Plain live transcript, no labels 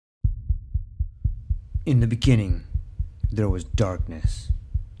In the beginning, there was darkness,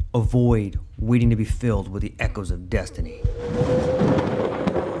 a void waiting to be filled with the echoes of destiny.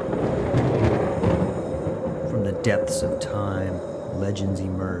 From the depths of time, legends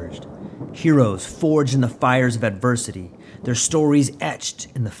emerged. Heroes forged in the fires of adversity, their stories etched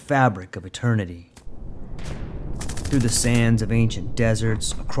in the fabric of eternity. Through the sands of ancient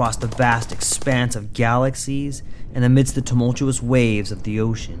deserts, across the vast expanse of galaxies, and amidst the tumultuous waves of the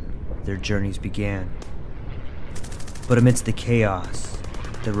ocean, their journeys began. But amidst the chaos,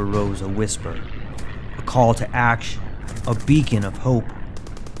 there arose a whisper, a call to action, a beacon of hope.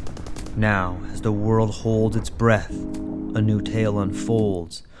 Now, as the world holds its breath, a new tale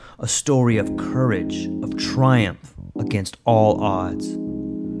unfolds, a story of courage, of triumph against all odds.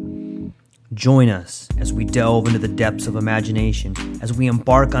 Join us as we delve into the depths of imagination, as we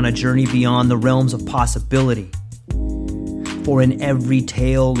embark on a journey beyond the realms of possibility. For in every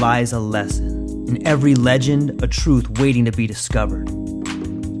tale lies a lesson, in every legend a truth waiting to be discovered.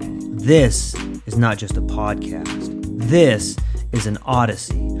 This is not just a podcast. This is an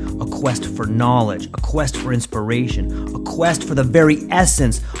odyssey, a quest for knowledge, a quest for inspiration, a quest for the very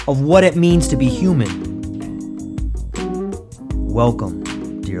essence of what it means to be human.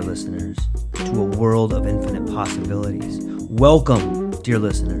 Welcome, dear listeners, to a world of infinite possibilities. Welcome, dear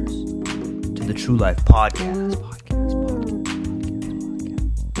listeners, to the True Life Podcast.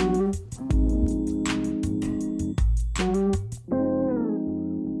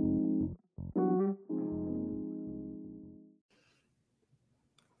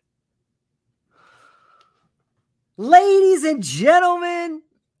 Ladies and gentlemen,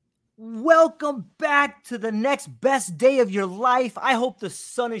 welcome back to the next best day of your life. I hope the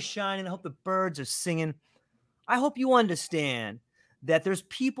sun is shining. I hope the birds are singing. I hope you understand that there's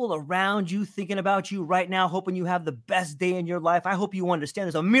people around you thinking about you right now, hoping you have the best day in your life. I hope you understand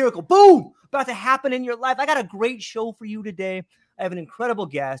there's a miracle, boom, about to happen in your life. I got a great show for you today. I have an incredible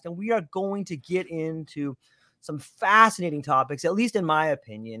guest, and we are going to get into some fascinating topics, at least in my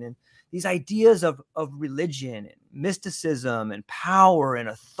opinion, and these ideas of religion and mysticism and power and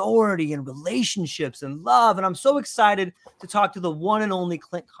authority and relationships and love. And I'm so excited to talk to the one and only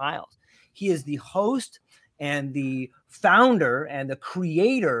Clint Kyles. He is the host and the founder and the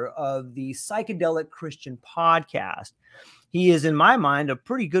creator of the Psychedelic Christian podcast. He is, in my mind, a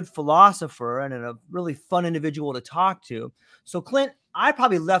pretty good philosopher and a really fun individual to talk to. So, Clint, I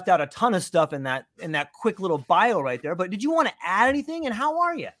probably left out a ton of stuff in that quick little bio right there, but did you want to add anything? And how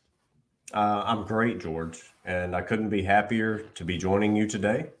are you? I'm great, George, and I couldn't be happier to be joining you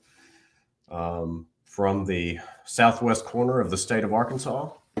today from the southwest corner of the state of Arkansas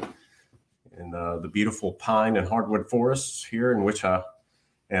in the beautiful pine and hardwood forests here in which I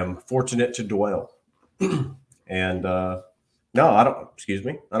am fortunate to dwell. And no, I don't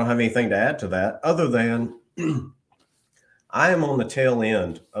have anything to add to that other than I am on the tail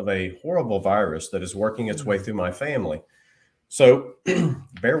end of a horrible virus that is working its way through my family. So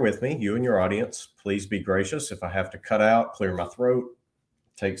bear with me, you and your audience. Please be gracious if I have to cut out, clear my throat,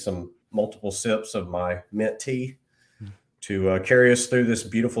 take some multiple sips of my mint tea to carry us through this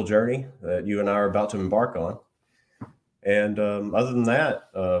beautiful journey that you and I are about to embark on. And other than that,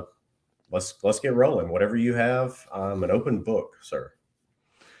 let's get rolling. Whatever you have, I'm an open book, sir.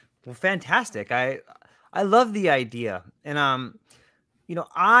 Well, fantastic. I love the idea. And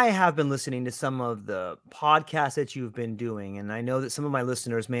I have been listening to some of the podcasts that you've been doing, and I know that some of my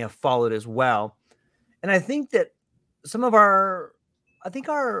listeners may have followed as well. And I think that I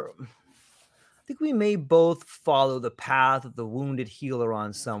think we may both follow the path of the wounded healer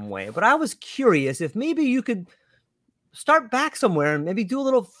on some way. But I was curious if maybe you could start back somewhere and maybe fill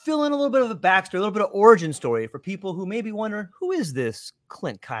in a little bit of a backstory, a little bit of origin story for people who maybe wonder, who is this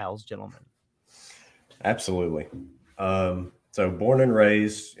Clint Kyles gentleman? Absolutely. So born and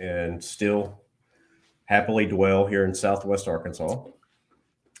raised and still happily dwell here in Southwest Arkansas.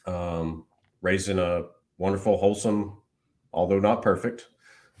 Raised in a wonderful, wholesome, although not perfect,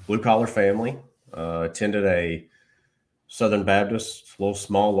 blue-collar family. Attended a Southern Baptist, little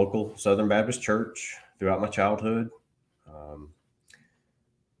small local Southern Baptist church throughout my childhood.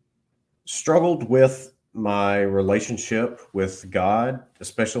 Struggled with my relationship with God,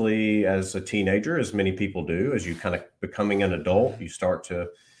 especially as a teenager, as many people do. As you kind of becoming an adult, you start to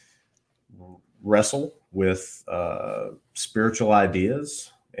wrestle with spiritual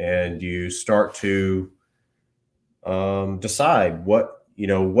ideas, and you start to decide what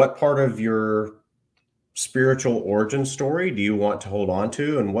part of your spiritual origin story do you want to hold on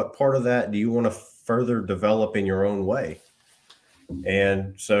to, and what part of that do you want to further develop in your own way.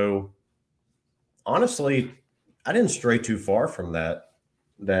 And so honestly, I didn't stray too far from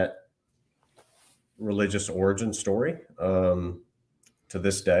that religious origin story. To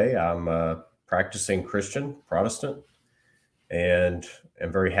this day, I'm a practicing Christian Protestant, and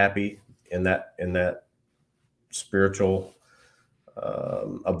am very happy in that spiritual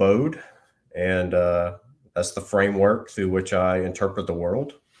abode, and that's the framework through which I interpret the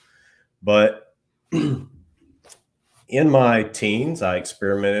world. But in my teens, I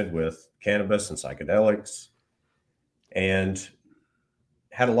experimented with cannabis and psychedelics, and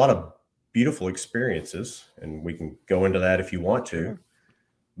had a lot of beautiful experiences, and we can go into that if you want to. Sure.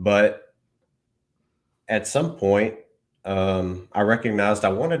 But at some point, I recognized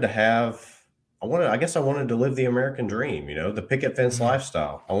I guess I wanted to live the American dream, the picket fence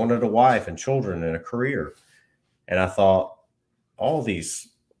lifestyle. I wanted a wife and children and a career. And I thought all these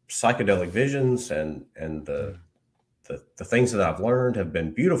psychedelic visions and the things that I've learned have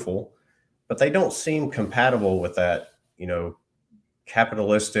been beautiful, but they don't seem compatible with that,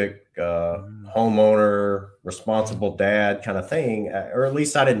 capitalistic homeowner, responsible dad kind of thing, or at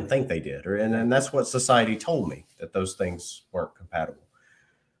least I didn't think they did. And that's what society told me, that those things weren't compatible.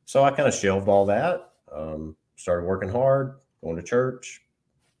 So I kind of shelved all that, started working hard, going to church,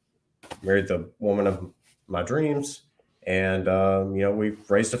 married the woman of my dreams, and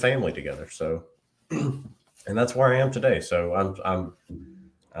we've raised a family together. So, and that's where I am today. So I'm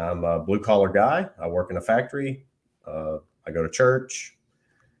a blue collar guy. I work in a factory. I go to church,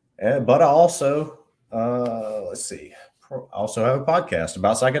 but I also I also have a podcast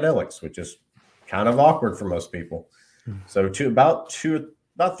about psychedelics, which is kind of awkward for most people. So about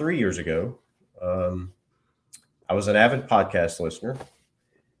 3 years ago, I was an avid podcast listener,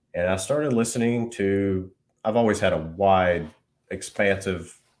 and I started listening to. I've always had a wide,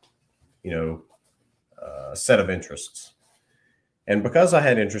 expansive, set of interests, and because I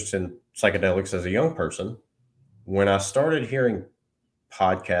had interest in psychedelics as a young person, when I started hearing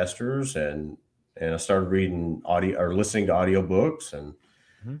podcasters and I started reading audio or listening to audiobooks, and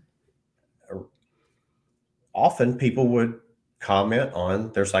often people would comment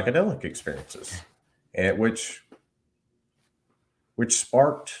on their psychedelic experiences, and which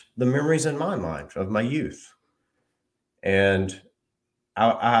sparked the memories in my mind of my youth. And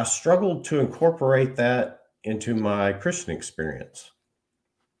I struggled to incorporate that into my Christian experience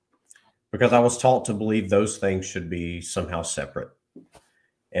because I was taught to believe those things should be somehow separate.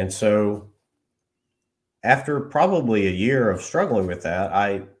 And so after probably a year of struggling with that,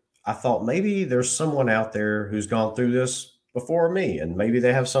 I thought maybe there's someone out there who's gone through this before me, and maybe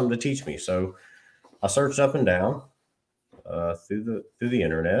they have something to teach me. So I searched up and down through the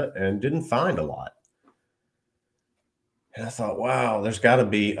internet and didn't find a lot. And I thought, wow, there's got to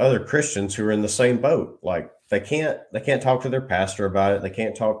be other Christians who are in the same boat. Like they can't talk to their pastor about it. They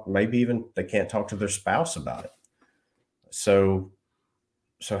can't talk, maybe even they can't talk to their spouse about it. So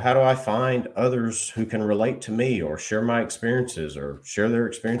how do I find others who can relate to me or share my experiences or share their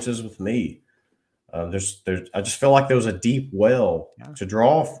experiences with me? I just feel like there was a deep well to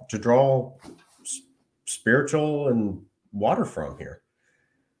draw spiritual and water from here.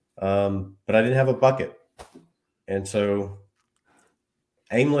 But I didn't have a bucket. And so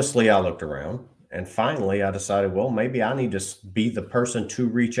aimlessly, I looked around, and finally I decided, well, maybe I need to be the person to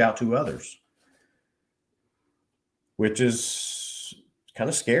reach out to others, which is kind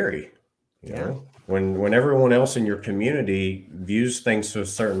of scary. You know, when everyone else in your community views things through a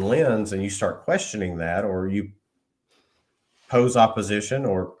certain lens and you start questioning that, or you pose opposition,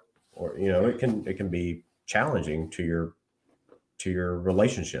 or it can be challenging to your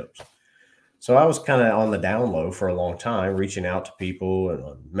relationships. So I was kind of on the down low for a long time, reaching out to people and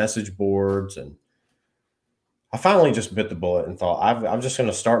on message boards. And I finally just bit the bullet and thought, I'm just going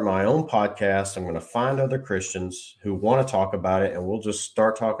to start my own podcast. I'm going to find other Christians who want to talk about it, and we'll just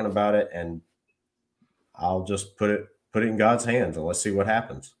start talking about it. And I'll just put it in God's hands, and let's see what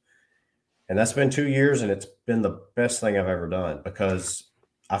happens. And that's been 2 years, and it's been the best thing I've ever done, because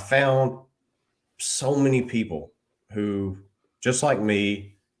I found so many people who, just like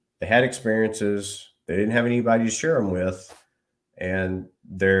me, they had experiences, they didn't have anybody to share them with, and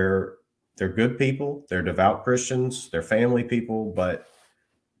they're good people, they're devout Christians, they're family people, but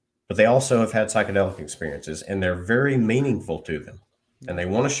they also have had psychedelic experiences, and they're very meaningful to them, and they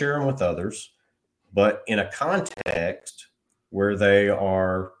want to share them with others, but in a context where they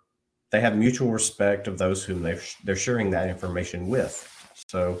have mutual respect of those whom they're sharing that information with.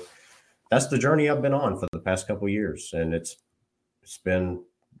 So that's the journey I've been on for the past couple of years, and it's been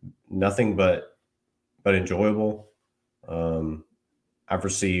nothing but enjoyable. I've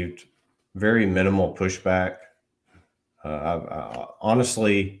received very minimal pushback.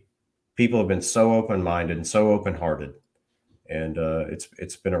 Honestly, people have been so open-minded and so open-hearted, and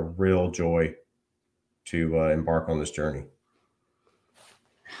it's been a real joy to embark on this journey.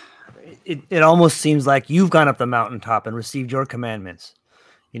 It almost seems like you've gone up the mountaintop and received your commandments,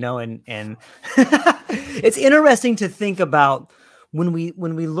 and it's interesting to think about when we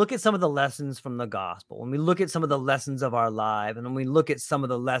look at some of the lessons from the gospel, when we look at some of the lessons of our life, and when we look at some of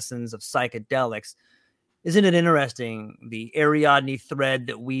the lessons of psychedelics. Isn't it interesting, the Ariadne thread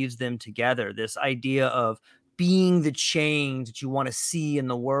that weaves them together, this idea of being the change that you want to see in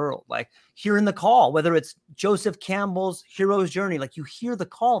the world, like hearing the call, whether it's Joseph Campbell's hero's journey, like you hear the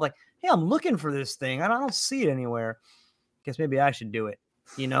call, like, hey, I'm looking for this thing. I don't see it anywhere. Guess maybe I should do it,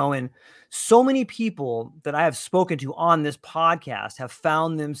 and so many people that I have spoken to on this podcast have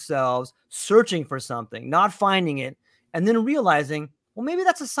found themselves searching for something, not finding it, and then realizing, well, maybe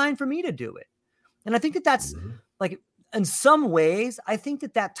that's a sign for me to do it. And I think that that's like, in some ways, I think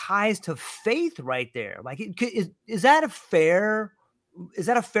that ties to faith right there. Like, is that a fair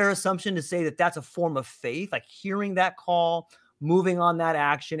assumption to say that that's a form of faith? Like hearing that call, moving on that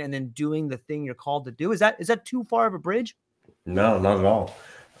action, and then doing the thing you're called to do. Is that too far of a bridge? No, not at all.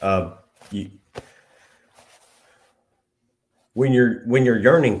 When you're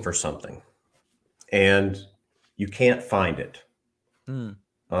yearning for something and you can't find it,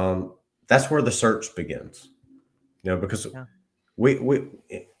 that's where the search begins. Because I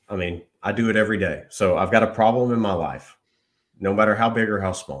do it every day. So I've got a problem in my life, no matter how big or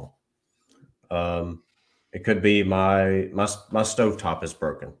how small. It could be my stovetop is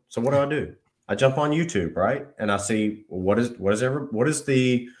broken. So what do? I jump on YouTube, right? And I see what is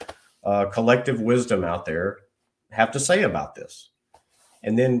the collective wisdom out there have to say about this.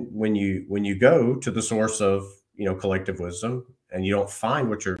 And then when you go to the source of collective wisdom and you don't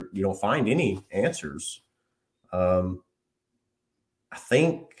find any answers, I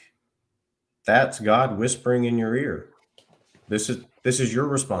think that's God whispering in your ear. This is your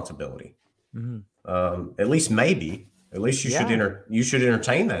responsibility. At least you should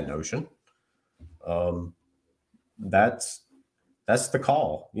entertain that notion. That's the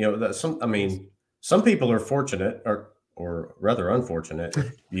call. Some people are fortunate or rather unfortunate.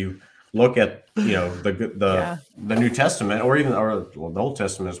 If you look at the New Testament or even the Old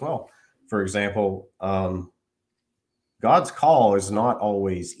Testament as well. For example, God's call is not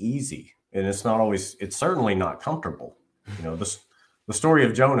always easy, and it's certainly not comfortable. The story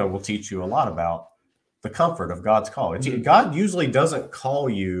of Jonah will teach you a lot about the comfort of God's call. God usually doesn't call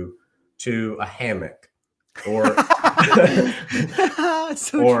you to a hammock or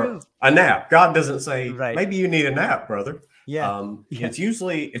true. A nap. God doesn't say, right, maybe you need a nap, brother. It's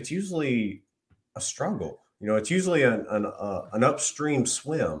usually a struggle. It's usually an upstream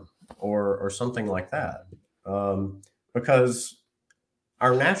swim or something like that. Because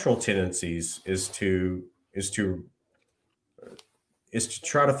our natural tendencies is to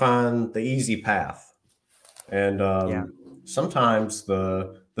try to find the easy path, and sometimes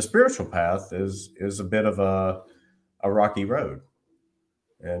the spiritual path is a bit of a rocky road,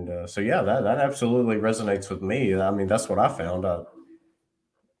 and that absolutely resonates with me. I mean, that's what I found out.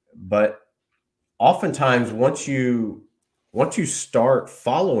 But oftentimes, once you start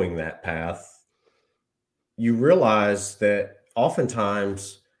following that path, you realize that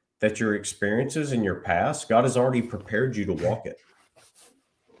oftentimes that your experiences in your past, God has already prepared you to walk it.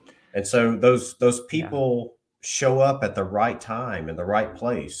 And so those people show up at the right time in the right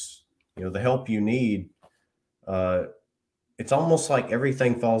place. The help you need. It's almost like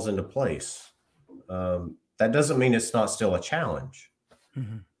everything falls into place. That doesn't mean it's not still a challenge.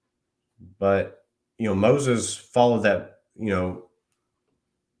 But Moses followed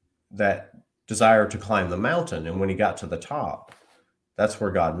that desire to climb the mountain, and when he got to the top, that's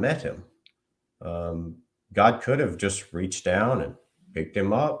where God met him. God could have just reached down and picked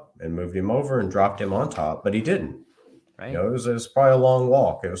him up and moved him over and dropped him on top, but he didn't. Right. It was probably a long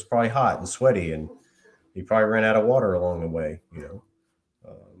walk. It was probably hot and sweaty, and he probably ran out of water along the way.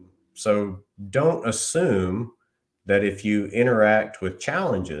 So don't assume that if you interact with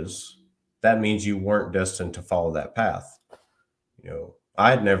challenges, that means you weren't destined to follow that path.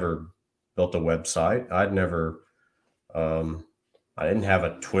 I had never built a website. I didn't have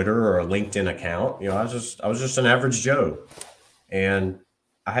a Twitter or a LinkedIn account. I was just an average Joe, and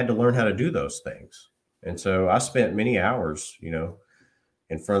I had to learn how to do those things. And so I spent many hours, in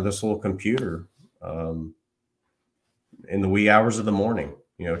front of this little computer, in the wee hours of the morning,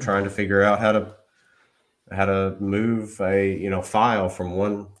 trying to figure out how to move a file from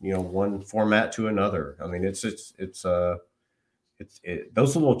one format to another. I mean, those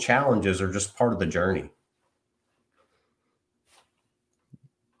little challenges are just part of the journey.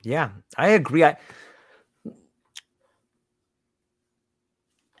 Yeah, I agree.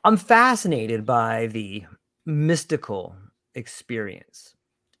 I'm fascinated by the mystical experience.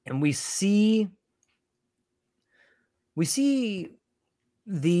 And we see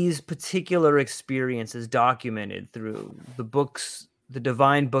these particular experiences documented through the books, the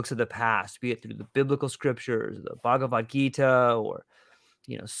divine books of the past, be it through the biblical scriptures, the Bhagavad Gita, or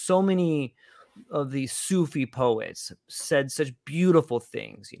so many of these Sufi poets said such beautiful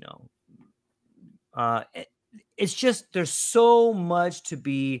things. It's just there's so much to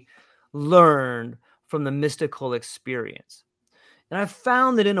be learned from the mystical experience. And I've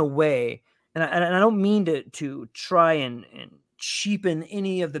found that in a way, and I don't mean to try and cheapen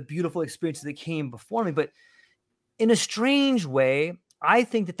any of the beautiful experiences that came before me, but in a strange way, I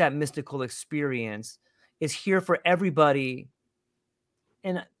think that mystical experience is here for everybody.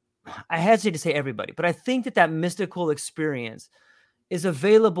 And I hesitate to say everybody, but I think that mystical experience is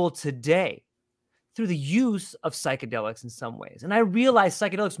available today through the use of psychedelics in some ways. And I realize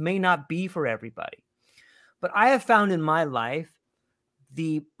psychedelics may not be for everybody, but I have found in my life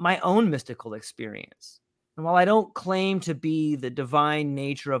my own mystical experience. And while I don't claim to be the divine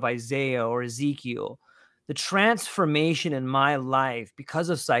nature of Isaiah or Ezekiel, the transformation in my life because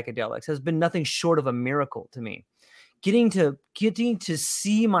of psychedelics has been nothing short of a miracle to me. Getting to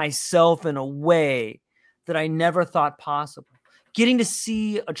see myself in a way that I never thought possible. Getting to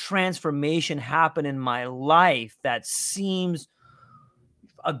see a transformation happen in my life that seems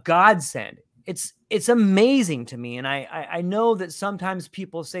a godsend. It's amazing to me. And I know that sometimes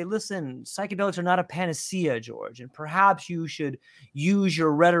people say, listen, psychedelics are not a panacea, George, and perhaps you should use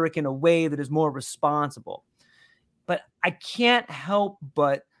your rhetoric in a way that is more responsible. But I can't help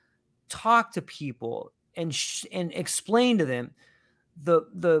but talk to people and explain to them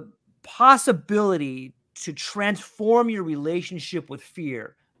the possibility to transform your relationship with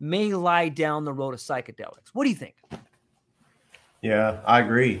fear may lie down the road of psychedelics. What do you think? Yeah, I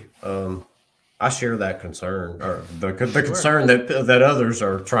agree. I share that concern, or the concern that others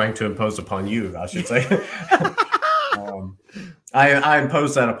are trying to impose upon you, I should say. I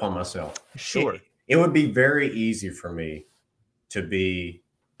impose that upon myself. Sure. It would be very easy for me to be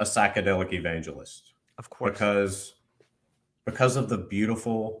a psychedelic evangelist. Of course. Because of the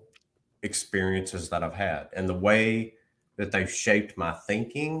beautiful experiences that I've had and the way that they've shaped my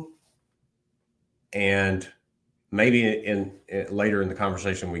thinking. And maybe in later in the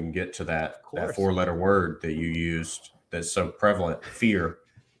conversation we can get to that 4-letter word that you used that's so prevalent, fear.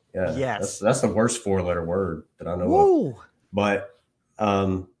 Yeah, yes, that's the worst 4-letter word that I know of. But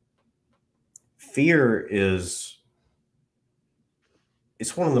fear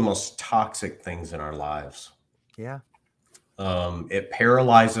it's one of the most toxic things in our lives. Yeah. It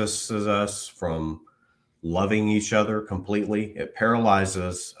paralyzes us from loving each other completely. It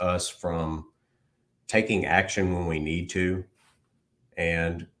paralyzes us from taking action when we need to,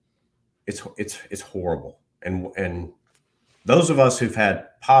 and it's horrible. And those of us who've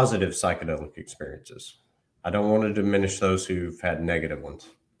had positive psychedelic experiences, I don't want to diminish those who've had negative ones,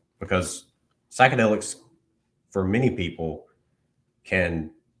 because psychedelics for many people can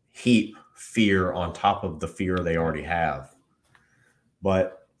heap fear on top of the fear they already have.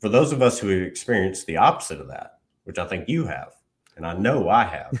 But for those of us who have experienced the opposite of that, which I think you have, and I know I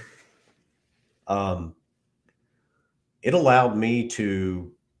have, it allowed me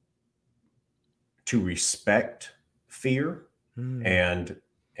to respect fear and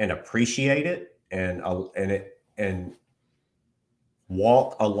appreciate it and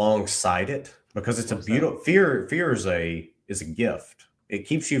walk alongside it, because it's a beautiful fear. Fear is a gift. It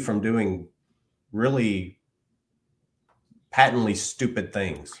keeps you from doing really patently stupid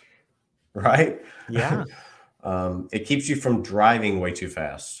things, right? Yeah. It keeps you from driving way too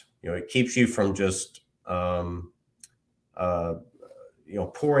fast. It keeps you from just pouring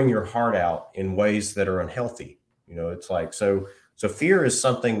your heart out in ways that are unhealthy. It's like, so fear is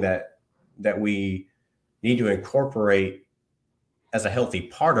something that we need to incorporate as a healthy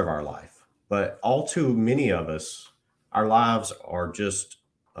part of our life. But all too many of us, our lives are just,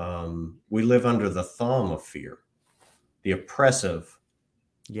 we live under the thumb of fear, the oppressive,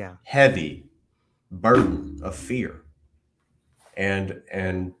 heavy burden of fear.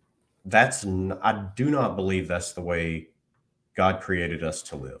 And that's, I do not believe that's the way God created us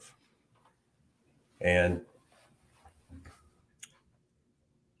to live. And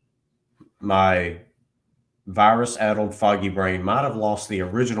my virus-addled, foggy brain might have lost the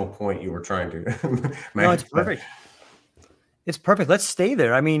original point you were trying to make. No, it's perfect. It's perfect. Let's stay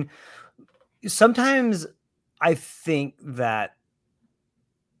there. I mean, sometimes I think that,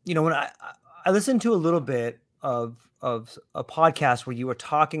 when I listened to a little bit of a podcast where you were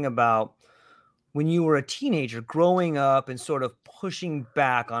talking about when you were a teenager growing up and sort of pushing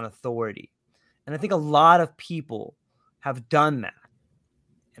back on authority. And I think a lot of people have done that.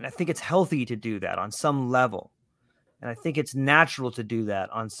 And I think it's healthy to do that on some level. And I think it's natural to do that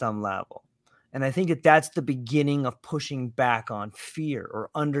on some level. And I think that that's the beginning of pushing back on fear, or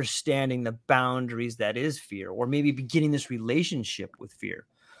understanding the boundaries that is fear, or maybe beginning this relationship with fear.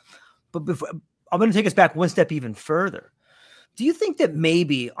 But before, I'm going to take us back one step even further. Do you think that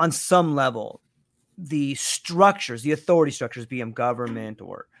maybe on some level, the structures, the authority structures, be them government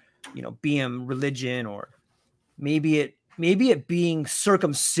or, be them religion, or maybe it being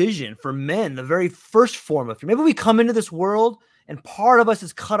circumcision for men, the very first form of fear. Maybe we come into this world and part of us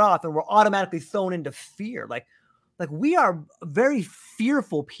is cut off and we're automatically thrown into fear. Like we are very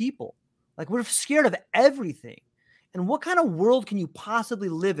fearful people. Like we're scared of everything. And what kind of world can you possibly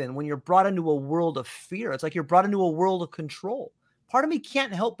live in when you're brought into a world of fear? It's like you're brought into a world of control. Part of me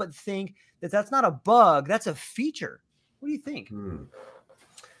can't help but think that that's not a bug, that's a feature. What do you think?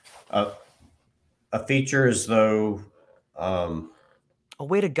 A feature is though a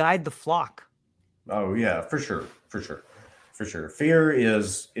way to guide the flock. Oh yeah, for sure. Fear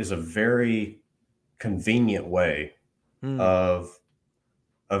is a very convenient way of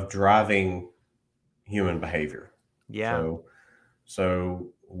driving human behavior. Yeah.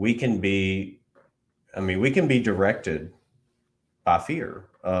 So we can be directed by fear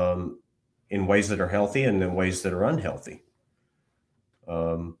in ways that are healthy and in ways that are unhealthy.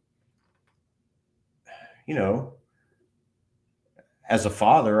 As a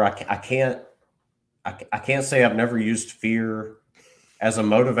father, I can't say I've never used fear as a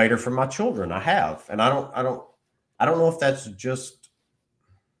motivator for my children. I have, and I don't know if that's just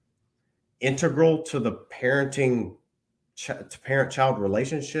integral to the parenting to parent-child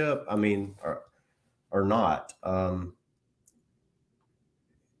relationship. I mean, or not.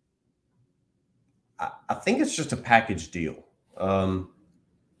 I think it's just a package deal,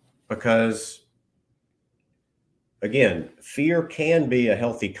 because again, fear can be a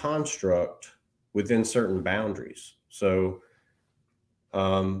healthy construct within certain boundaries. So,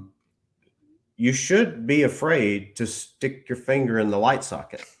 you should be afraid to stick your finger in the light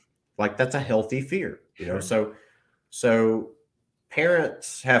socket. Like that's a healthy fear, Sure. So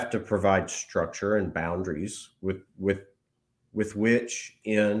parents have to provide structure and boundaries with which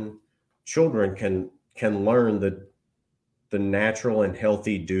children can learn the natural and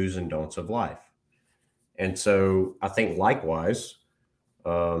healthy do's and don'ts of life. And so I think likewise,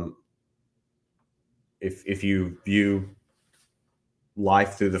 if you view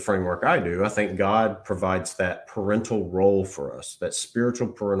life through the framework I do, I think God provides that parental role for us, that spiritual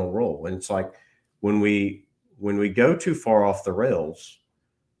parental role. And it's like when we go too far off the rails,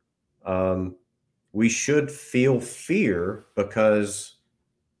 we should feel fear because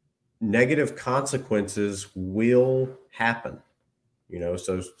negative consequences will happen.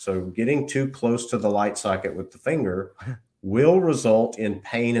 So getting too close to the light socket with the finger will result in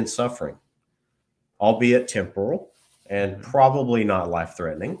pain and suffering, albeit temporal and probably not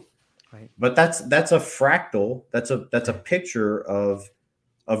life-threatening. Right. But that's a fractal. That's a picture of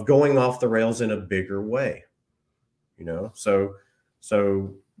going off the rails in a bigger way. So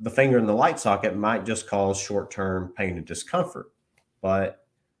the finger in the light socket might just cause short-term pain and discomfort, but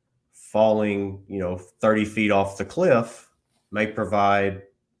falling, 30 feet off the cliff may provide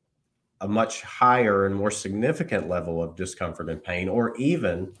a much higher and more significant level of discomfort and pain, or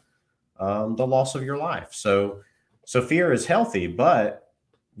even the loss of your life. So fear is healthy, but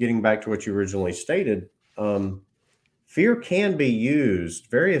getting back to what you originally stated, fear can be used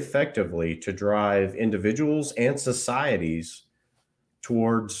very effectively to drive individuals and societies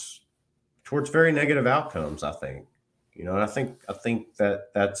towards very negative outcomes, I think. And I think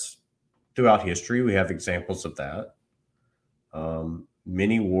that's throughout history, we have examples of that.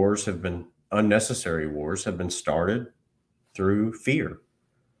 Many unnecessary wars have been started through fear.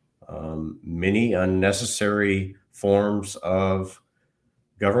 Many unnecessary forms of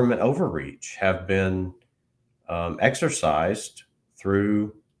government overreach have been exercised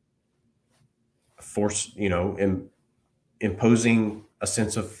through force, imposing a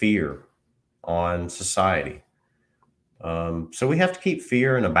sense of fear on society. So we have to keep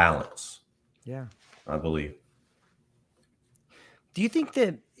fear in a balance. Yeah, I believe. Do you think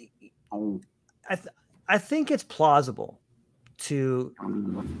that I think it's plausible to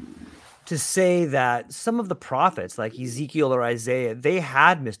say that some of the prophets like Ezekiel or Isaiah, they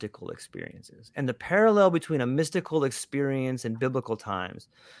had mystical experiences, and the parallel between a mystical experience in biblical times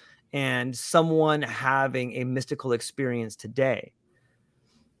and someone having a mystical experience today,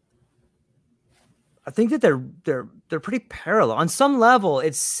 think that they're pretty parallel. On some level,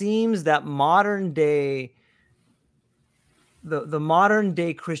 it seems that modern day the modern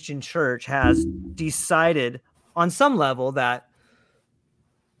day Christian church has decided on some level that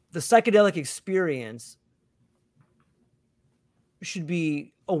the psychedelic experience should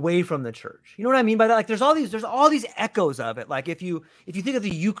be away from the church. You know what I mean by that? Like there's all these echoes of it. Like if you think of the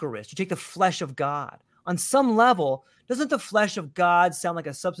Eucharist, you take the flesh of God. On some level, doesn't the flesh of God sound like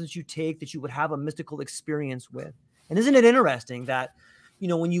a substance you take that you would have a mystical experience with? And isn't it interesting that,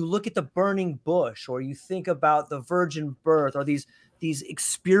 when you look at the burning bush or you think about the virgin birth or these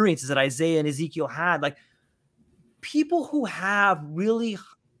experiences that Isaiah and Ezekiel had, like people who have really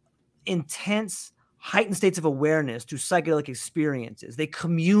intense heightened states of awareness through psychedelic experiences, they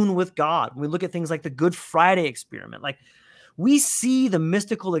commune with God. When we look at things like the Good Friday experiment, like we see the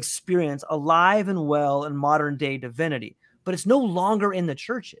mystical experience alive and well in modern day divinity, but it's no longer in the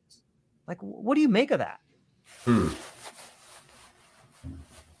churches. Like, what do you make of that?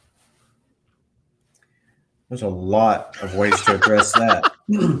 There's a lot of ways to address that.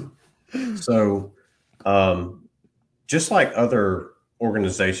 So, just like other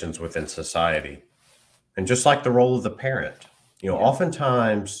organizations within society, and just like the role of the parent,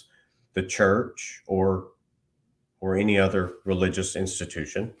 oftentimes the church or any other religious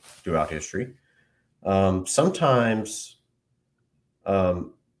institution throughout history, sometimes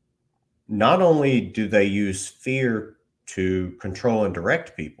not only do they use fear to control and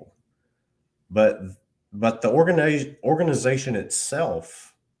direct people, but the organization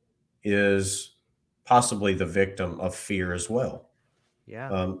itself is possibly the victim of fear as well.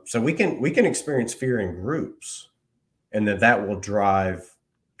 Yeah. So we can experience fear in groups, and then that will drive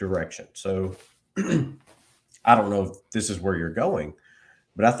direction. So I don't know if this is where you're going,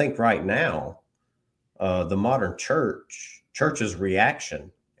 but I think right now, the modern church's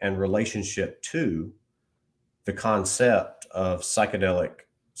reaction and relationship to the concept of psychedelic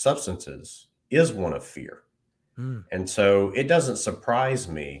substances is one of fear. And so it doesn't surprise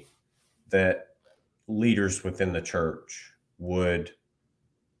me that leaders within the church would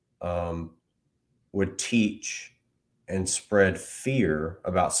teach and spread fear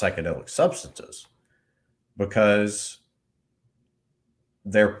about psychedelic substances, because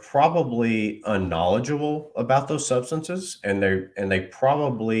they're probably unknowledgeable about those substances, and they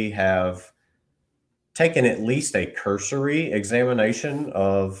probably have taken at least a cursory examination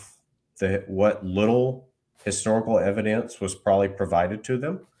of what little historical evidence was probably provided to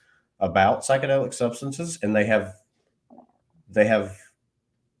them about psychedelic substances, and they have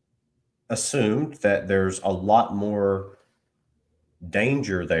assumed that there's a lot more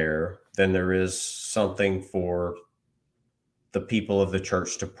danger there than there is something for the people of the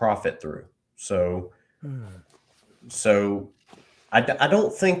church to profit through. So I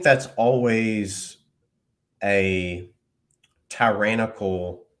don't think that's always a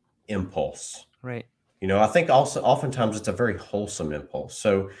tyrannical impulse. Right. I think also oftentimes it's a very wholesome impulse.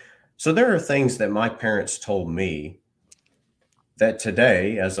 So there are things that my parents told me that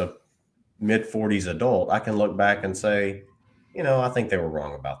today, as a mid-40s adult, I can look back and say, I think they were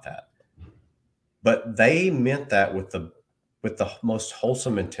wrong about that. But they meant that with the most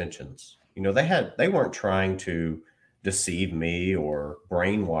wholesome intentions. They weren't trying to deceive me or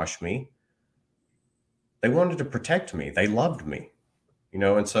brainwash me. They wanted to protect me. They loved me.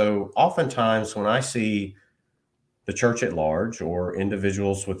 And so oftentimes when I see the church at large or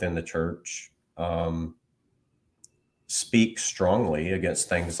individuals within the church speak strongly against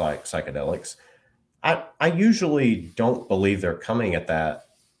things like psychedelics, I usually don't believe they're coming at that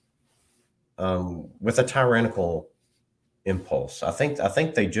with a tyrannical impulse. I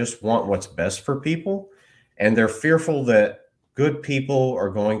think they just want what's best for people, and they're fearful that good people are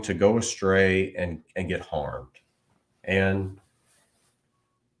going to go astray and get harmed. And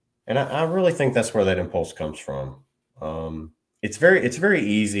I really think that's where that impulse comes from. It's very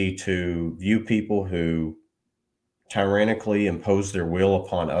easy to view people who tyrannically impose their will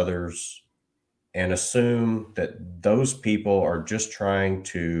upon others and assume that those people are just trying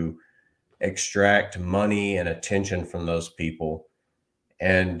to extract money and attention from those people.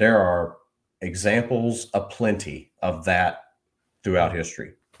 And there are examples aplenty of that throughout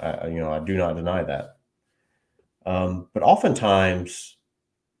history. I do not deny that. But oftentimes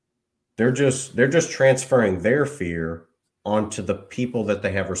they're just transferring their fear onto the people that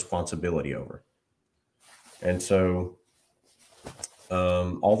they have responsibility over. And so,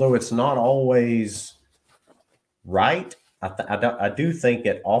 although it's not always right, I do think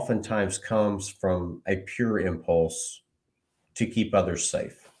it oftentimes comes from a pure impulse to keep others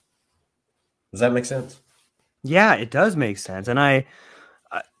safe. Does that make sense? Yeah, it does make sense. And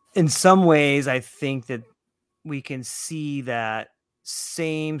in some ways, I think that we can see that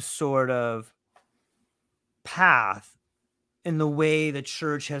same sort of path in the way the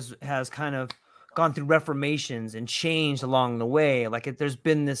church has kind of gone through reformations and changed along the way. Like there's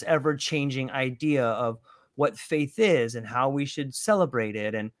been this ever-changing idea of what faith is and how we should celebrate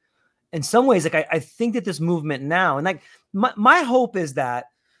it. And in some ways, like I think that this movement now, and like my hope is that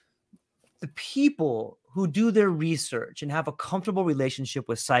the people who do their research and have a comfortable relationship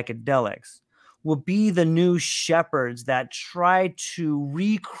with psychedelics will be the new shepherds that try to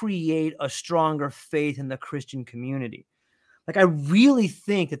recreate a stronger faith in the Christian community. Like, I really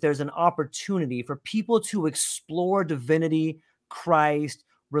think that there's an opportunity for people to explore divinity, Christ,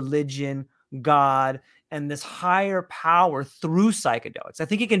 religion, God, and this higher power through psychedelics. I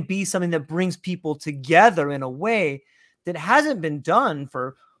think it can be something that brings people together in a way that hasn't been done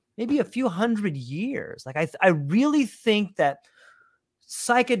for maybe a few hundred years. Like, I really think that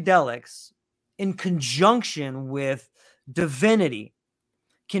psychedelics in conjunction with divinity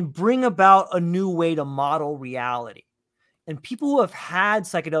can bring about a new way to model reality. And people who have had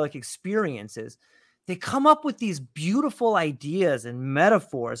psychedelic experiences, they come up with these beautiful ideas and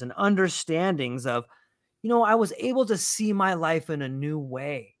metaphors and understandings of, I was able to see my life in a new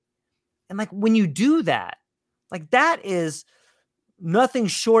way. And like when you do that, like that is nothing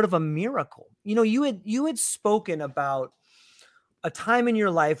short of a miracle. You had spoken about a time in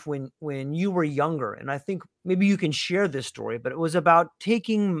your life when you were younger, and I think maybe you can share this story, but it was about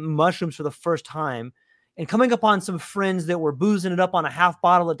taking mushrooms for the first time and coming upon some friends that were boozing it up on a half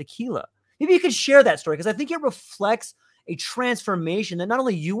bottle of tequila. Maybe you could share that story, because I think it reflects a transformation that not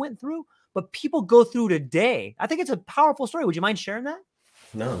only you went through, but people go through today. I think it's a powerful story. Would you mind sharing that?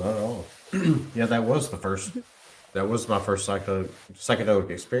 No, not at all. Yeah, that was my first psychedelic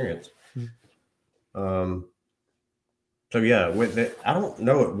experience. So yeah, I don't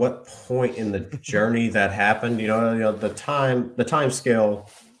know at what point in the journey that happened. The time scale,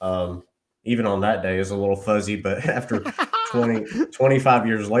 even on that day, is a little fuzzy. But after 25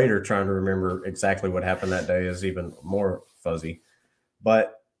 years later, trying to remember exactly what happened that day is even more fuzzy.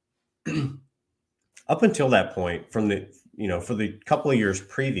 But up until that point, for the couple of years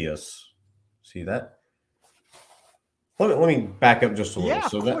previous, see that. Let me back up just a little. Yeah,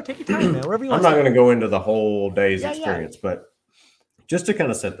 so of course. Take your time, man. Wherever you want. I'm not going to go into the whole day's experience, but just to kind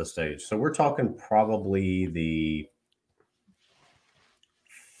of set the stage. So we're talking probably the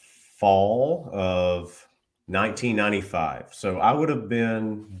fall of 1995. So I would have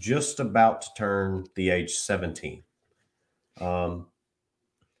been just about to turn the age 17.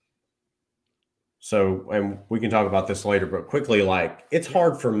 So, and we can talk about this later, but quickly, like, it's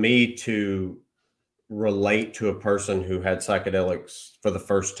hard for me to relate to a person who had psychedelics for the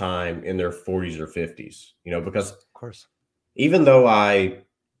first time in their 40s or 50s, because of course, even though I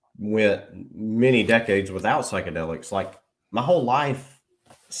went many decades without psychedelics, like my whole life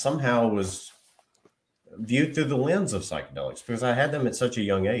somehow was viewed through the lens of psychedelics because I had them at such a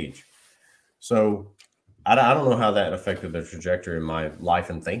young age. So I don't know how that affected the trajectory of my life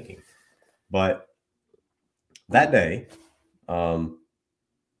and thinking, but that day,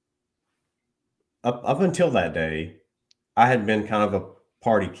 up until that day, I had been kind of a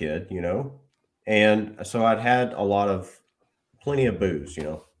party kid, and so I'd had plenty of booze,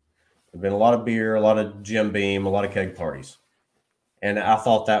 there'd been a lot of beer, a lot of Jim Beam, a lot of keg parties. And I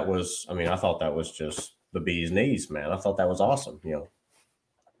thought that was just the bee's knees, man. I thought that was awesome,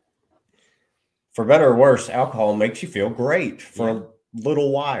 For better or worse, alcohol makes you feel great for a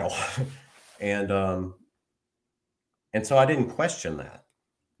little while. And so I didn't question that.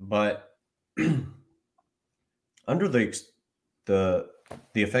 But under the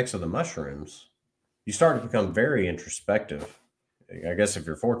effects of the mushrooms, you start to become very introspective, I guess, if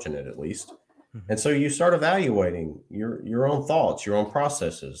you're fortunate, at least. And so you start evaluating your own thoughts, your own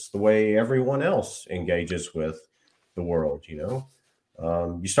processes, the way everyone else engages with the world. You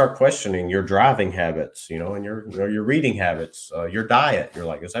start questioning your driving habits, and your reading habits, your diet. You're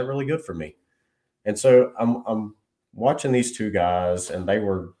like, is that really good for me? And so I'm watching these two guys, and they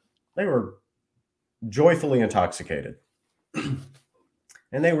were joyfully intoxicated, and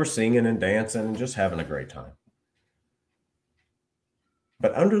they were singing and dancing and just having a great time.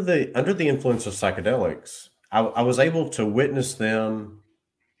 But under the influence of psychedelics, I was able to witness them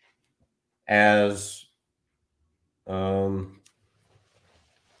as man,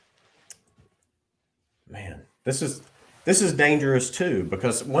 this is dangerous too,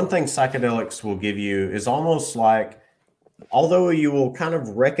 because one thing psychedelics will give you is almost like, although you will kind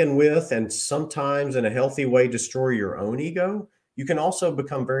of reckon with and sometimes in a healthy way destroy your own ego, you can also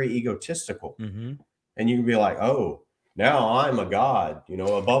become very egotistical. Mm-hmm. And you can be like, oh, Now I'm a god,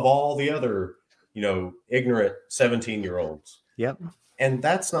 above all the other, ignorant 17-year-olds. Yep. And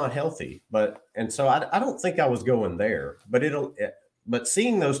that's not healthy. And so I don't think I was going there, but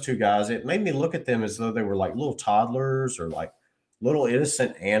seeing those two guys, it made me look at them as though they were like little toddlers or like little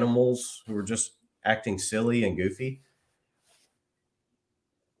innocent animals who were just acting silly and goofy.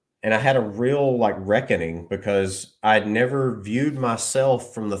 And I had a real like reckoning because I'd never viewed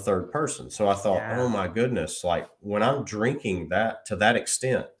myself from the third person. So I thought, Yeah. oh my goodness, like when I'm drinking that to that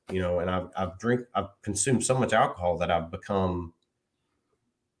extent, and I've consumed so much alcohol that I've become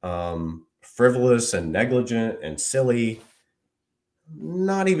frivolous and negligent and silly.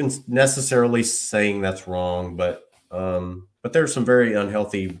 Not even necessarily saying that's wrong, but there's some very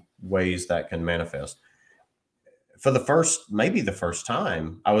unhealthy ways that can manifest. For maybe the first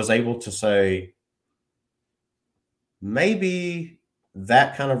time, I was able to say, maybe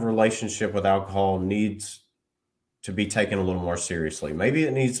that kind of relationship with alcohol needs to be taken a little more seriously. Maybe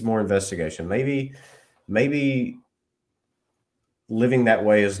it needs more investigation. Maybe living that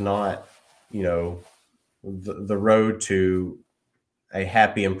way is not, the road to a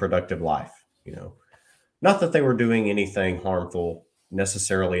happy and productive life. Not that they were doing anything harmful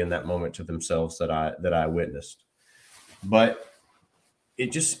necessarily in that moment to themselves that I witnessed, but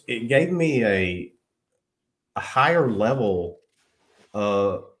it gave me a higher level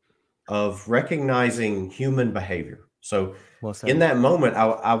of recognizing human behavior. So Well said. in that moment,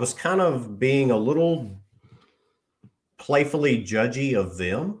 I was kind of being a little playfully judgy of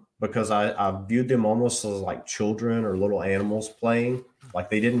them because I viewed them almost as like children or little animals playing, like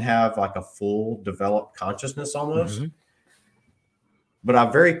they didn't have like a full developed consciousness almost. Mm-hmm. But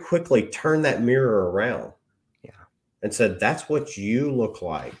I very quickly turned that mirror around, Yeah. and said, "That's what you look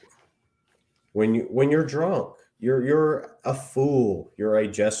like when you're drunk. You're a fool. You're a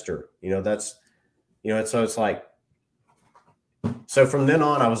jester. That's so it's like." So from then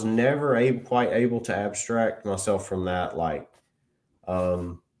on, I was never quite able to abstract myself from that. Like,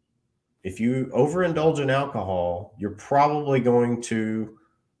 um, if you overindulge in alcohol, you're probably going to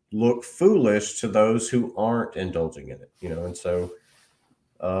look foolish to those who aren't indulging in it. And so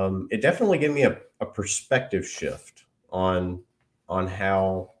it definitely gave me a perspective shift on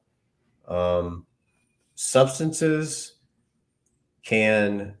how um, substances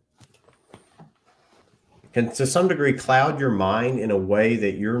can to some degree cloud your mind in a way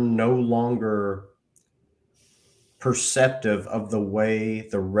that you're no longer perceptive of the way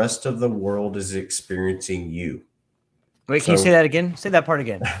the rest of the world is experiencing you. Wait, can you say So that again? Say that part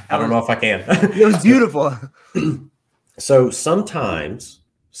again. I don't know if I can. It was beautiful. So sometimes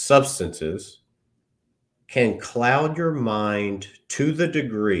substances can cloud your mind to the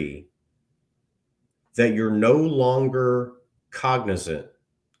degree that you're no longer cognizant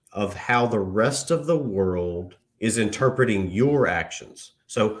of how the rest of the world is interpreting your actions.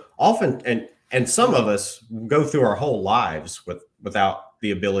 So often, and some of us go through our whole lives without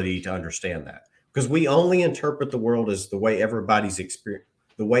the ability to understand that, because we only interpret the world as the way everybody's experience,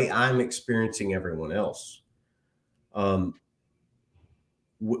 the way I'm experiencing everyone else.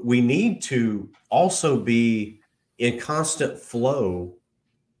 We need to also be in constant flow,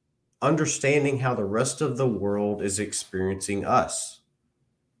 understanding how the rest of the world is experiencing us.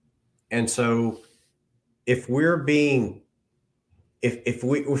 And so if we're being if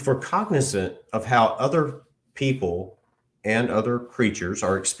we're cognizant of how other people and other creatures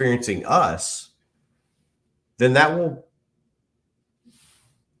are experiencing us, then that will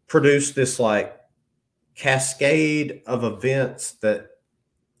produce this like cascade of events that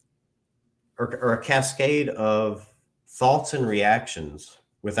or a cascade of thoughts and reactions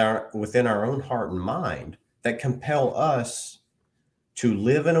within our own heart and mind that compel us to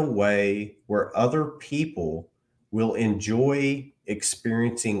live in a way where other people will enjoy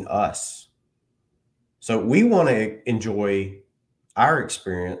experiencing us. So we want to enjoy our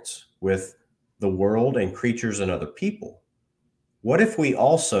experience with the world and creatures and other people. What if we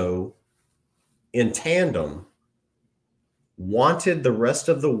also, in tandem, wanted the rest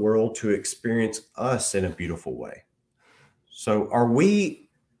of the world to experience us in a beautiful way? So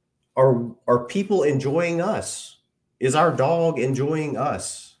are people enjoying us? Is our dog enjoying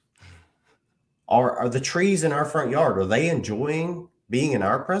us? Are the trees in our front yard, are they enjoying being in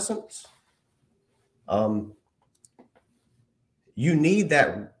our presence? Um, you need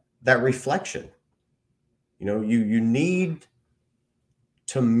that reflection. You need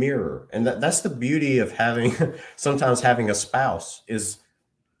to mirror, and that's the beauty of having sometimes having a spouse is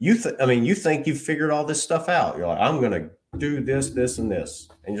you think you've figured all this stuff out. You're like, I'm gonna do this and this,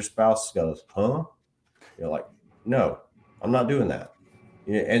 and your spouse goes, huh? You're like, no, I'm not doing that.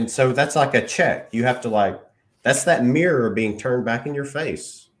 And so that's like a check. You have to like That's that mirror being turned back in your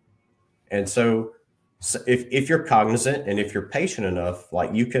face. And so if you're cognizant and if you're patient enough,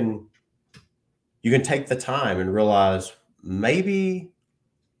 like you can take the time and realize maybe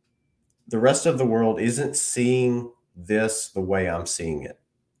the rest of the world isn't seeing this the way I'm seeing it.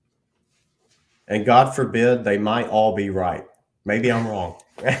 And God forbid they might all be right. Maybe I'm wrong.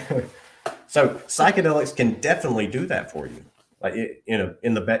 So psychedelics can definitely do that for you, like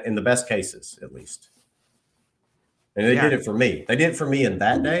in the best cases, at least. And they did it for me. They did it for me in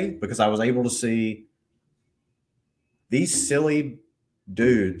that day because I was able to see these silly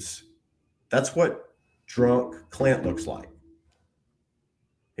dudes. That's what drunk Clint looks like.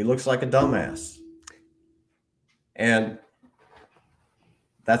 He looks like a dumbass. And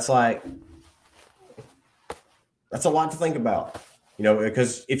that's a lot to think about,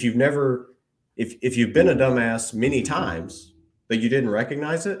 because if you've been a dumbass many times, but you didn't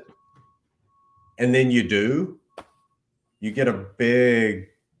recognize it, and then you do, you get a big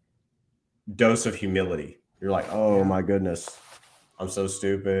dose of humility. You're like, oh my goodness, I'm so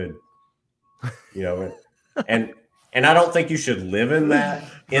stupid, and I don't think you should live in that,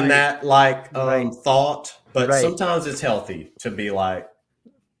 thought, but sometimes it's healthy to be like,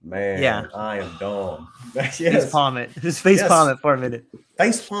 man, I am dumb. Yes. Face palm it. Just face palm it for a minute.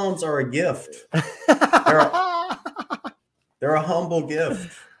 Face palms are a gift. They're a humble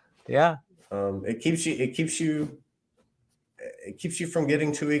gift. Yeah. It keeps you from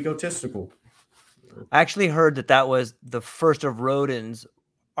getting too egotistical. I actually heard that was the first of Rodin's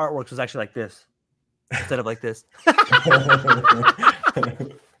artworks was actually like this instead of like this.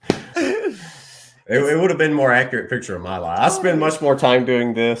 It would have been a more accurate picture of my life. I spend much more time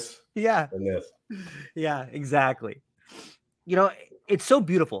doing this than this. Yeah, exactly. It's so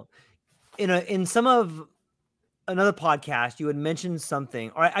beautiful. In some of another podcast, you had mentioned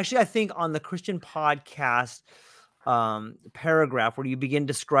something, or actually I think on the Christian podcast paragraph where you begin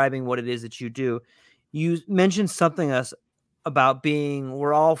describing what it is that you do, you mentioned something about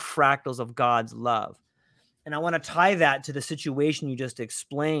we're all fractals of God's love. And I want to tie that to the situation you just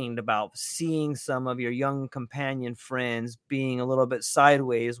explained about seeing some of your young companion friends being a little bit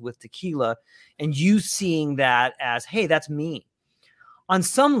sideways with tequila and you seeing that as, hey, that's me. On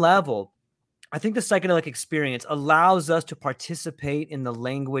some level, I think the psychedelic experience allows us to participate in the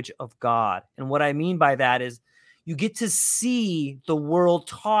language of God. And what I mean by that is you get to see the world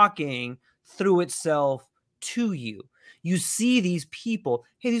talking through itself to you. You see these people,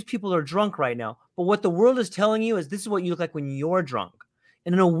 hey, these people are drunk right now. But what the world is telling you is this is what you look like when you're drunk.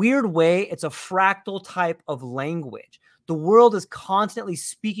 And in a weird way, it's a fractal type of language. The world is constantly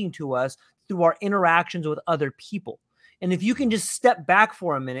speaking to us through our interactions with other people. And if you can just step back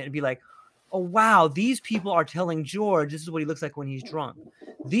for a minute and be like, oh, wow, these people are telling George this is what he looks like when he's drunk.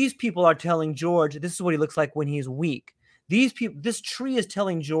 These people are telling George this is what he looks like when he's weak. This tree is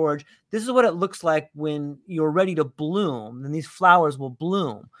telling George, this is what it looks like when you're ready to bloom, and these flowers will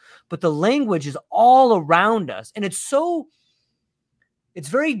bloom. But the language is all around us. And it's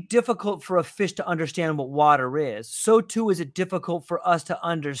very difficult for a fish to understand what water is. So too is it difficult for us to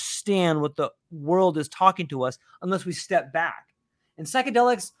understand what the world is talking to us unless we step back. And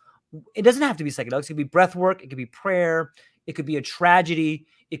psychedelics, it doesn't have to be psychedelics. It could be breath work. It could be prayer. It could be a tragedy.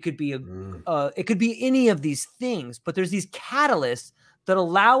 It could be it could be any of these things, but there's these catalysts that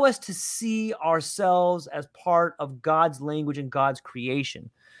allow us to see ourselves as part of God's language and God's creation.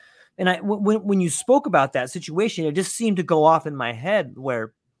 And when you spoke about that situation, it just seemed to go off in my head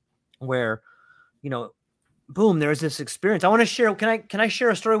where boom, there's this experience. I want to share. Can I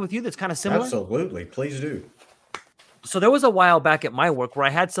share a story with you that's kind of similar? Absolutely, please do. So there was a while back at my work where I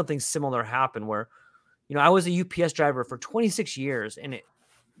had something similar happen where, I was a UPS driver for 26 years, and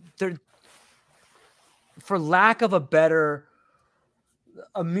for lack of a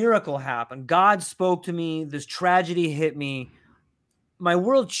miracle happened. God spoke to me. This tragedy hit me. My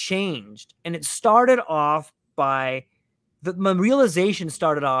world changed, and it started off my realization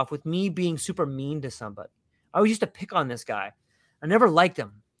started off with me being super mean to somebody. I always used to pick on this guy. I never liked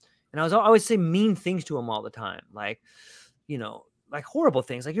him. And I would say mean things to him all the time. Like horrible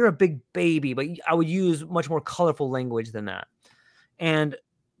things, like you're a big baby, but I would use much more colorful language than that. And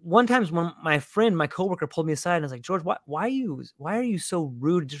one time when my coworker pulled me aside and was like, George, why are you so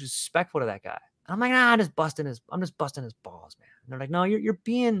rude and disrespectful to that guy? And I'm like, I'm just busting his balls, man. And they're like, no, you're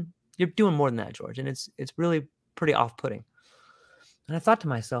doing more than that, George. And it's really pretty off-putting. And I thought to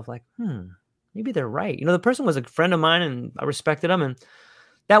myself, like, maybe they're right. The person was a friend of mine and I respected him. And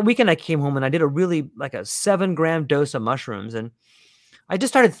that weekend I came home and I did a 7-gram dose of mushrooms. And I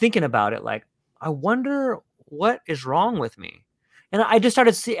just started thinking about it. Like, I wonder what is wrong with me. And I just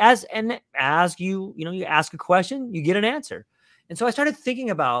started see as you ask a question, you get an answer. And so I started thinking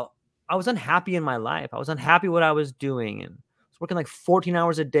about, I was unhappy in my life. I was unhappy what I was doing, and I was working like 14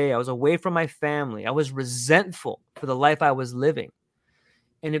 hours a day. I was away from my family. I was resentful for the life I was living.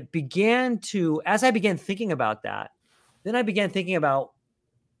 And it began to, as I began thinking about that, then I began thinking about,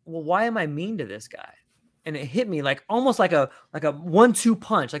 well, why am I mean to this guy? And it hit me like almost like a 1-2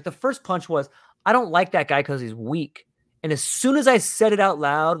 punch. Like the first punch was, I don't like that guy because he's weak. And as soon as I said it out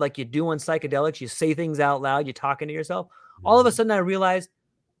loud, like you do on psychedelics, you say things out loud, you're talking to yourself. All of a sudden I realized,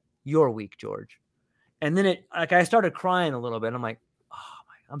 you're weak, George. And then I started crying a little bit. I'm like, oh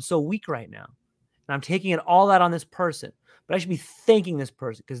my, I'm so weak right now. And I'm taking it all out on this person. But I should be thanking this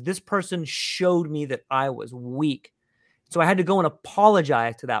person because this person showed me that I was weak. So I had to go and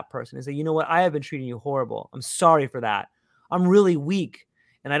apologize to that person and say, you know what? I have been treating you horrible. I'm sorry for that. I'm really weak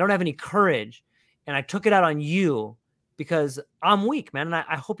and I don't have any courage. And I took it out on you because I'm weak, man. And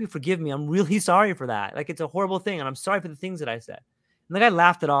I hope you forgive me. I'm really sorry for that. Like, it's a horrible thing. And I'm sorry for the things that I said. And the guy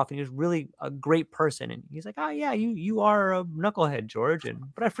laughed it off and he was really a great person. And he's like, oh yeah, you are a knucklehead, George.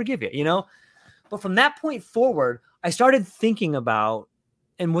 But I forgive you, But from that point forward, I started thinking about,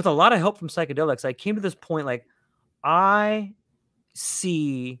 and with a lot of help from psychedelics, I came to this point, like, I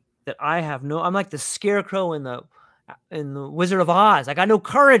see that I'm like the scarecrow in the Wizard of Oz. I got no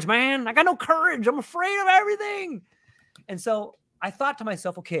courage, man. I got no courage. I'm afraid of everything. And so I thought to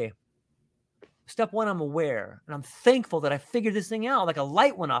myself, okay, step one, I'm aware. And I'm thankful that I figured this thing out. Like a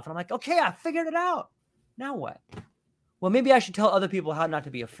light went off and I'm like, okay, I figured it out. Now what? Well, maybe I should tell other people how not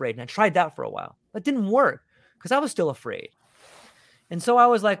to be afraid. And I tried that for a while. That didn't work because I was still afraid. And so I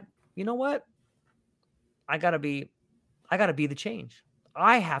was like, you know what? I gotta be the change.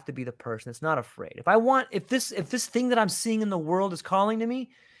 I have to be the person that's not afraid. If this thing that I'm seeing in the world is calling to me,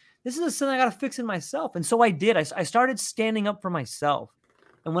 this is something I got to fix in myself. And so I did. I started standing up for myself.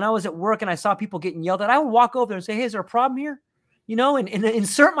 And when I was at work and I saw people getting yelled at, I would walk over there and say, hey, is there a problem here? And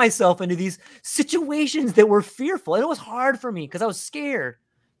insert myself into these situations that were fearful. And it was hard for me because I was scared.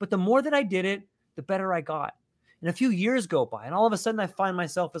 But the more that I did it, the better I got. And a few years go by, and all of a sudden I find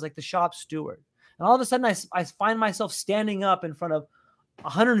myself as like the shop steward. And all of a sudden I find myself standing up in front of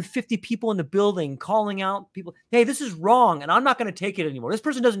 150 people in the building, calling out people, hey, this is wrong, and I'm not going to take it anymore. This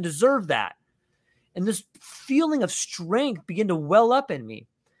person doesn't deserve that. And this feeling of strength began to well up in me.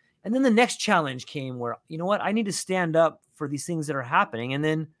 And then the next challenge came where, you know what, I need to stand up for these things that are happening. And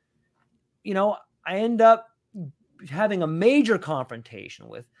then, I end up having a major confrontation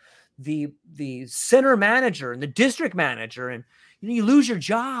with the center manager and the district manager, and you lose your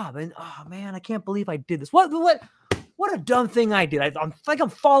job, and oh man, I can't believe I did this. What a dumb thing I did. I'm like, I'm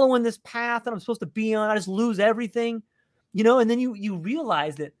following this path that I'm supposed to be on. I just lose everything, and then you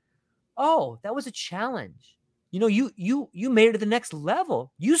realize that, oh, that was a challenge. You made it to the next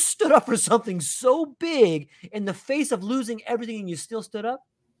level. You stood up for something so big in the face of losing everything, and you still stood up.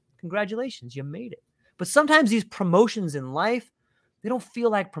 Congratulations, you made it. But sometimes these promotions in life, they don't feel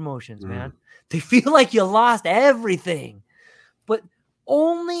like promotions, man. They feel like you lost everything. But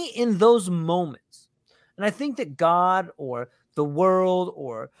only in those moments. And I think that God or the world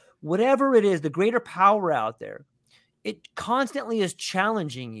or whatever it is, the greater power out there, it constantly is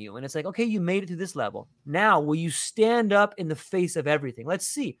challenging you. And it's like, okay, you made it to this level. Now, will you stand up in the face of everything? Let's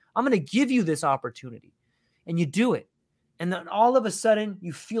see. I'm going to give you this opportunity. And you do it. And then all of a sudden,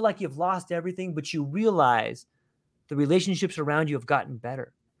 you feel like you've lost everything, but you realize the relationships around you have gotten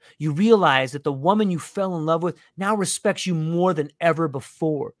better. You realize that the woman you fell in love with now respects you more than ever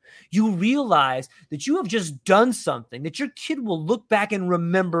before. You realize that you have just done something that your kid will look back and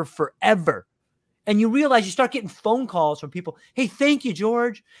remember forever. And you realize you start getting phone calls from people. Hey, thank you,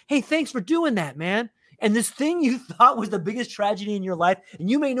 George. Hey, thanks for doing that, man. And this thing you thought was the biggest tragedy in your life, and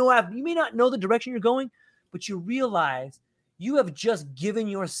you may not know the direction you're going, but you realize you have just given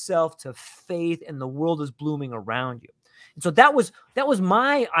yourself to faith and the world is blooming around you. And so that was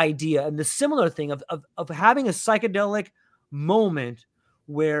my idea, and the similar thing of having a psychedelic moment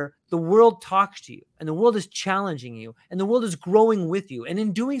where the world talks to you and the world is challenging you and the world is growing with you. And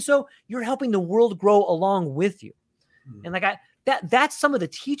in doing so, you're helping the world grow along with you. And like that's some of the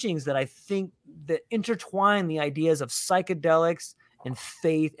teachings that I think that intertwine the ideas of psychedelics and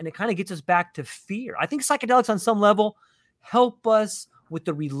faith. And it kind of gets us back to fear. I think psychedelics on some level help us with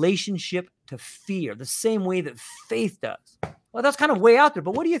the relationship to fear, the same way that faith does. Well, that's kind of way out there,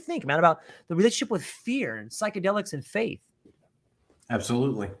 but what do you think, man, about the relationship with fear and psychedelics and faith?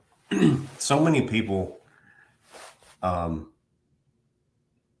 Absolutely. So many people, I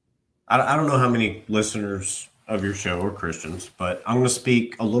don't know how many listeners of your show are Christians, but I'm going to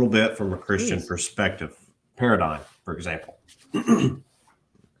speak a little bit from a Christian perspective, paradigm. for example.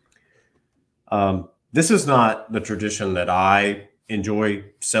 This is not the tradition that I enjoy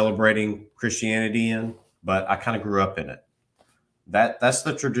celebrating Christianity in, but I kind of grew up in it. That's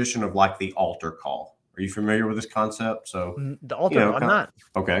the tradition of like the altar call. Are you familiar with this concept? So The altar call, I'm not.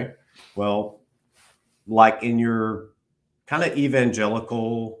 Okay. Well, like in your kind of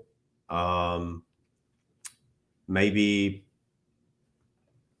evangelical, maybe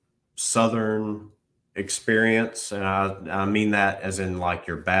Southern experience, and I mean that as in like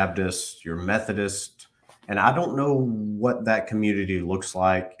your Baptist, your Methodist, and I don't know what that community looks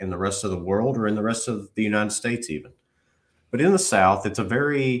like in the rest of the world or in the rest of the United States even. But in the South, it's a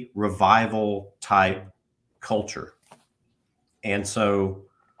very revival type culture. And so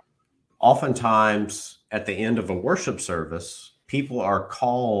oftentimes at the end of a worship service, people are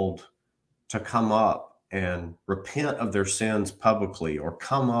called to come up and repent of their sins publicly, or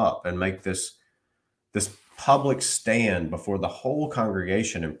come up and make this public stand before the whole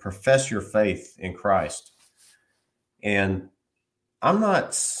congregation and profess your faith in Christ. And I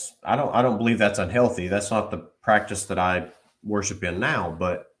don't believe that's unhealthy. That's not the practice that I worship in now,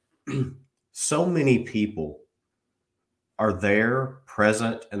 but so many people are there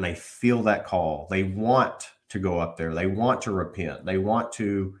present and they feel that call. They want to go up there. They want to repent. They want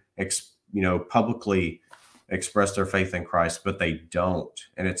to, publicly express their faith in Christ, but they don't.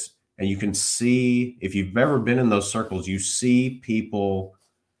 And you can see, if you've ever been in those circles, you see people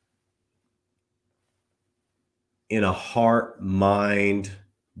in a heart, mind,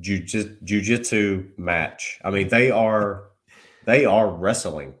 jujitsu match. I mean, they are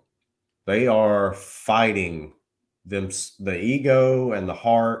wrestling. They are fighting them. The ego and the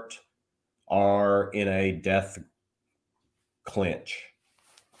heart are in a death clinch.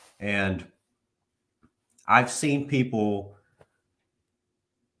 And I've seen people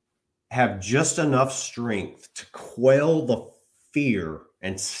have just enough strength to quell the fear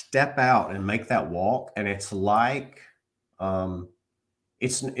and step out and make that walk. And it's like,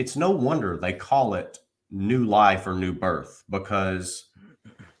 it's no wonder they call it new life or new birth, because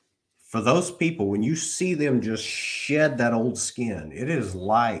for those people, when you see them just shed that old skin, it is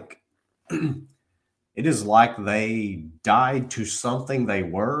like they died to something they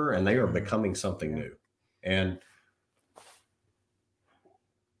were and they are becoming something new. And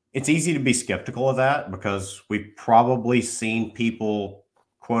it's easy to be skeptical of that, because we've probably seen people,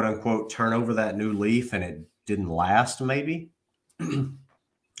 quote unquote, turn over that new leaf and it didn't last maybe.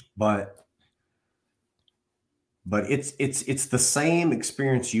 But it's the same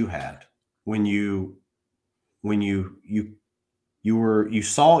experience you had when you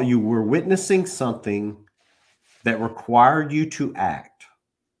were witnessing something that required you to act,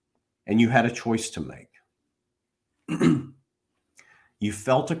 and you had a choice to make. You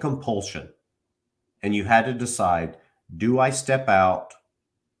felt a compulsion and you had to decide, do I step out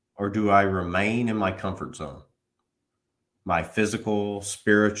or do I remain in my comfort zone? My physical,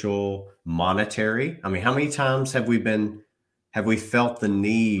 spiritual, monetary. I mean, how many times have we felt the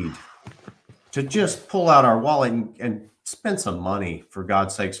need to just pull out our wallet and spend some money, for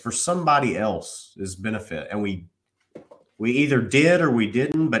God's sakes, for somebody else's benefit? And we either did or we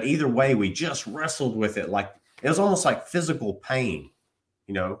didn't, but either way, we just wrestled with it. Like it was almost like physical pain,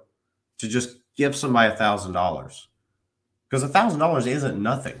 to just give somebody $1,000, because $1,000 isn't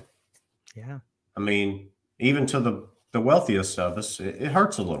nothing. Yeah. I mean, even to the wealthiest of us, it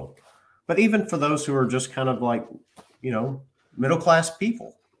hurts a little. But even for those who are just kind of like, middle-class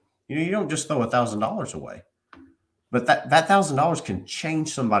people, you don't just throw $1,000 away. But that $1,000 can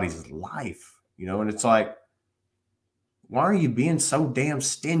change somebody's life, and it's like, why are you being so damn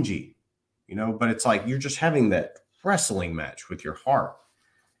stingy? But it's like you're just having that wrestling match with your heart.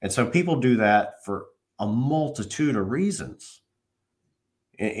 And so people do that for a multitude of reasons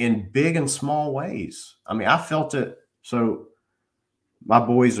in big and small ways. I mean, I felt it. So my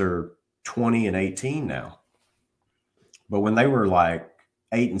boys are 20 and 18 now. But when they were like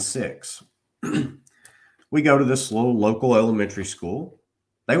 8 and 6, we go to this little local elementary school.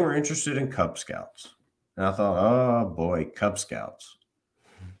 They were interested in Cub Scouts. And I thought, oh boy, Cub Scouts.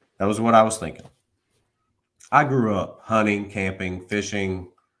 That was what I was thinking. I grew up hunting, camping, fishing,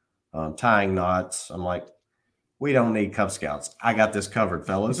 tying knots. I'm like, we don't need Cub Scouts. I got this covered,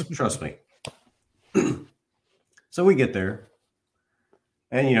 fellas. Trust me. So we get there,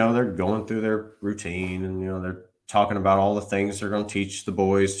 and they're going through their routine, and they're talking about all the things they're going to teach the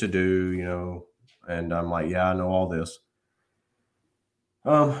boys to do, and I'm like, yeah, I know all this.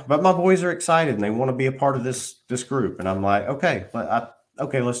 But my boys are excited and they want to be a part of this group, and I'm like, okay,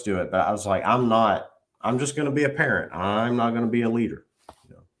 let's do it. But I was like, I'm just going to be a parent. I'm not going to be a leader.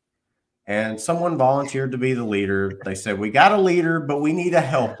 And someone volunteered to be the leader. They said, we got a leader, but we need a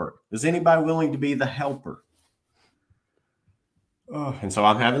helper. Is anybody willing to be the helper? Oh, and so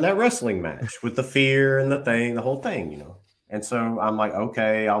I'm having that wrestling match with the fear and the whole thing, you know. And so I'm like,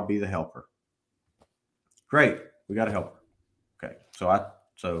 okay, I'll be the helper. Great, we got a helper. Okay,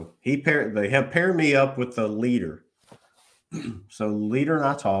 so they have paired me up with the leader. So the leader and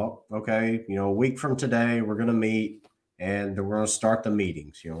I talk. Okay, you know, a week from today we're gonna meet, and we're gonna start the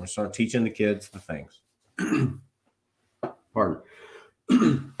meetings. You know, we're gonna start teaching the kids the things. Pardon.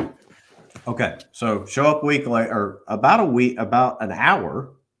 Okay, so show up a week later, or about an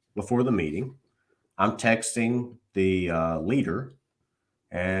hour before the meeting. I'm texting the leader,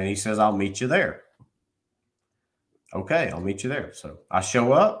 and he says, I'll meet you there. Okay, I'll meet you there. So I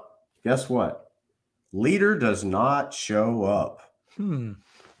show up. Guess what? Leader does not show up.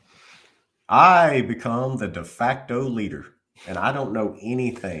 I become the de facto leader, and I don't know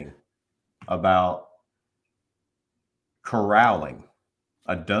anything about corralling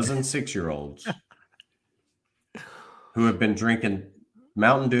a dozen 6-year-olds who have been drinking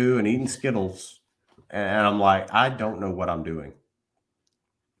Mountain Dew and eating Skittles. And I'm like, I don't know what I'm doing.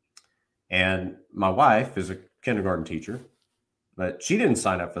 And my wife is a kindergarten teacher, but she didn't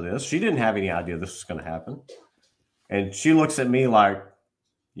sign up for this. She didn't have any idea this was going to happen. And she looks at me like,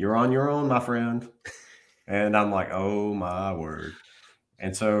 you're on your own, my friend. And I'm like, oh my word.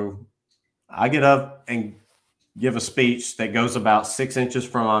 And so I get up and give a speech that goes about 6 inches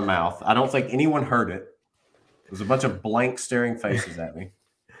from my mouth. I don't think anyone heard it. It was a bunch of blank staring faces at me.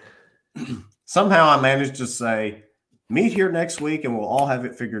 Somehow I managed to say, meet here next week and we'll all have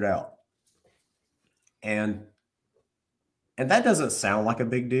it figured out. And that doesn't sound like a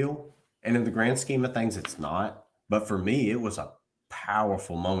big deal. And in the grand scheme of things, it's not. But for me, it was a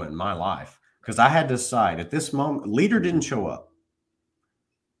powerful moment in my life because I had to decide at this moment, leader didn't show up.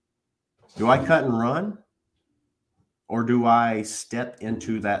 Do I cut and run? Or do I step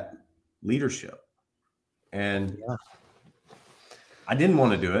into that leadership? And I didn't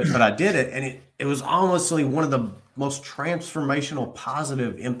want to do it, but I did it. And it was honestly one of the most transformational,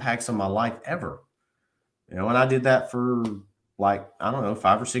 positive impacts of my life ever. You know, and I did that for like, I don't know,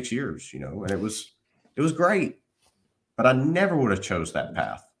 5 or 6 years, you know, and it was great, but I never would have chose that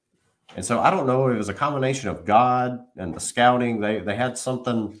path. And so I don't know, it was a combination of God and the scouting. They had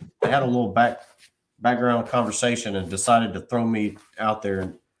something, they had a little background conversation and decided to throw me out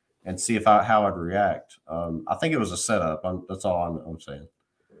there and see how I'd react. I think it was a setup. That's all I'm saying.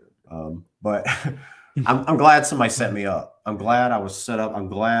 But I'm glad somebody set me up. I'm glad I was set up. I'm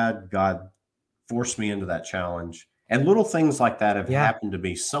glad God forced me into that challenge. And little things like that have happened to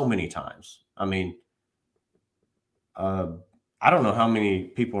me so many times. I mean, I don't know how many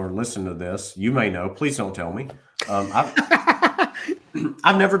people are listening to this. You may know. Please don't tell me.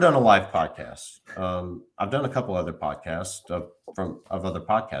 I've never done a live podcast. I've done a couple other podcasts of other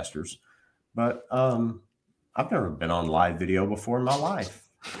podcasters, but I've never been on live video before in my life.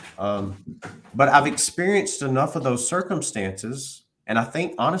 But I've experienced enough of those circumstances, and I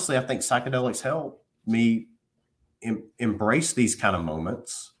think psychedelics help me embrace these kind of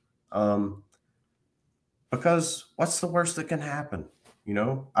moments. Because what's the worst that can happen? You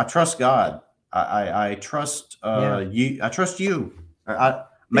know, I trust God. I trust you. I trust you.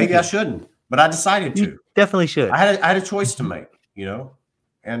 Maybe I shouldn't, but I decided to. You definitely should. I had a choice to make, you know,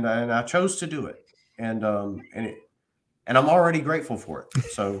 and I chose to do it, and I'm already grateful for it.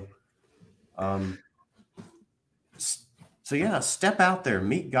 So, yeah, step out there,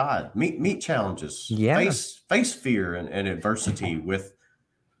 meet God, meet challenges, face fear and adversity with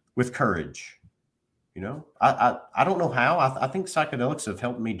courage. You know, I don't know how. I think psychedelics have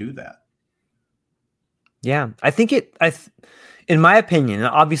helped me do that. Yeah, I think in my opinion, and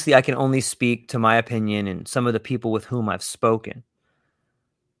obviously I can only speak to my opinion and some of the people with whom I've spoken,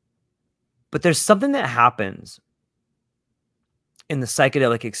 but there's something that happens in the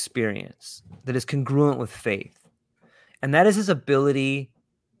psychedelic experience that is congruent with faith. And that is his ability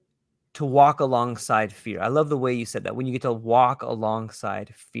to walk alongside fear. I love the way you said that, when you get to walk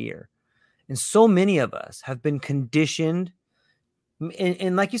alongside fear. And so many of us have been conditioned.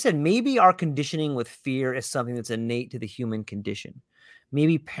 And like you said, maybe our conditioning with fear is something that's innate to the human condition.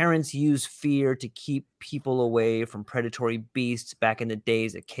 Maybe parents use fear to keep people away from predatory beasts back in the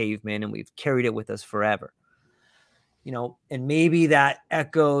days of cavemen, and we've carried it with us forever. You know, and maybe that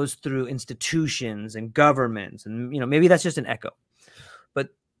echoes through institutions and governments, and, you know, maybe that's just an echo. But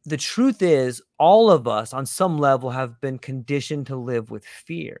the truth is, all of us on some level have been conditioned to live with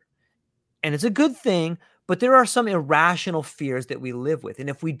fear. And it's a good thing, but there are some irrational fears that we live with. And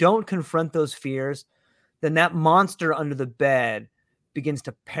if we don't confront those fears, then that monster under the bed begins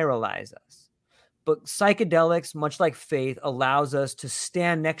to paralyze us. But psychedelics, much like faith, allows us to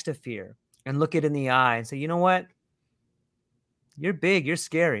stand next to fear and look it in the eye and say, you know what? You're big, you're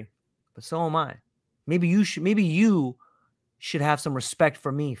scary, but so am I. Maybe you should have some respect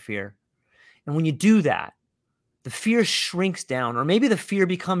for me, fear. And when you do that, the fear shrinks down, or maybe the fear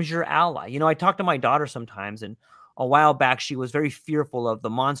becomes your ally. You know, I talk to my daughter sometimes, and a while back, she was very fearful of the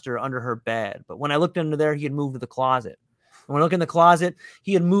monster under her bed. But when I looked under there, he had moved to the closet. And when I look in the closet,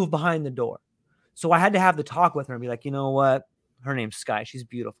 he had moved behind the door. So I had to have the talk with her and be like, you know what? Her name's Sky. She's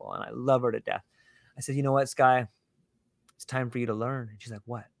beautiful, and I love her to death. I said, you know what, Sky? It's time for you to learn. And she's like,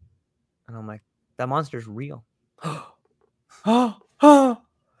 what? And I'm like, that monster's real. I'm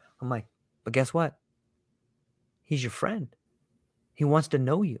like, but guess what? He's your friend. He wants to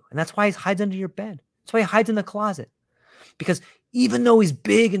know you. And that's why he hides under your bed. That's why he hides in the closet. Because even though he's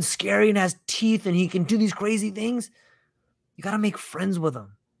big and scary and has teeth and he can do these crazy things, you got to make friends with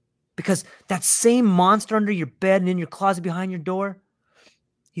him. Because that same monster under your bed and in your closet behind your door,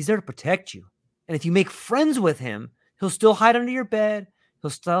 he's there to protect you. And if you make friends with him, he'll still hide under your bed, he'll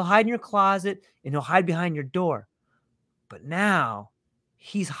still hide in your closet, and he'll hide behind your door. But now,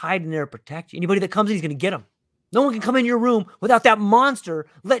 he's hiding there to protect you. Anybody that comes in, he's going to get him. No one can come in your room without that monster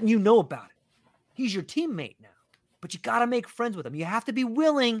letting you know about it. He's your teammate now. But you got to make friends with him. You have to be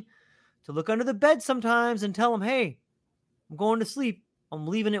willing to look under the bed sometimes and tell him, hey, I'm going to sleep. I'm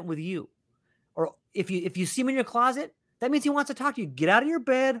leaving it with you. Or if you see him in your closet, that means he wants to talk to you. Get out of your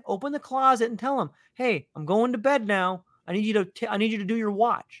bed, open the closet, and tell him, hey, I'm going to bed now. I need you to do your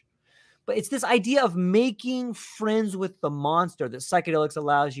watch. But it's this idea of making friends with the monster that psychedelics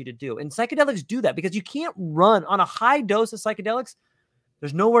allows you to do. And psychedelics do that because you can't run on a high dose of psychedelics.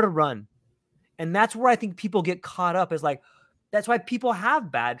 There's nowhere to run. And that's where I think people get caught up, is like, that's why people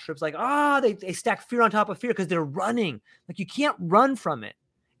have bad trips. Like, they stack fear on top of fear because they're running. Like, you can't run from it.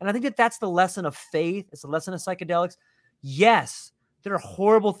 And I think that that's the lesson of faith. It's the lesson of psychedelics. Yes, there are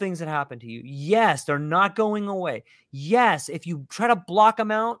horrible things that happen to you. Yes, they're not going away. Yes, if you try to block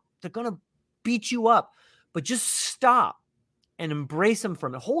them out, they're going to beat you up. But just stop and embrace them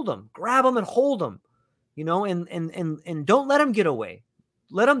from it. Hold them, grab them and hold them, you know, and don't let them get away.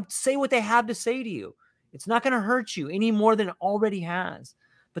 Let them say what they have to say to you. It's not going to hurt you any more than it already has.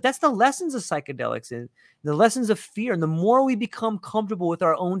 But that's the lessons of psychedelics and the lessons of fear. And the more we become comfortable with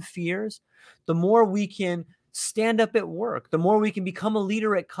our own fears, the more we can stand up at work, the more we can become a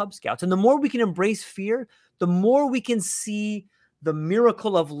leader at Cub Scouts. And the more we can embrace fear, the more we can see the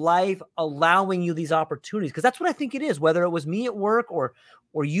miracle of life allowing you these opportunities. Because that's what I think it is, whether it was me at work or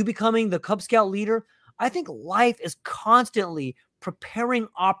you becoming the Cub Scout leader. I think life is constantly preparing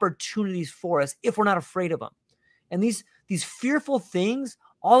opportunities for us if we're not afraid of them. And these fearful things,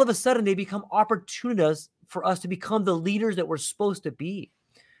 all of a sudden, they become opportunities for us to become the leaders that we're supposed to be.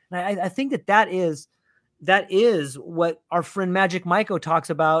 And I think that is what our friend Magic Maiko talks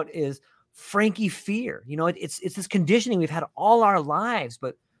about, is Frankie fear. You know, it's this conditioning we've had all our lives,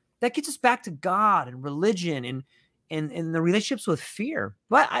 but that gets us back to God and religion and the relationships with fear.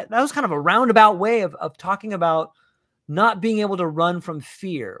 But that was kind of a roundabout way of talking about not being able to run from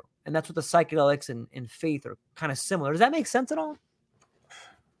fear. And that's what the psychedelics and faith are kind of similar. Does that make sense at all?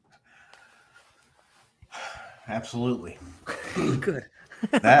 Absolutely. Good.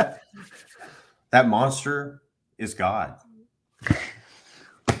 that monster is God.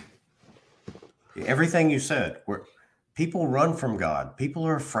 Everything you said, where people run from God, people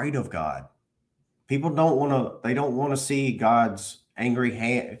are afraid of God. People don't want to see God's angry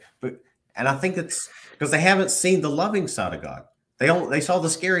hand. And I think it's because they haven't seen the loving side of God. They saw the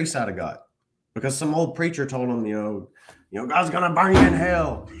scary side of God because some old preacher told them, you know, God's going to burn you in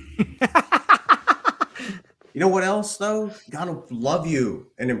hell. You know what else, though? God will love you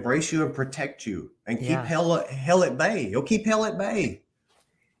and embrace you and protect you and keep hell at bay. He'll keep hell at bay.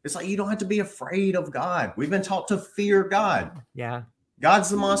 It's like you don't have to be afraid of God. We've been taught to fear God. Yeah. God's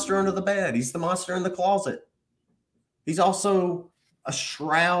the monster under the bed. He's the monster in the closet. He's also a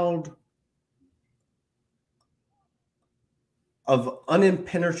shroud of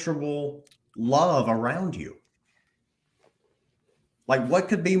unimpenetrable love around you. Like, what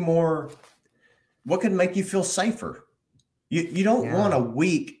could make you feel safer? You don't want a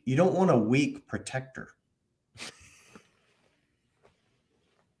weak protector.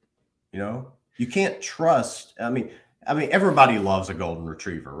 You know, you can't trust. I mean, everybody loves a golden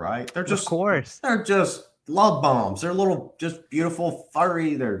retriever, right? They're just love bombs. They're little, just beautiful,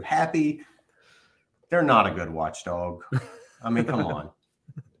 furry. They're happy. They're not a good watchdog. I mean, come on.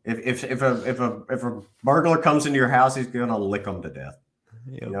 If a burglar comes into your house, he's gonna lick them to death.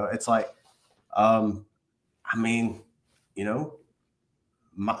 Yep. You know, it's like, I mean, you know,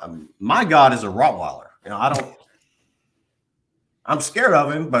 my God is a Rottweiler. I'm scared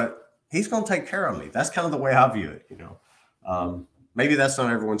of him, but he's going to take care of me. That's kind of the way I view it. Maybe that's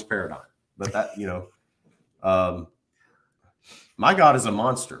not everyone's paradigm, but my God is a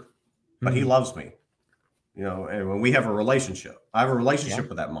monster, but he loves me, and when we have a relationship, I have a relationship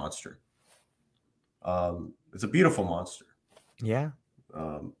with that monster. It's a beautiful monster. Yeah.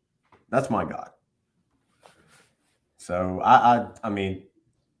 That's my God. So I mean,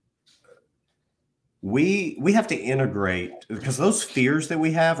 we have to integrate, because those fears that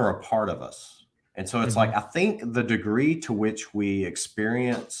we have are a part of us. And so it's like, I think the degree to which we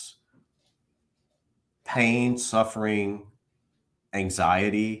experience pain, suffering,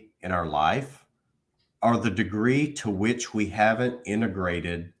 anxiety in our life are the degree to which we haven't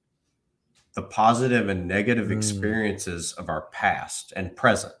integrated the positive and negative experiences of our past and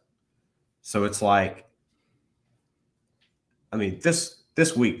present. So it's like, I mean, this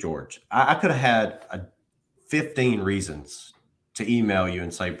week, George, I could have had 15 reasons to email you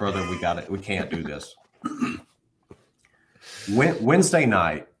and say, brother, we got it. We can't do this. Wednesday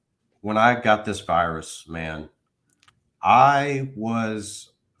night, when I got this virus, man, first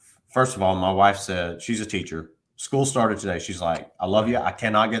of all, my wife said, she's a teacher. School started today. She's like, I love you. I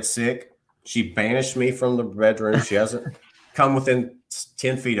cannot get sick. She banished me from the bedroom. She hasn't come within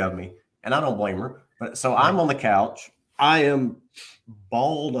 10 feet of me, and I don't blame her. But so I'm on the couch. I am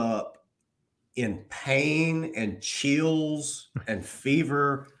balled up in pain and chills and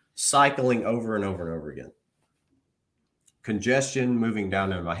fever, cycling over and over and over again. Congestion moving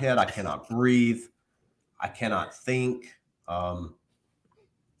down in my head. I cannot breathe. I cannot think. But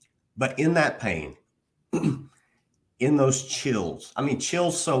in that pain, in those chills, I mean,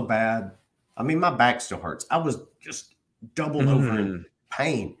 chills so bad. I mean, my back still hurts. I was just doubled over in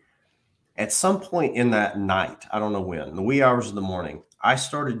pain. At some point in that night, I don't know when, in the wee hours of the morning, I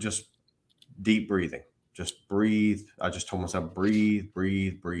started just deep breathing. Just breathe. I just told myself, breathe,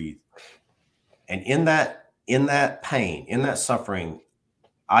 breathe, breathe. And in that pain, in that suffering,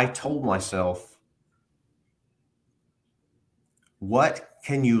 I told myself, what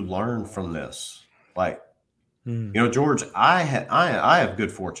can you learn from this? Like, George, I have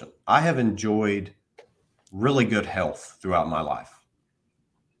good fortune. I have enjoyed really good health throughout my life.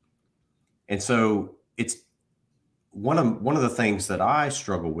 And so it's one of the things that I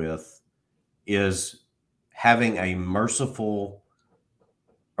struggle with is having a merciful,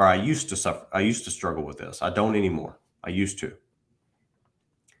 or I used to struggle with this. I don't anymore. I used to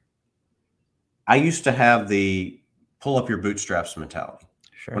have the pull up your bootstraps mentality.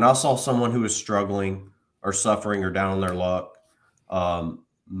 Sure. When I saw someone who was struggling or suffering or down on their luck,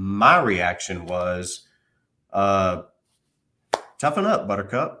 my reaction was, toughen up,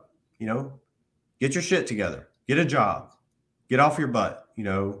 buttercup, get your shit together, get a job, get off your butt,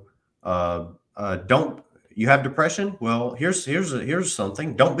 don't, you have depression? Well, here's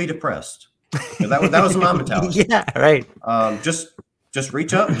something. Don't be depressed. That was my mentality. Yeah, right. Just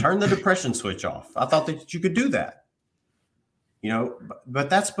reach up and turn the depression switch off. I thought that you could do that, but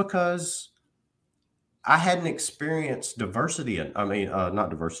that's because I hadn't experienced adversity. I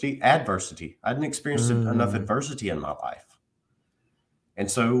hadn't experienced enough adversity in my life. And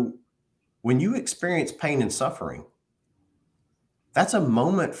so when you experience pain and suffering, that's a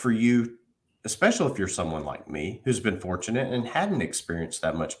moment for you, especially if you're someone like me who's been fortunate and hadn't experienced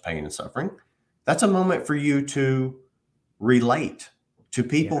that much pain and suffering. That's a moment for you to relate to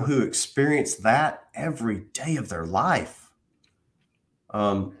people who experience that every day of their life.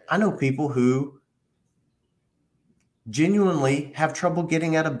 I know people who genuinely have trouble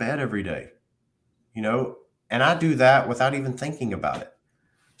getting out of bed every day, and I do that without even thinking about it.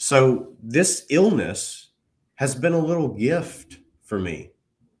 So this illness has been a little gift for me.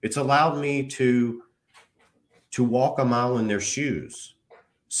 It's allowed me to walk a mile in their shoes.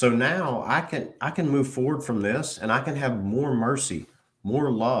 So now I can move forward from this, and I can have more mercy,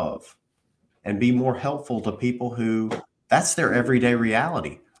 more love, and be more helpful to people who that's their everyday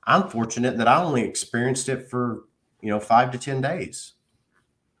reality. I'm fortunate that I only experienced it for 5 to 10 days.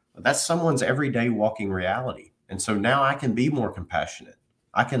 But that's someone's everyday walking reality. And so now I can be more compassionate.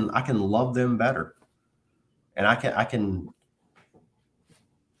 I can love them better. And I can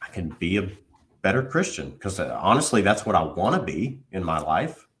be a better Christian, because honestly, that's what I want to be in my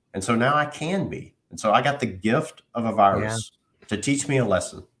life. And so now I can be. And so I got the gift of a virus to teach me a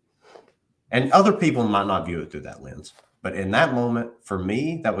lesson. And other people might not view it through that lens. But in that moment, for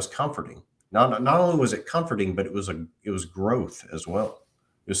me, that was comforting. Not only was it comforting, but it was growth as well.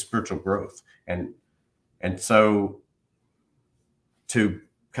 It was spiritual growth. And so to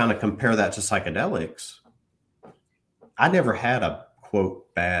kind of compare that to psychedelics, I never had a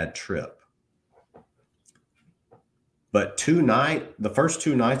quote, bad trip. But the first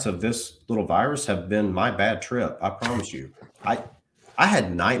 2 nights of this little virus have been my bad trip. I promise you. I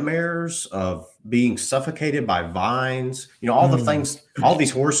had nightmares of being suffocated by vines, all the things, all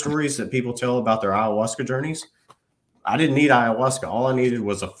these horror stories that people tell about their ayahuasca journeys. I didn't need ayahuasca. All I needed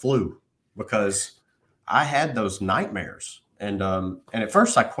was a flu, because I had those nightmares. And at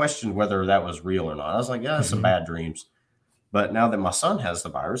first I questioned whether that was real or not. I was like, yeah, it's some bad dreams. But now that my son has the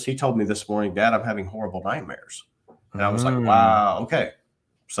virus, he told me this morning, Dad, I'm having horrible nightmares. And I was like, wow, okay.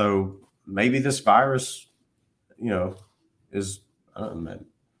 So maybe this virus, is, I don't know,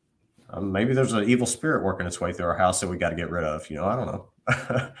 maybe there's an evil spirit working its way through our house that we got to get rid of. I don't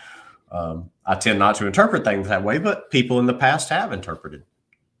know. I tend not to interpret things that way, but people in the past have interpreted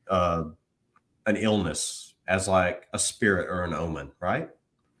an illness as like a spirit or an omen, right?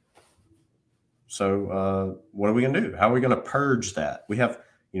 So what are we going to do? How are we going to purge that? We have,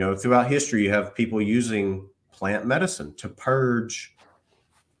 throughout history, you have people using plant medicine to purge,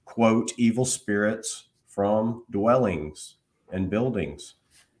 quote, evil spirits from dwellings and buildings.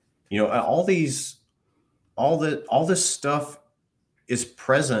 All this stuff is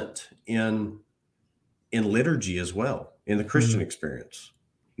present in liturgy as well, in the Christian experience.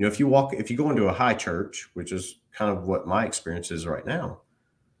 If you go into a high church, which is kind of what my experience is right now,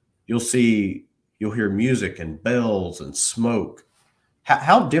 you'll hear music and bells and smoke.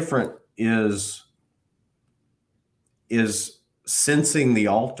 How different is sensing the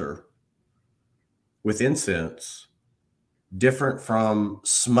altar with incense different from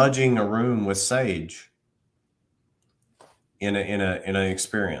smudging a room with sage in an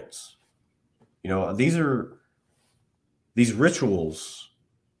experience? These rituals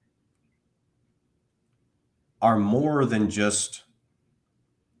are more than just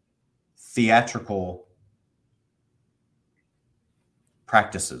theatrical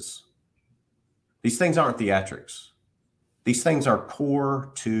practices. These things aren't theatrics. These things are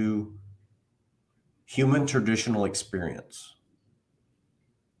core to human traditional experience.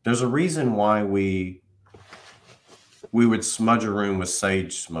 There's a reason why we would smudge a room with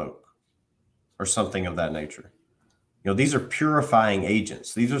sage smoke or something of that nature. These are purifying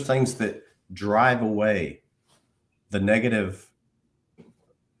agents. These are things that drive away the negative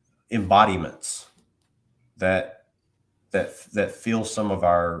embodiments that fill some of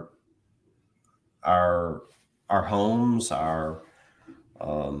our homes, our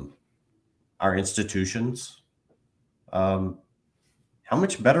institutions. How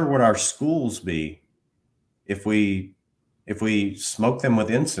much better would our schools be if we smoke them with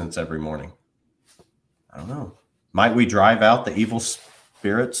incense every morning? I don't know. Might we drive out the evil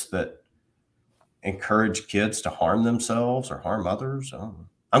spirits that encourage kids to harm themselves or harm others? I don't know.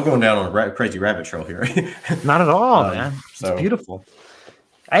 I'm going down on a crazy rabbit trail here. Not at all, man. It's beautiful.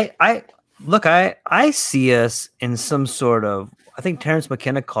 I see us in some sort of, I think Terence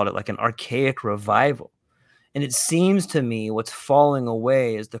McKenna called it like an archaic revival. And it seems to me what's falling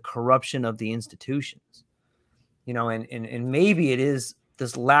away is the corruption of the institutions, and maybe it is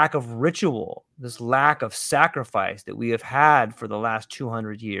this lack of ritual, this lack of sacrifice that we have had for the last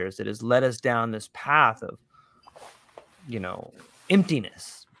 200 years that has led us down this path of,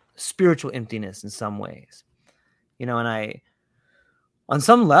 emptiness, spiritual emptiness in some ways, and on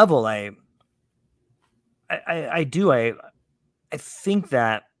some level, I think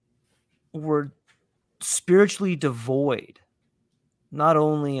that we're spiritually devoid, not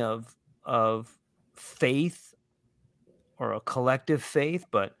only of faith or a collective faith,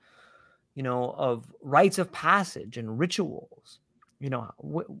 but of rites of passage and rituals.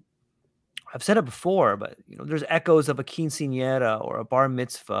 I've said it before, but there's echoes of a quinceañera or a bar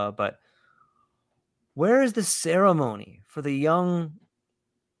mitzvah, but where is the ceremony for the young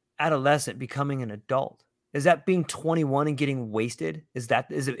adolescent becoming an adult? Is that being 21 and getting wasted? Is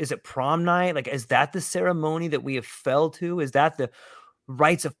it prom night? Like, is that the ceremony that we have fell to? Is that the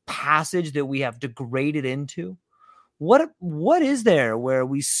rites of passage that we have degraded into? What is there where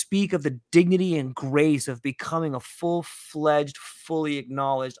we speak of the dignity and grace of becoming a full-fledged, fully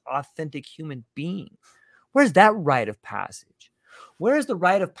acknowledged, authentic human being? Where's that rite of passage? Where is the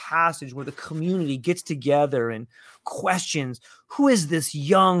rite of passage where the community gets together and questions, who is this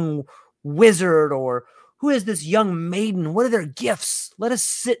young wizard, or who is this young maiden? What are their gifts? Let us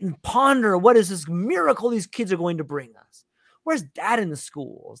sit and ponder. What is this miracle these kids are going to bring us? Where's that in the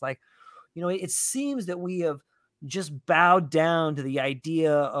schools? Like, it seems that we have just bowed down to the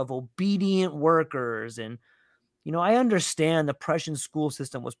idea of obedient workers. And, I understand the Prussian school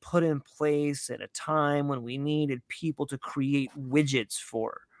system was put in place at a time when we needed people to create widgets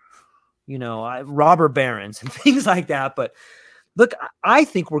for, robber barons and things like that. But look, I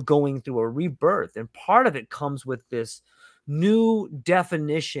think we're going through a rebirth, and part of it comes with this new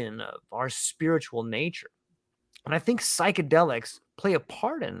definition of our spiritual nature. And I think psychedelics play a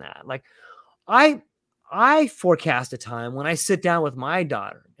part in that. Like I I forecast a time when I sit down with my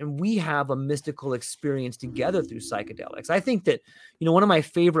daughter and we have a mystical experience together through psychedelics. I think that, one of my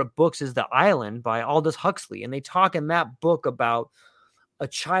favorite books is The Island by Aldous Huxley. And they talk in that book about a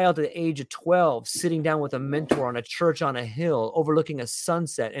child at the age of 12 sitting down with a mentor on a church on a hill overlooking a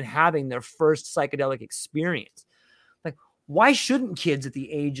sunset and having their first psychedelic experience. Like, why shouldn't kids at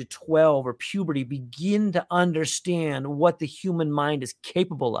the age of 12 or puberty begin to understand what the human mind is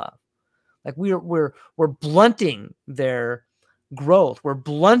capable of? Like we're blunting their growth. We're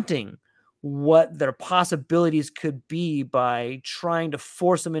blunting what their possibilities could be by trying to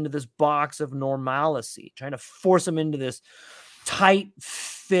force them into this box of normalcy, trying to force them into this tight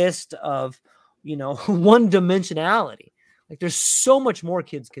fist of, one dimensionality. Like there's so much more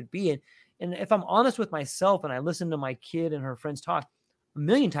kids could be. And if I'm honest with myself and I listen to my kid and her friends talk, a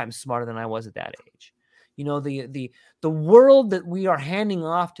million times smarter than I was at that age. The world that we are handing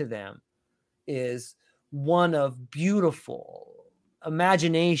off to them is one of beautiful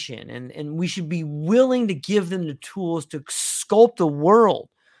imagination, and we should be willing to give them the tools to sculpt a world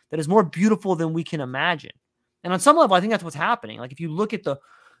that is more beautiful than we can imagine. And on some level, I think that's what's happening. Like if you look at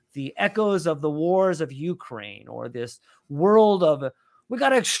the echoes of the wars of Ukraine, or this world of we got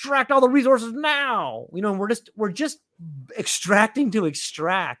to extract all the resources now, we're just extracting to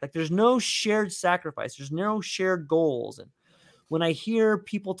extract. Like there's no shared sacrifice, there's no shared goals. And when I hear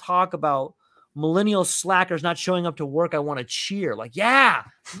people talk about millennial slackers not showing up to work, I want to cheer. Like, yeah,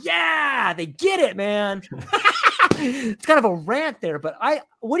 they get it, man. It's kind of a rant there, but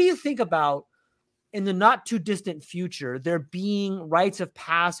what do you think about in the not too distant future, there being rites of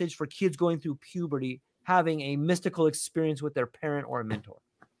passage for kids going through puberty, having a mystical experience with their parent or a mentor?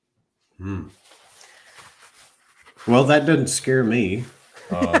 Well, that doesn't scare me.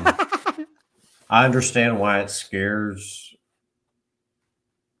 I understand why it scares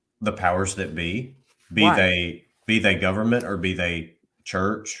the powers that be Why? they government or be they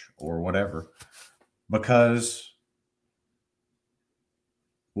church or whatever, because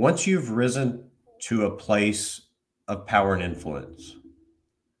once you've risen to a place of power and influence,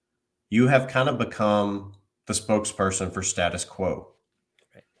 you have kind of become the spokesperson for status quo.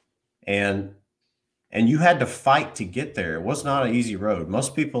 Right. And you had to fight to get there. It was not an easy road.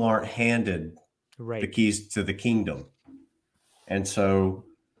 Most people aren't handed the keys to the kingdom. And so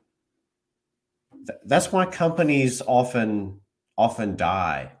that's why companies often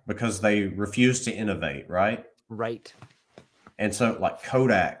die, because they refuse to innovate, right? Right. And so like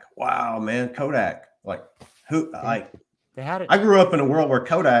Kodak, wow, man, Kodak, like they had it. I grew up in a world where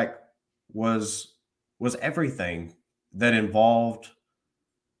Kodak was everything that involved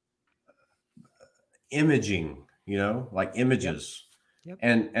imaging, like images. Yep.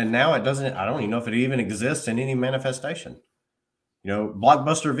 And now it doesn't, I don't even know if it even exists in any manifestation.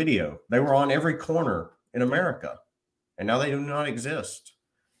 Blockbuster Video, they were on every corner in America, and now they do not exist.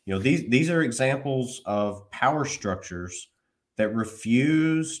 These are examples of power structures that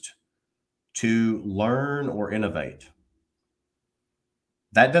refused to learn or innovate.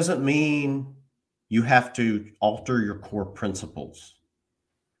 That doesn't mean you have to alter your core principles.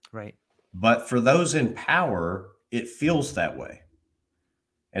 Right. But for those in power, it feels that way.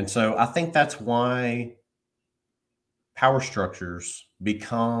 And so I think that's why power structures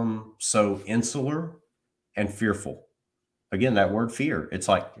become so insular and fearful. Again, that word fear, it's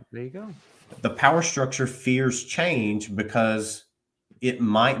like, there you go. The power structure fears change because it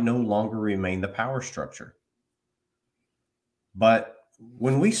might no longer remain the power structure. But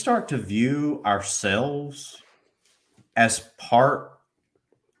when we start to view ourselves as part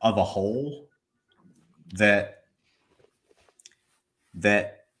of a whole, that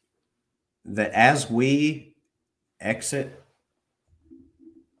as we exit,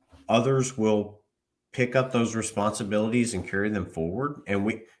 others will pick up those responsibilities and carry them forward, and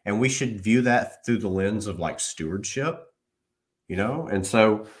we should view that through the lens of like stewardship, and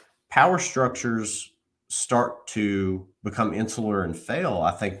so power structures start to become insular and fail,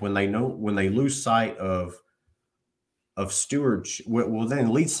 I think, when they lose sight of stewardship. Will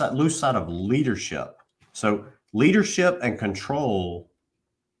then lose sight of leadership. So leadership and control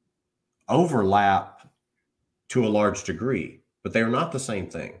overlap to a large degree, but they are not the same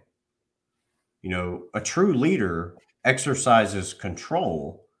thing. A true leader exercises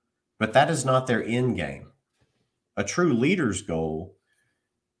control, but that is not their end game. A true leader's goal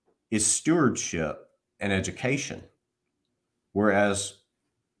is stewardship and education, whereas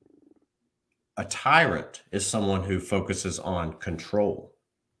a tyrant is someone who focuses on control.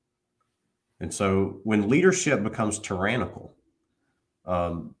 And so when leadership becomes tyrannical,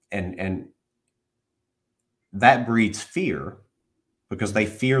 and that breeds fear because they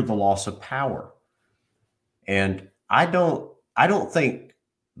fear the loss of power. And I don't think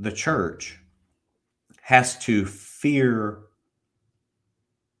the church has to fear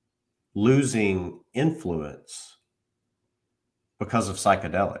losing influence because of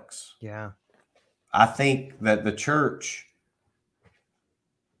psychedelics. Yeah. I think that the church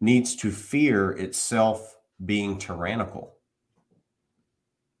needs to fear itself being tyrannical.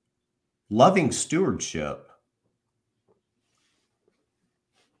 Loving stewardship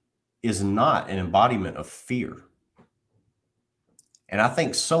is not an embodiment of fear. And I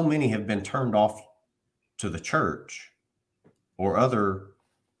think so many have been turned off to the church or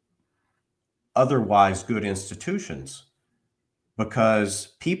otherwise good institutions because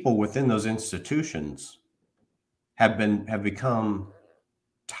people within those institutions have become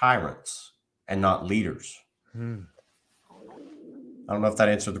tyrants and not leaders. Hmm. I don't know if that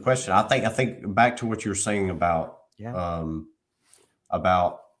answered the question. I think back to what you were saying about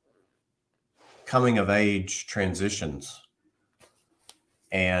about coming of age transitions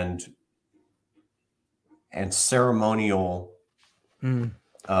and ceremonial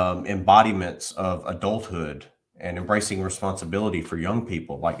embodiments of adulthood and embracing responsibility for young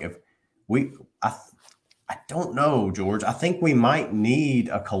people. Like if I don't know, George. I think we might need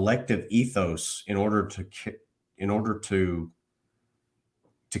a collective ethos in order to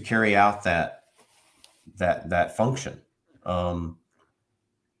carry out that function.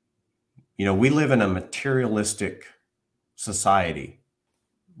 We live in a materialistic society.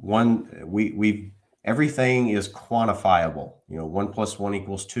 Everything is quantifiable. 1 +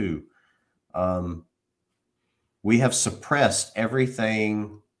 1 = 2. We have suppressed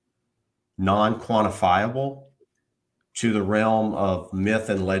everything non-quantifiable to the realm of myth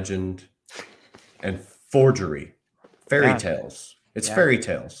and legend and forgery, fairy tales. It's fairy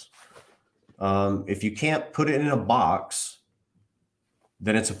tales. If you can't put it in a box,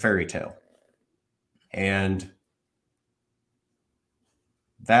 then it's a fairy tale. And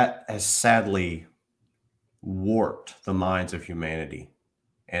that has sadly warped the minds of humanity.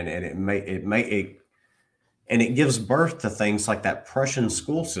 And it gives birth to things like that Prussian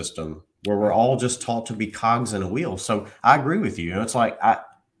school system where we're all just taught to be cogs in a wheel. So I agree with you. It's like I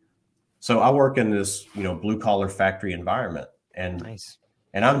work in this, blue collar factory environment, and Nice.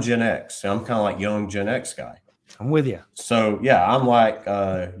 And I'm Gen X. I'm kind of like young Gen X guy. I'm with you. So yeah, I'm like,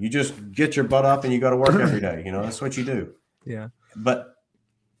 you just get your butt up and you go to work every day. That's what you do. Yeah. But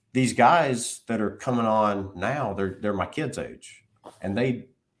these guys that are coming on now, they're my kids' age, and they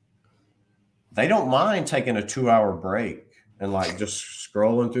don't mind taking a 2-hour break and like just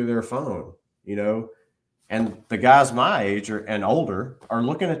scrolling through their phone, And the guys my age and older are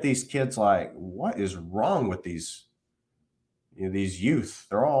looking at these kids like, what is wrong with these youth?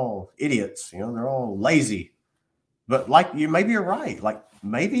 They're all idiots, they're all lazy. But maybe you're right. Like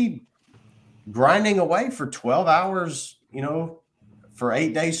maybe grinding away for 12 hours, for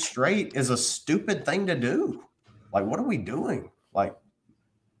 8 days straight is a stupid thing to do. Like, what are we doing? Like,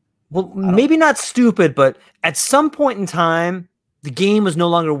 well, maybe not stupid, but at some point in time, the game was no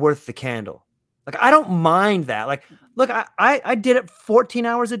longer worth the candle. Like, I don't mind that. Like, look, I did it 14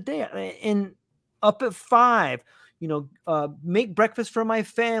 hours a day and up at 5, make breakfast for my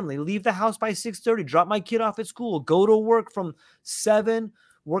family, leave the house by 6:30, drop my kid off at school, go to work from 7,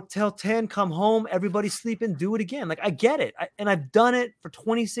 work till 10, come home, everybody's sleeping, do it again. Like, I get it. And I've done it for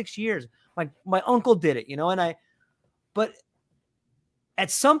 26 years. My uncle did it, but at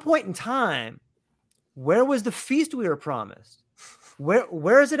some point in time, where was the feast we were promised?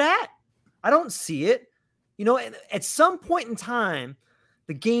 Where is it at? I don't see it. At some point in time,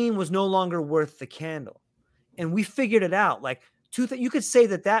 the game was no longer worth the candle. And we figured it out. Like, you could say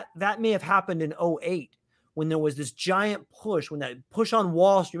that may have happened in 2008 when there was this giant push, when that push on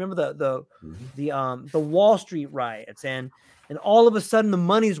Wall Street. Remember the Wall Street riots, and all of a sudden the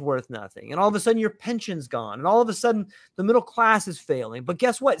money's worth nothing, and all of a sudden your pension's gone, and all of a sudden the middle class is failing. But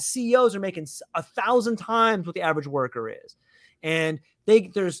guess what? CEOs are making 1,000 times what the average worker is, and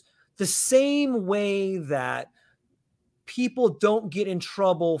there's the same way that people don't get in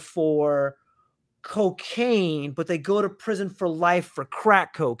trouble for cocaine, but they go to prison for life for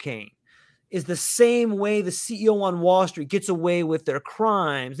crack cocaine, is the same way the CEO on Wall Street gets away with their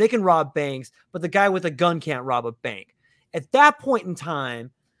crimes. They can rob banks, but the guy with a gun can't rob a bank. At that point in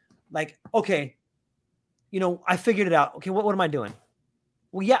time, like, okay, I figured it out. Okay, what am I doing?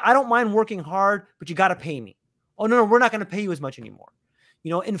 Well, yeah, I don't mind working hard, but you got to pay me. Oh, no, we're not going to pay you as much anymore.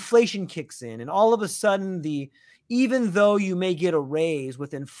 inflation kicks in, and all of a sudden even though you may get a raise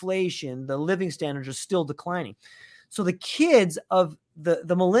with inflation, the living standards are still declining. So the kids of the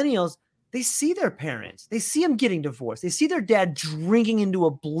millennials, they see their parents, they see them getting divorced, they see their dad drinking into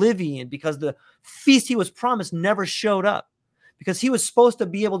oblivion because the feast he was promised never showed up, because he was supposed to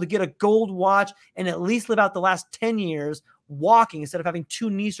be able to get a gold watch and at least live out the last 10 years walking instead of having 2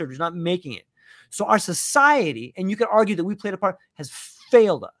 knee surgeries, not making it. So our society, and you could argue that we played a part, has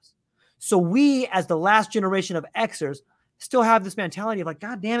failed us. So we, as the last generation of Xers, still have this mentality of like,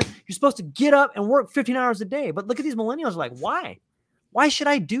 God damn it, you're supposed to get up and work 15 hours a day. But look at these millennials, like, why? Why should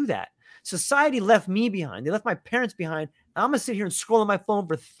I do that? Society left me behind. They left my parents behind. I'm going to sit here and scroll on my phone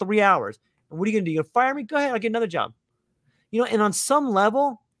for 3 hours. And what are you going to do? You're going to fire me? Go ahead. I'll get another job. And on some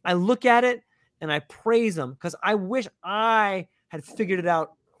level, I look at it and I praise them because I wish I had figured it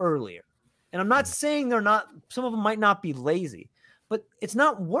out earlier. And I'm not saying some of them might not be lazy, but it's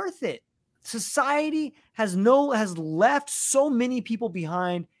not worth it. Society has left so many people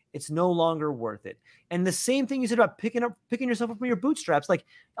behind. It's no longer worth it. And the same thing you said about picking yourself up from your bootstraps. Like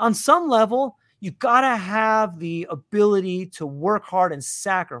on some level, you gotta have the ability to work hard and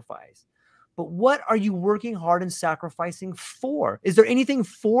sacrifice. But what are you working hard and sacrificing for? Is there anything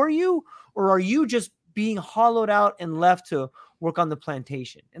for you, or are you just being hollowed out and left to work on the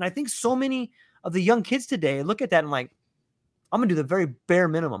plantation? And I think so many of the young kids today look at that and like, I'm going to do the very bare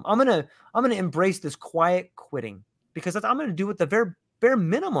minimum. I'm going to embrace this quiet quitting because I'm going to do it the very bare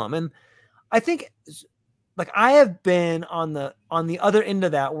minimum. And I think like I have been on the other end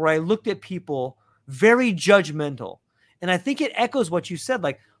of that, where I looked at people very judgmental. And I think it echoes what you said.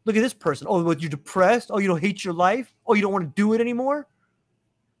 Like, look at this person. Oh, what, you're depressed? Oh, you don't hate your life? Oh, you don't want to do it anymore?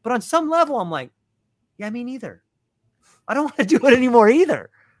 But on some level, I'm like, yeah, me neither. I don't want to do it anymore either.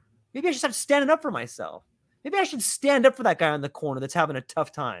 Maybe I should start standing up for myself. Maybe I should stand up for that guy on the corner that's having a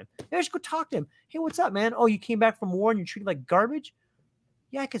tough time. Maybe I should go talk to him. Hey, what's up, man? Oh, you came back from war and you're treated like garbage?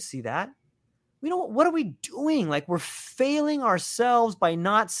 Yeah, I could see that. What are we doing? Like, we're failing ourselves by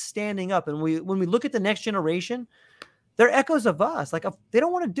not standing up. And when we look at the next generation, they're echoes of us. Like, they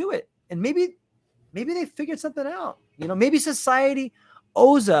don't want to do it. And maybe they figured something out. Maybe society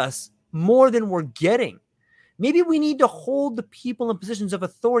owes us more than we're getting. Maybe we need to hold the people in positions of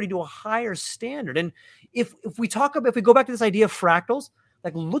authority to a higher standard. And if we go back to this idea of fractals,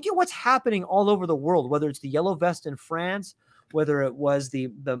 like look at what's happening all over the world, whether it's the yellow vest in France, whether it was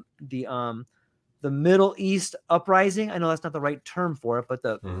the Middle East uprising. I know that's not the right term for it, but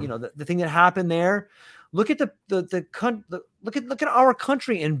the thing that happened there. Look at look at our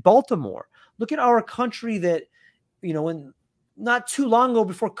country in Baltimore. Look at our country that, when not too long ago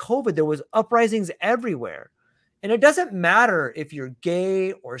before COVID, there was uprisings everywhere. And it doesn't matter if you're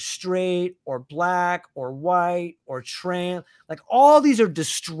gay or straight or black or white or trans, like all these are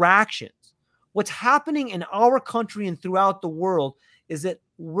distractions. What's happening in our country and throughout the world is that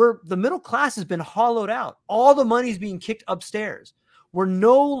the middle class has been hollowed out. All the money's being kicked upstairs. We're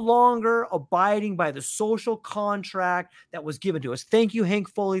no longer abiding by the social contract that was given to us. Thank you, Hank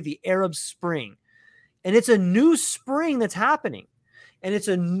Foley, the Arab Spring. And it's a new spring that's happening. And it's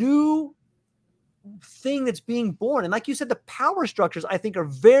a new thing that's being born. And like you said, the power structures, I think, are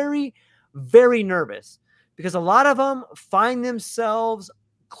very, very nervous because a lot of them find themselves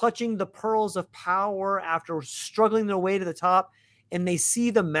clutching the pearls of power after struggling their way to the top, and they see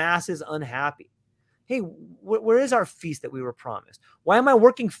the masses unhappy. Hey, where is our feast that we were promised? Why am I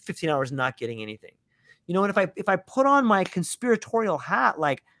working 15 hours and not getting anything? And if I put on my conspiratorial hat,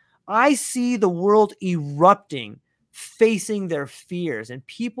 like I see the world erupting, facing their fears, and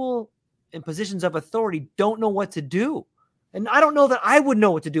people in positions of authority don't know what to do. And I don't know that I would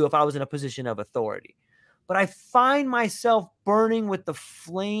know what to do if I was in a position of authority. But I find myself burning with the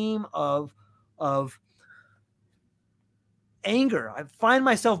flame of anger. I find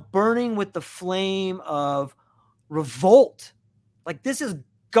myself burning with the flame of revolt. Like, this is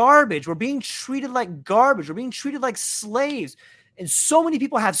garbage. We're being treated like garbage. We're being treated like slaves. And so many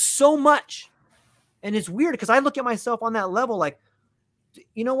people have so much. And it's weird because I look at myself on that level like,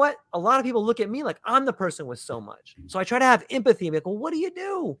 you know what? A lot of people look at me like I'm the person with so much. So I try to have empathy and be like, well, what do you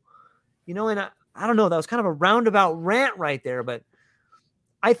do? And I don't know. That was kind of a roundabout rant right there. But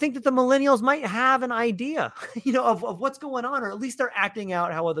I think that the millennials might have an idea, of what's going on, or at least they're acting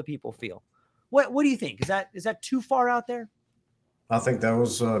out how other people feel. What do you think? Is that too far out there? I think that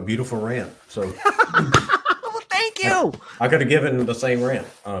was a beautiful rant. So well, thank you. I could have given the same rant.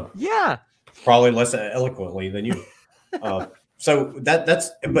 Yeah. Probably less eloquently than you. So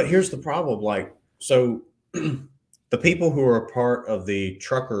but here's the problem. Like, so the people who are a part of the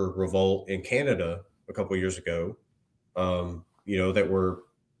trucker revolt in Canada a couple of years ago, that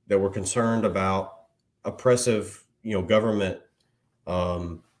were concerned about oppressive, government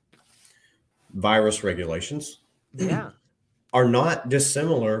virus regulations Yeah. are not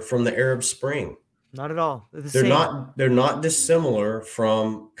dissimilar from the Arab Spring. Not at all. They're the They're same. they're not dissimilar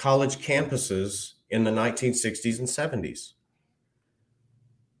from college campuses in the 1960s and 70s.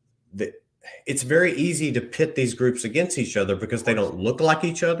 It's very easy to pit these groups against each other because they don't look like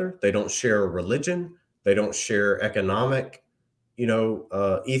each other. They don't share a religion. They don't share economic,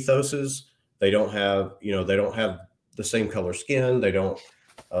 ethoses. They don't have the same color skin. They don't,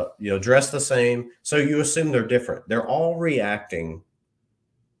 dress the same. So you assume they're different. They're all reacting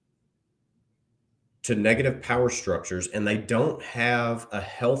to negative power structures, and they don't have a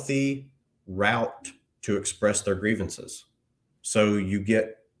healthy route to express their grievances. So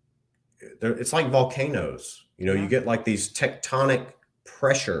it's like volcanoes. You get like these tectonic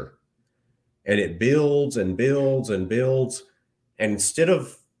pressure, and it builds and builds and builds. And instead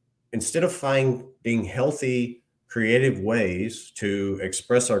of finding healthy, creative ways to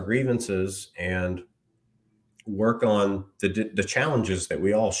express our grievances and work on the challenges that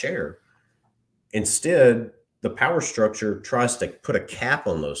we all share, instead, the power structure tries to put a cap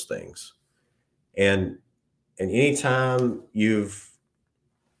on those things. And anytime you've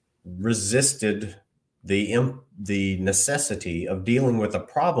resisted the necessity of dealing with a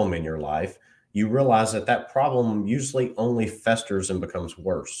problem in your life, you realize that problem usually only festers and becomes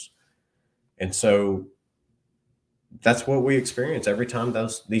worse. And so that's what we experience every time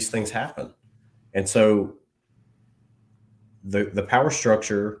these things happen. And so the power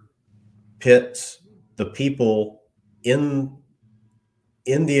structure pits the people in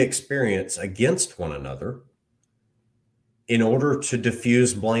the experience against one another in order to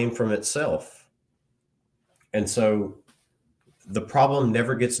diffuse blame from itself. And so the problem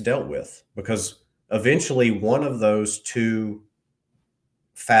never gets dealt with because eventually one of those two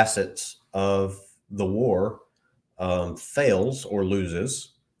facets of the war fails or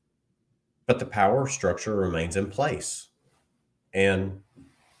loses, but the power structure remains in place. And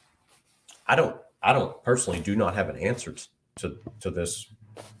I don't personally do not have an answer to this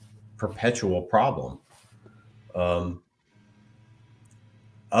perpetual problem,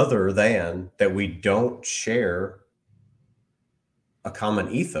 other than that we don't share a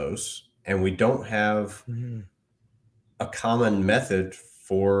common ethos and we don't have a common method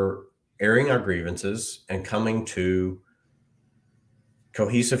for airing our grievances and coming to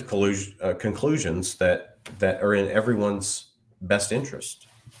cohesive conclusions that are in everyone's best interest.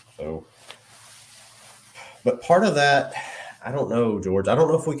 So, but part of that, I don't know, George, I don't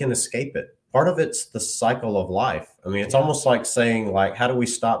know if we can escape it. Part of it's the cycle of life. I mean, it's almost like saying, like, how do we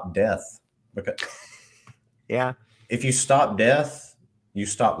stop death? Because if you stop death, you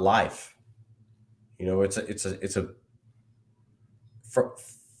stop life. It's a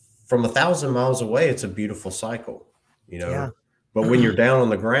from 1,000 miles away, it's a beautiful cycle, but when you're down on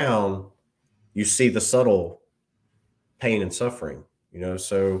the ground, you see the subtle pain and suffering,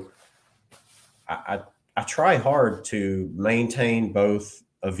 so I try hard to maintain both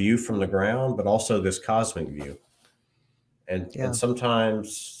a view from the ground, but also this cosmic view. And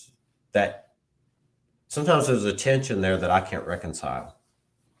sometimes there's a tension there that I can't reconcile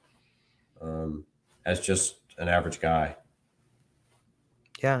as just an average guy.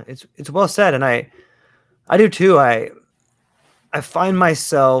 Yeah, it's well said. And I do too. I find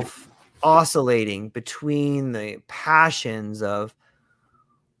myself oscillating between the passions of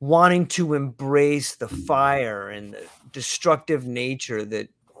wanting to embrace the fire and the destructive nature that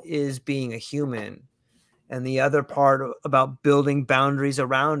is being a human, and the other part about building boundaries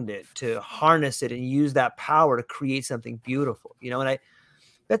around it to harness it and use that power to create something beautiful, and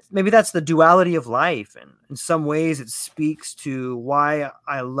that's the duality of life. And in some ways it speaks to why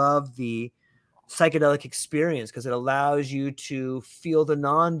I love the psychedelic experience, because it allows you to feel the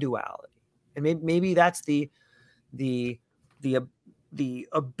non-duality. And maybe that's the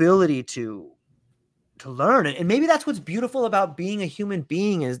ability to learn. And maybe that's what's beautiful about being a human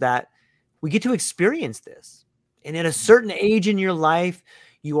being, is that we get to experience this. And at a certain age in your life,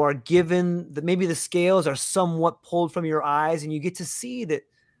 you are given that maybe the scales are somewhat pulled from your eyes, and you get to see that,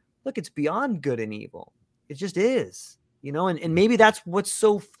 look, it's beyond good and evil. It just is, and maybe that's what's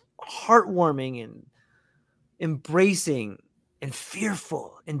so heartwarming and embracing and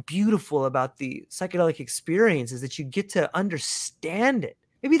fearful and beautiful about the psychedelic experience, is that you get to understand it.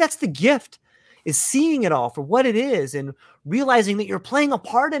 Maybe that's the gift, is seeing it all for what it is and realizing that you're playing a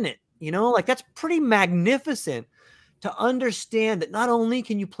part in it. Like, that's pretty magnificent to understand that not only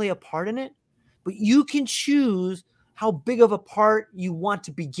can you play a part in it, but you can choose how big of a part you want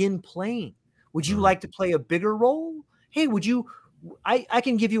to begin playing. Would you like to play a bigger role? Hey, would you I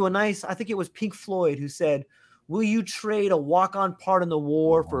can give you a nice, I think it was Pink Floyd who said, will you trade a walk-on part in the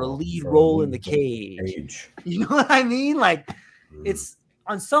war for a lead role in the cage? You know what I mean? Like, it's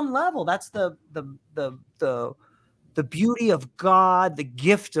on some level, that's the beauty of God, the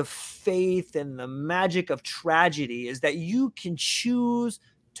gift of faith, and the magic of tragedy is that you can choose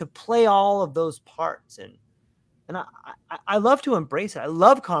to play all of those parts. And I love to embrace it. I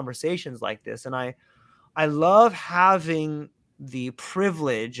love conversations like this. And I love having the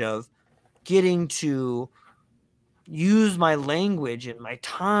privilege of getting to use my language and my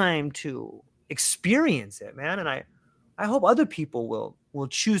time to experience it, man. And I hope other people will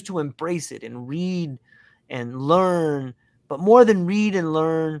choose to embrace it and read and learn, but more than read and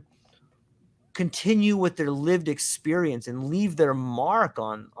learn, continue with their lived experience and leave their mark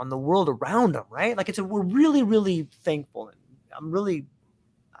on the world around them, right? Like we're really, really thankful. I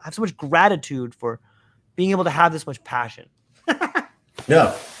have so much gratitude for being able to have this much passion.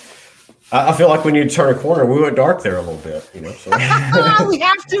 Yeah. I feel like we need to turn a corner. We went dark there a little bit, you know. So. We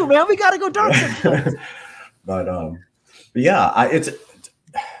have to, man. We got to go dark sometimes. But yeah, it's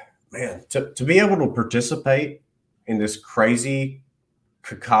man, to be able to participate in this crazy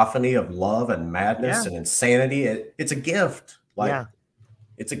cacophony of love and madness and insanity, it's a gift. Like,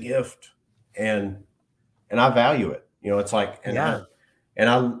 it's a gift, and I value it. You know, it's like,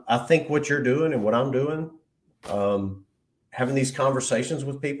 I think what you're doing and what I'm doing, having these conversations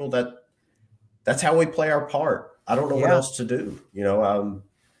with people, that's how we play our part. I don't know what else to do. You know,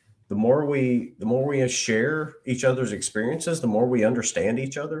 the more we share each other's experiences, the more we understand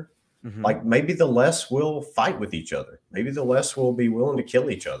each other. Mm-hmm. Like, maybe the less we'll fight with each other. Maybe the less we'll be willing to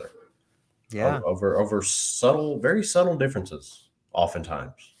kill each other. Yeah. Over subtle, very subtle differences,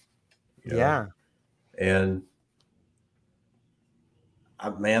 oftentimes. You know? Yeah. And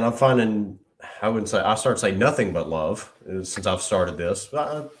I'm finding, I started to say nothing but love since I've started this.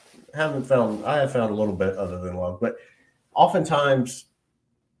 I have found a little bit other than love, but oftentimes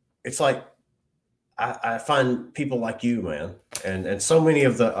it's like I find people like you, man, and so many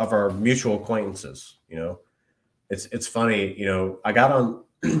of our mutual acquaintances. You know, it's funny. You know, I got on.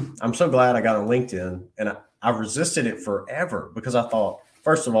 I'm so glad I got on LinkedIn, and I resisted it forever because I thought,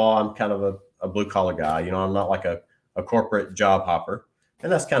 first of all, I'm kind of a blue collar guy. You know, I'm not like a corporate job hopper,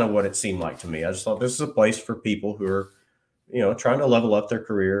 and that's kind of what it seemed like to me. I just thought this is a place for people who are, you know, trying to level up their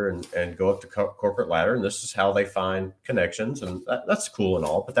career and go up the corporate ladder. And this is how they find connections. And that's cool and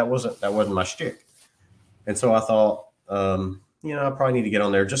all, but that wasn't my shtick. And so I thought, you know, I probably need to get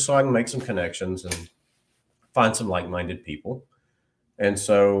on there just so I can make some connections and find some like-minded people. And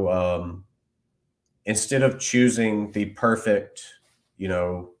so instead of choosing the perfect, you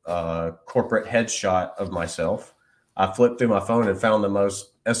know, corporate headshot of myself, I flipped through my phone and found the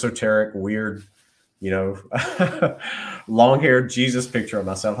most esoteric, weird, you know, long-haired Jesus picture of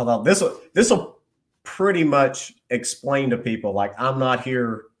myself. I thought this will pretty much explain to people, like, I'm not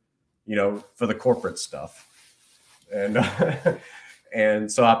here, you know, for the corporate stuff. And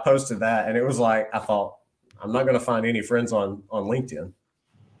and so I posted that, and it was like, I thought, I'm not going to find any friends on LinkedIn,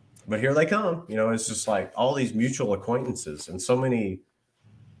 but here they come. You know, it's just like all these mutual acquaintances and so many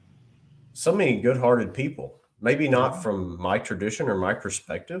good-hearted people. Maybe not from my tradition or my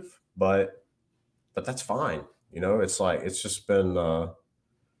perspective, but that's fine. You know, it's like, it's just been like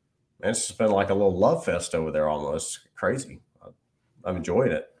a little love fest over there almost. Crazy. I'm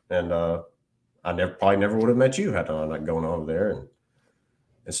enjoying it. And I probably never would have met you had I not gone over there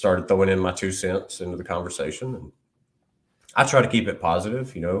and started throwing in my 2 cents into the conversation. And I try to keep it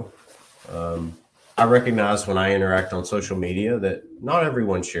positive, you know. I recognize when I interact on social media that not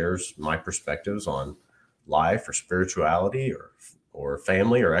everyone shares my perspectives on life or spirituality or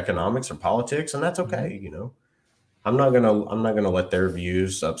family or economics or politics, and that's okay. You know, I'm not gonna let their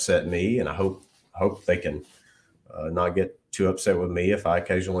views upset me, and I hope they can not get too upset with me if I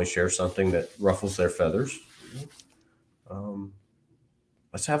occasionally share something that ruffles their feathers.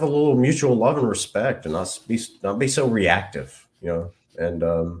 Let's have a little mutual love and respect, and not be so reactive. You know,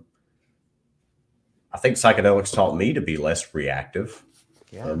 and I think psychedelics taught me to be less reactive,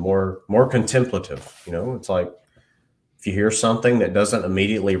 and more contemplative. You know, it's like, if you hear something that doesn't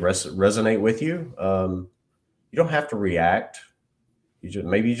immediately resonate with you, you don't have to react. You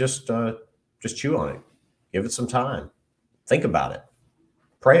just chew on it, give it some time, think about it,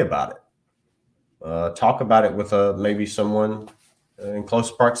 pray about it, talk about it with maybe someone in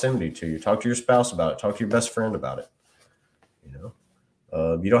close proximity to you. Talk to your spouse about it. Talk to your best friend about it. You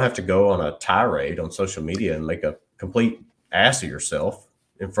know, you don't have to go on a tirade on social media and make a complete ass of yourself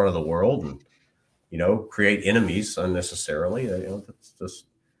in front of the world and, you know, create enemies unnecessarily. You know, that's just,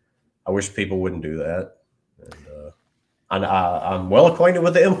 I wish people wouldn't do that. And I'm well acquainted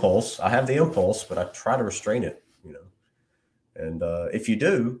with the impulse. I have the impulse, but I try to restrain it, And if you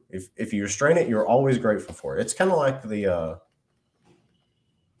do, if you restrain it, you're always grateful for it. It's kind of like the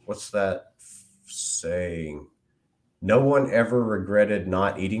what's that saying? No one ever regretted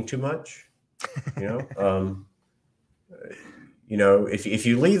not eating too much. You know, if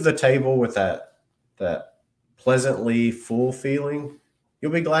you leave the table with that pleasantly full feeling,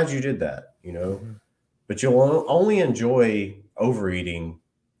 you'll be glad you did that. Mm-hmm. But you'll only enjoy overeating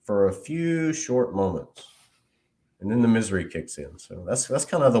for a few short moments, and then the misery kicks in. So that's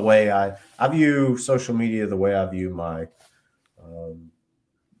kind of the way I view social media, the way I view my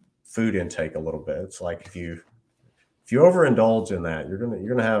food intake a little bit. It's like if you overindulge in that, you're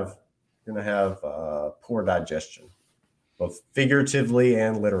gonna have poor digestion, both figuratively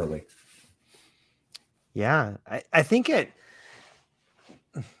and literally. Yeah, I think it.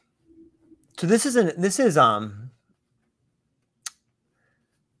 So this is an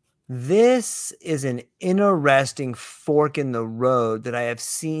interesting fork in the road that I have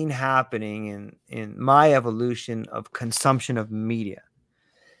seen happening in my evolution of consumption of media.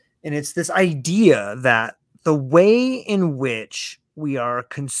 And it's this idea that the way in which we are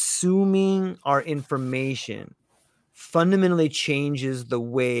consuming our information fundamentally changes the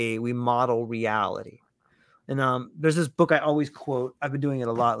way we model reality. And there's this book I always quote. I've been doing it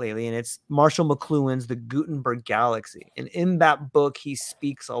a lot lately, and it's Marshall McLuhan's The Gutenberg Galaxy. And in that book, he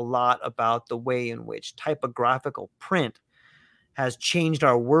speaks a lot about the way in which typographical print has changed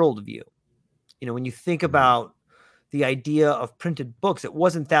our worldview. When you think about the idea of printed books, it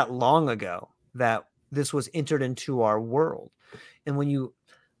wasn't that long ago that this was entered into our world. And when you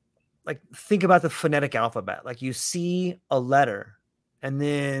think about the phonetic alphabet, you see a letter, and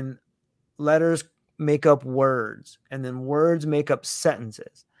then letters make up words, and then words make up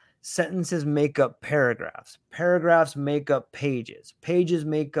sentences. Sentences make up paragraphs. Paragraphs make up pages. Pages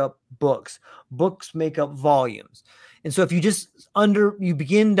make up books. Books make up volumes. And so if you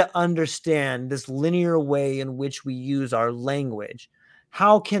begin to understand this linear way in which we use our language,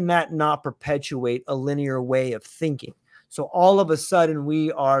 how can that not perpetuate a linear way of thinking? So all of a sudden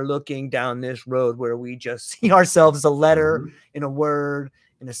we are looking down this road where we just see ourselves as a letter, in a word,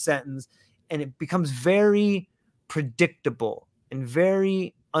 in a sentence, and it becomes very predictable and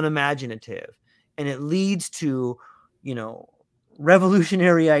very unimaginative. And it leads to,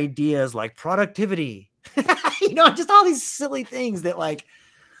 revolutionary ideas like productivity, just all these silly things that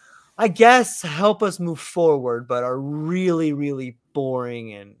I guess help us move forward, but are really, really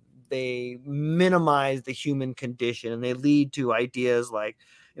boring, and they minimize the human condition, and they lead to ideas like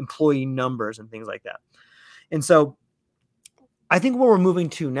employee numbers and things like that. And so I think where we're moving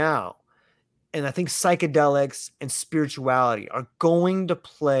to now, and I think psychedelics and spirituality are going to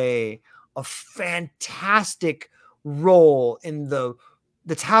play a fantastic role in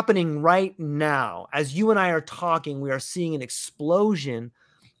that's happening right now. As you and I are talking, we are seeing an explosion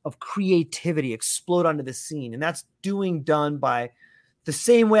of creativity explode onto the scene. And that's done by the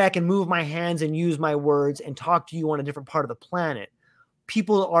same way I can move my hands and use my words and talk to you on a different part of the planet.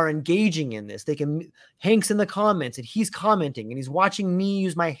 People are engaging in this. Hank's in the comments, and he's commenting, and he's watching me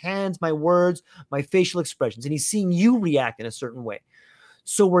use my hands, my words, my facial expressions, and he's seeing you react in a certain way.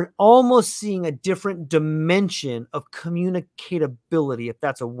 So we're almost seeing a different dimension of communicatability, if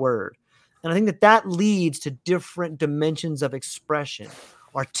that's a word. And I think that leads to different dimensions of expression,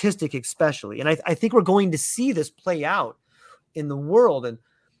 artistic especially. And I think we're going to see this play out in the world, and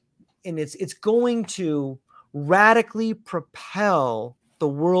it's going to radically propel the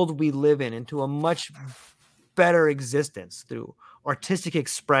world we live in into a much better existence through artistic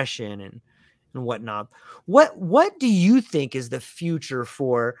expression and whatnot. What do you think is the future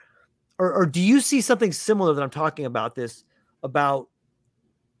for, or do you see something similar that I'm talking about about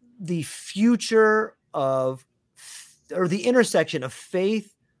the future of, or the intersection of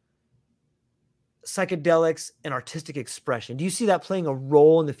faith, psychedelics, and artistic expression? Do you see that playing a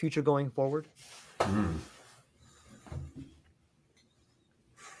role in the future going forward?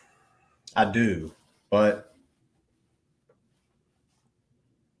 I do, but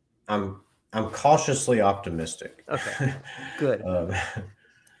I'm cautiously optimistic. Okay, good.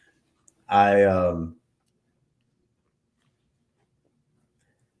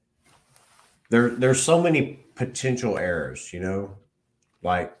 There's so many potential errors,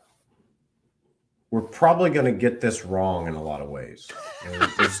 like we're probably going to get this wrong in a lot of ways.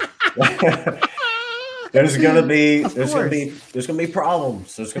 There's going to be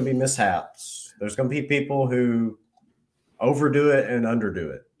problems. There's going to be mishaps. There's going to be people who overdo it and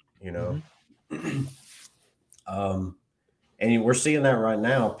underdo it, and we're seeing that right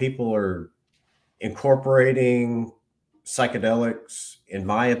now. People are incorporating psychedelics, in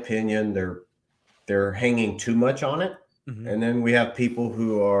my opinion, they're hanging too much on it. Mhm. And then we have people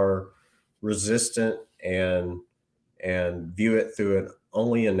who are resistant and view it through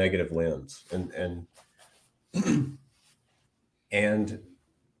only a negative lens. And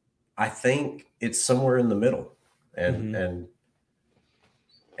I think it's somewhere in the middle. And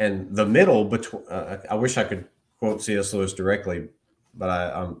the middle between, I wish I could quote C.S. Lewis directly, but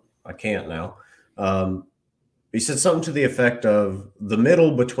I can't now. He said something to the effect of, the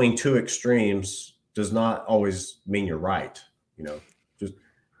middle between two extremes does not always mean you're right. Just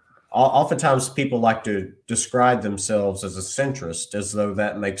oftentimes people like to describe themselves as a centrist, as though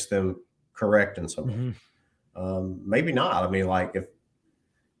that makes them correct in some way. Maybe not. I mean, like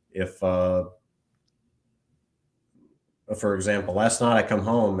if for example, last night I come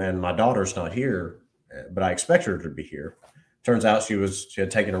home and my daughter's not here, but I expect her to be here. Turns out she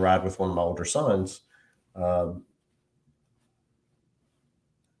had taken a ride with one of my older sons. I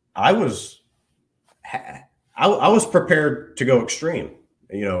was prepared to go extreme.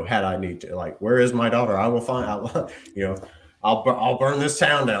 Had I need to, like, where is my daughter? I will find. I'll burn this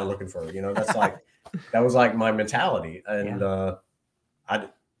town down looking for her. That's like that was like my mentality, and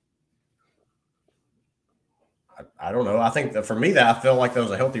I don't know. I think that for me, that I felt like that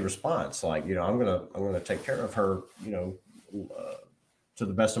was a healthy response. Like, I'm gonna take care of her, to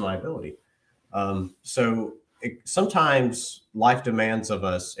the best of my ability. So sometimes life demands of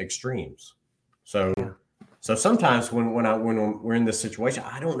us extremes. So sometimes when we're in this situation,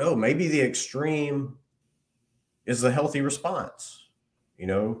 I don't know. Maybe the extreme is the healthy response,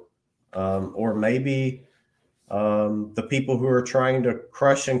 or maybe the people who are trying to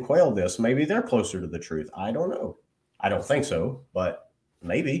crush and quail this, maybe they're closer to the truth. I don't know. I don't think so, but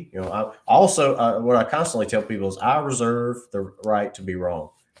maybe. I also, what I constantly tell people is, I reserve the right to be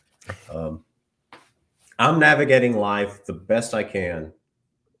wrong. I'm navigating life the best I can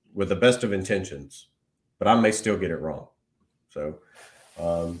with the best of intentions, but I may still get it wrong. So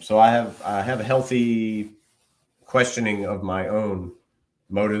I have a healthy questioning of my own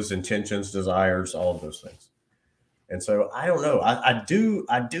motives, intentions, desires, all of those things. And so I don't know. I do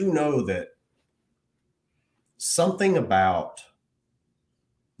know that something about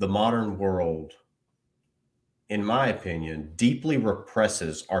the modern world, in my opinion, deeply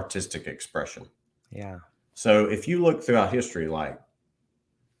represses artistic expression. Yeah. So if you look throughout history, like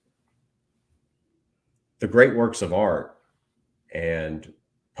the great works of art and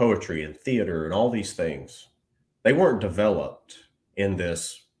poetry and theater and all these things, they weren't developed in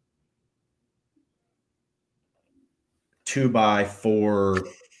this 2x4,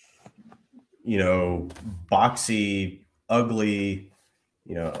 boxy, ugly,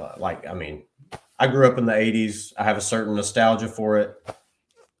 I grew up in the 80s. I have a certain nostalgia for it.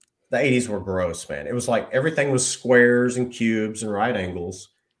 The 80s were gross, man. It was like everything was squares and cubes and right angles,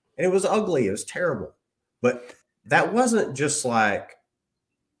 and it was ugly. It was terrible. But that wasn't just like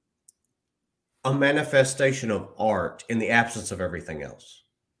a manifestation of art in the absence of everything else.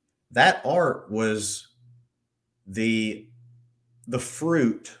 That art was the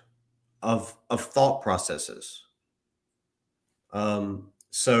fruit of thought processes.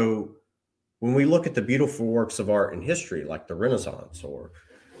 So when we look at the beautiful works of art in history, like the Renaissance or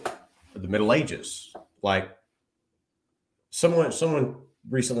the Middle Ages, like someone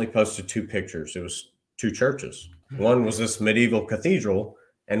recently posted two pictures. It was two churches. One was this medieval cathedral,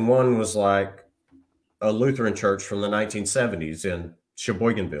 and one was like a Lutheran church from the 1970s in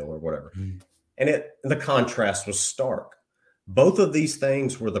Sheboyganville or whatever. And the contrast was stark. Both of these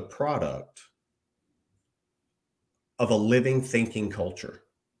things were the product of a living, thinking culture.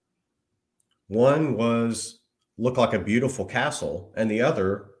 One looked like a beautiful castle, and the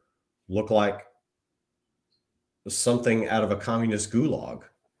other looked like something out of a communist gulag.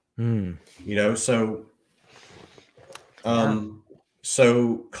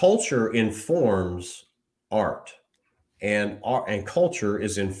 So culture informs art, and culture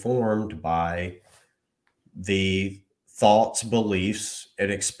is informed by the thoughts, beliefs,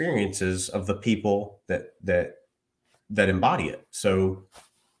 and experiences of the people that embody it. So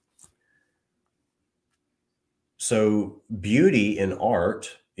beauty in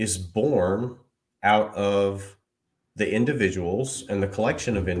art is born out of the individuals and the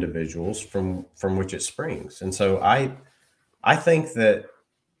collection of individuals from which it springs. And so I think that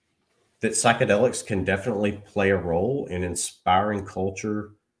psychedelics can definitely play a role in inspiring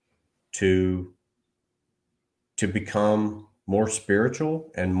culture to become more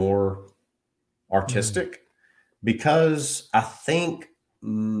spiritual and more artistic, because I think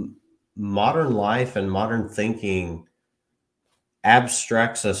modern life and modern thinking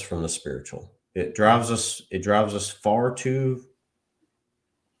abstracts us from the spiritual. It drives us far too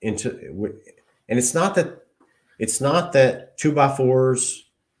into, and it's not that 2x4s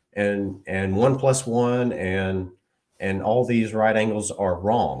and 1+1 and all these right angles are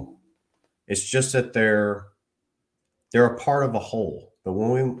wrong. It's just that they're a part of a whole. But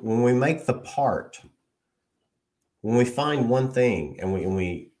when we make the part, when we find one thing and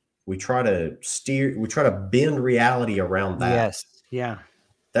we try to bend reality around that. Yes. Yeah.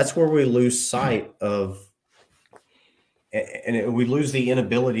 That's where we lose sight of, and we lose the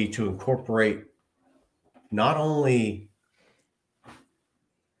inability to incorporate not only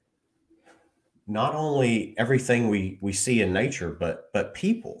everything we see in nature, but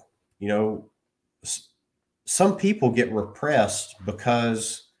people. You know, some people get repressed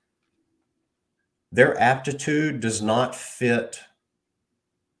because their aptitude does not fit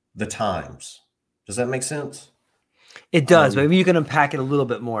the times. Does that make sense? It does, but maybe you can unpack it a little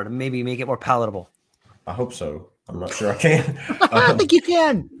bit more to maybe make it more palatable. I hope so. I'm not sure I can. I think you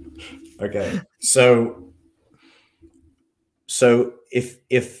can. Okay. So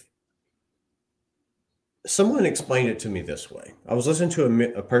if someone explained it to me this way, I was listening to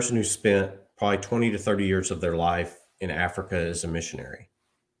a person who spent probably 20 to 30 years of their life in Africa as a missionary.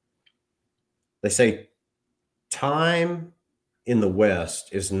 They say time in the West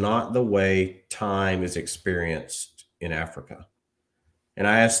is not the way time is experienced in Africa. And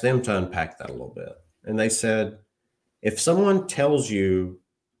I asked them to unpack that a little bit. And they said, if someone tells you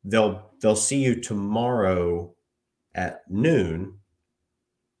they'll see you tomorrow at noon,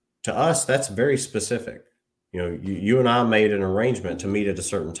 to us, that's very specific. You know, you and I made an arrangement to meet at a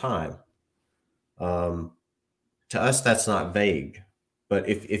certain time. To us, that's not vague. But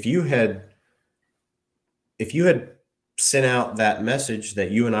if you had sent out that message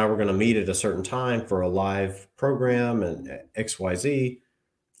that you and I were going to meet at a certain time for a live program and XYZ,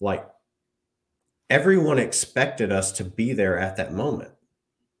 like everyone expected us to be there at that moment.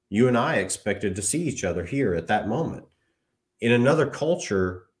 You and I expected to see each other here at that moment. In another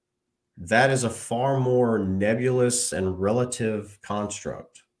culture, that is a far more nebulous and relative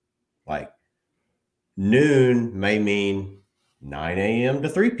construct. Like noon may mean 9 a.m. to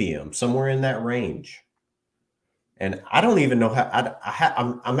 3 p.m., somewhere in that range. And I don't even know how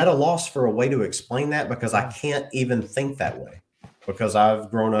I'm at a loss for a way to explain that, because I can't even think that way, because I've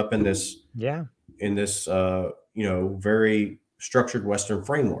grown up in this, very structured Western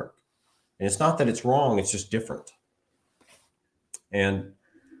framework. And it's not that it's wrong, it's just different. And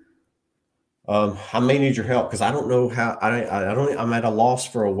I may need your help, because I don't know how. I'm at a loss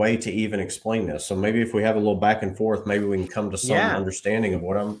for a way to even explain this. So maybe if we have a little back and forth, maybe we can come to some understanding of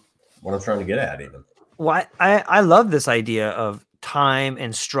what I'm trying to get at. Even. Well, I love this idea of time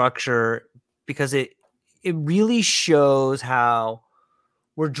and structure, because it really shows how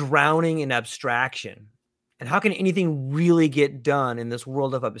we're drowning in abstraction, and how can anything really get done in this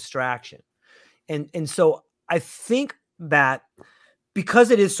world of abstraction. And so I think that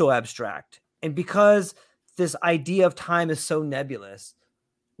because it is so abstract, and because this idea of time is so nebulous,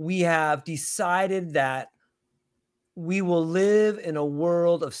 we have decided that we will live in a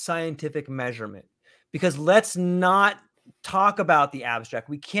world of scientific measurement. Because let's not talk about the abstract.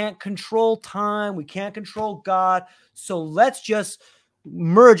 We can't control time. We can't control God. So let's just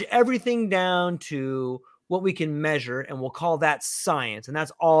merge everything down to what we can measure, and we'll call that science. And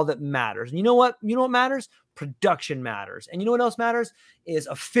that's all that matters. And you know what? You know what matters? Production matters. And you know what else matters? Is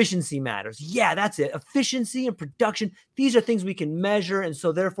efficiency matters. Yeah, that's it. Efficiency and production. These are things we can measure. And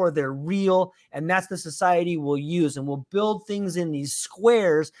so therefore they're real. And that's the society we'll use. And we'll build things in these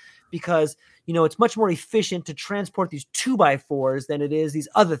squares, because, you know, it's much more efficient to transport these 2x4s than it is these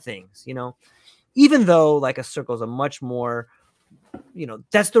other things, you know, even though like a circle is a much more, you know,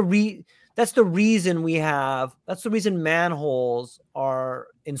 that's the reason manholes are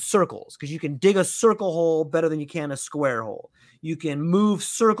in circles, because you can dig a circle hole better than you can a square hole. You can move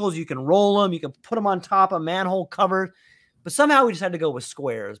circles, you can roll them, you can put them on top of manhole covers. But somehow we just had to go with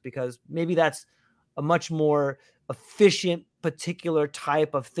squares, because maybe that's a much more efficient particular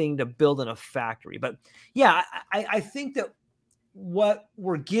type of thing to build in a factory. But yeah, I think that what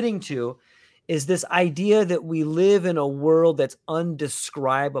we're getting to is this idea that we live in a world that's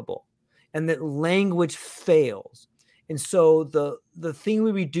undescribable, and that language fails. And so the thing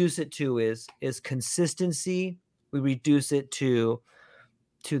we reduce it to is consistency. We reduce it to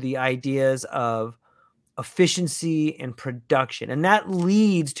the ideas of efficiency and production. And that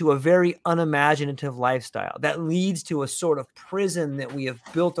leads to a very unimaginative lifestyle. That leads to a sort of prison that we have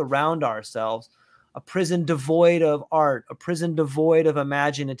built around ourselves, a prison devoid of art, a prison devoid of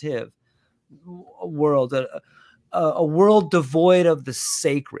imaginative world, a world devoid of the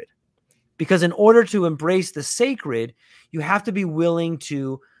sacred. Because in order to embrace the sacred, you have to be willing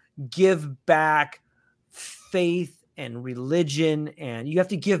to give back faith and religion, and you have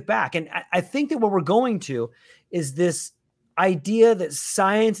to give back. And I think that what we're going to is this idea that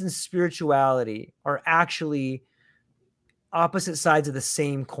science and spirituality are actually opposite sides of the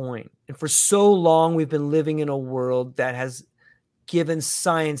same coin. And for so long, we've been living in a world that has given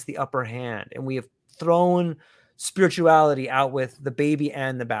science the upper hand, and we have thrown spirituality out with the baby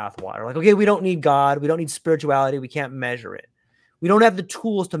and the bathwater. Like, okay, we don't need God. We don't need spirituality. We can't measure it. We don't have the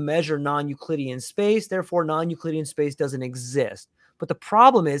tools to measure non-Euclidean space. Therefore, non-Euclidean space doesn't exist. But the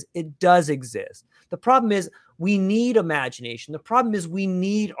problem is it does exist. The problem is we need imagination. The problem is we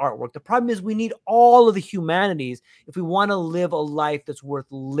need artwork. The problem is we need all of the humanities if we want to live a life that's worth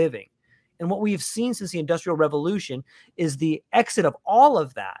living. And what we have seen since the Industrial Revolution is the exit of all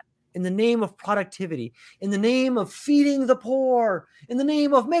of that in the name of productivity, in the name of feeding the poor, in the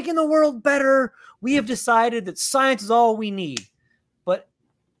name of making the world better. We have decided that science is all we need. But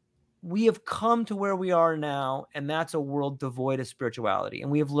we have come to where we are now, and that's a world devoid of spirituality.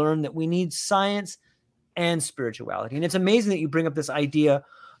 And we have learned that we need science and spirituality. And it's amazing that you bring up this idea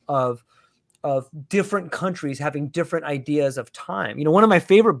of different countries having different ideas of time. You know, one of my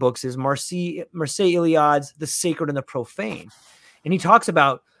favorite books is Marcel Iliad's The Sacred and the Profane. And he talks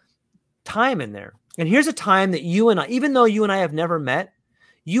about time in there. And here's a time that you and I, even though you and I have never met,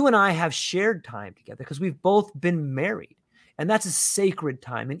 you and I have shared time together because we've both been married. And that's a sacred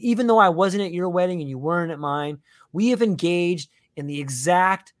time. And even though I wasn't at your wedding and you weren't at mine, we have engaged in the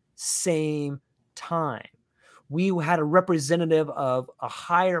exact same time. We had a representative of a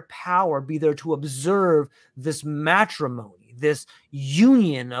higher power be there to observe this matrimony, this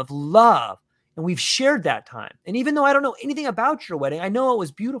union of love. And we've shared that time. And even though I don't know anything about your wedding, I know it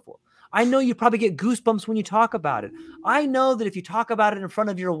was beautiful. I know you probably get goosebumps when you talk about it. I know that if you talk about it in front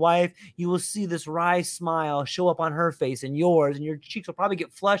of your wife, you will see this wry smile show up on her face and yours, and your cheeks will probably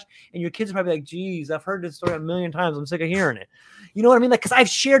get flushed, and your kids will probably be like, geez, I've heard this story a million times. I'm sick of hearing it. You know what I mean? Like, because I've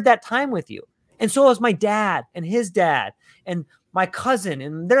shared that time with you. And so has my dad and his dad and my cousin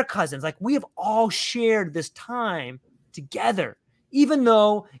and their cousins. Like, we have all shared this time together, even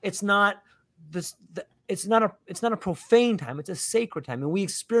though it's not this. It's not a profane time. It's a sacred time. And we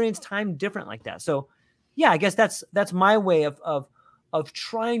experience time different like that. So yeah, I guess that's my way of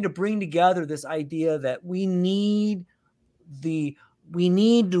trying to bring together this idea that we need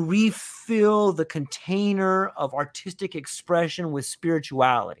to refill the container of artistic expression with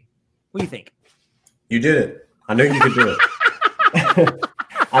spirituality. What do you think? You did it. I knew you could do it.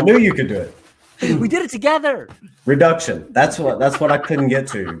 I knew you could do it. We did it together. Reduction. That's what I couldn't get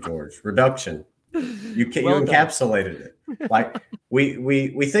to, George. Reduction. You encapsulated it. Like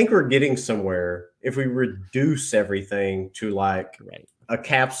we think we're getting somewhere if we reduce everything to like a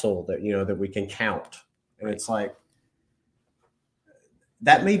capsule that that we can count. And it's like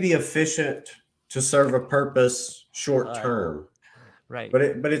that may be efficient to serve a purpose short term. Right.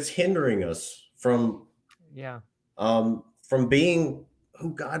 But it's hindering us from being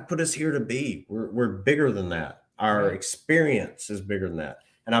who God put us here to be. We're bigger than that. Our experience is bigger than that.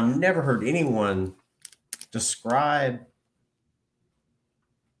 And I've never heard anyone describe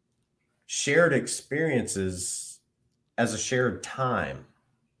shared experiences as a shared time,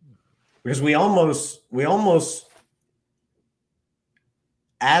 because we almost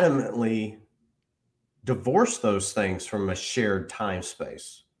adamantly divorce those things from a shared time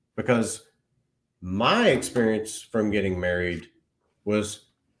space. Because my experience from getting married was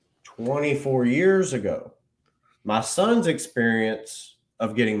 24 years ago. My son's experience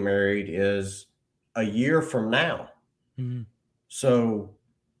of getting married is a year from now. Mm-hmm. So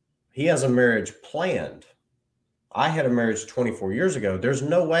he has a marriage planned. I had a marriage 24 years ago. There's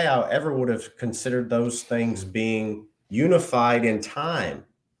no way I ever would have considered those things being unified in time.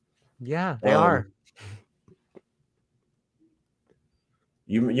 Yeah, they are.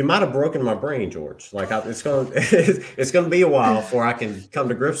 You might have broken my brain, George. Like it's gonna be a while before I can come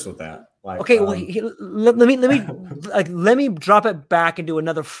to grips with that. Like, okay, well, let me drop it back into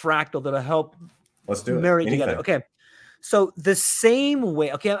another fractal that'll help. Let's do it. Marry together. Okay, so the same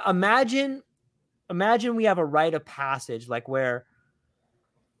way. Okay, imagine we have a rite of passage, like where.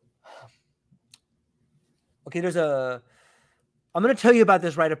 Okay, I'm going to tell you about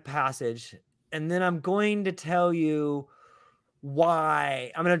this rite of passage, and then I'm going to tell you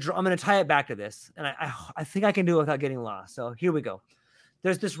why. I'm going to tie it back to this, and I think I can do it without getting lost. So here we go.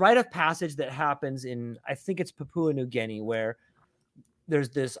 There's this rite of passage that happens in, I think it's Papua New Guinea, where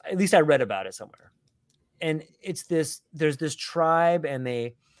there's this, at least I read about it somewhere. And there's this tribe, and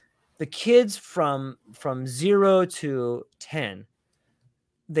the kids from 0 to 10,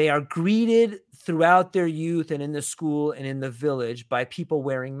 they are greeted throughout their youth and in the school and in the village by people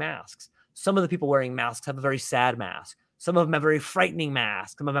wearing masks. Some of the people wearing masks have a very sad mask. Some of them have a very frightening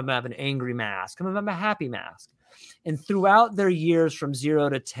mask. Some of them have an angry mask. Some of them have a happy mask. And throughout their years from 0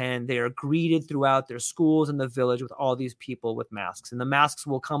 to 10, they are greeted throughout their schools and the village with all these people with masks. And the masks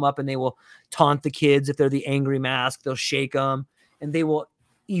will come up and they will taunt the kids. If they're the angry mask, they'll shake them. And they will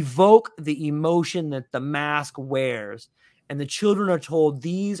evoke the emotion that the mask wears. And the children are told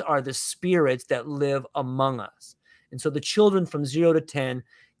these are the spirits that live among us. And so the children from 0 to 10,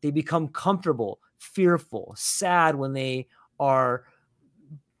 they become comfortable, fearful, sad when the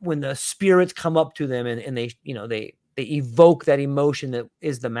spirits come up to them and they evoke that emotion that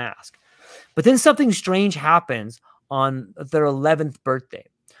is the mask. But then something strange happens on their 11th birthday.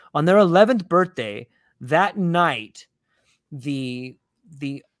 On their 11th birthday, that night, the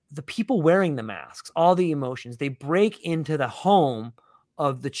people wearing the masks, all the emotions, they break into the home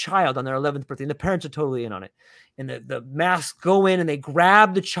of the child on their 11th birthday. And the parents are totally in on it. And the masks go in and they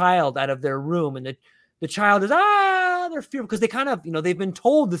grab the child out of their room. And the child is, they're fearful because they kind of, they've been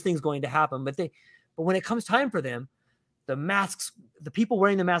told this thing's going to happen. But when it comes time for them, the people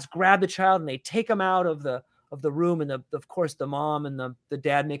wearing the mask grab the child and they take them out of the room. And of course, the mom and the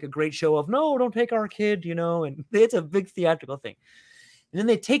dad make a great show of, no, don't take our kid, and it's a big theatrical thing. And then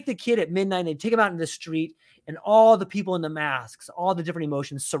they take the kid at midnight and they take him out in the street and all the people in the masks, all the different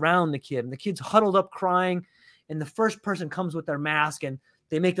emotions surround the kid. And the kid's huddled up crying. And the first person comes with their mask and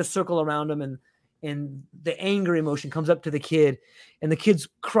they make the circle around him and the anger emotion comes up to the kid and the kid's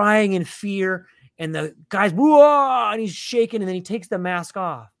crying in fear and the guy's, whoa, and he's shaking and then he takes the mask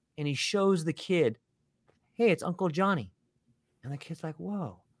off and he shows the kid, hey, it's Uncle Johnny. And the kid's like,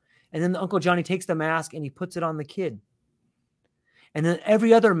 whoa. And then the Uncle Johnny takes the mask and he puts it on the kid. And then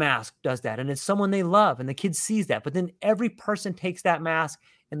every other mask does that. And it's someone they love. And the kid sees that. But then every person takes that mask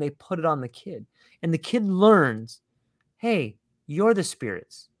and they put it on the kid. And the kid learns, hey, you're the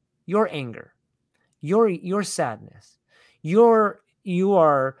spirits, your anger, your sadness, you are,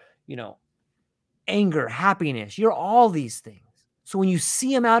 anger, happiness. You're all these things. So when you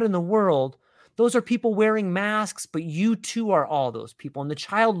see them out in the world, those are people wearing masks, but you too are all those people. And the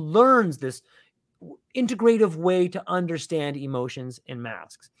child learns this integrative way to understand emotions and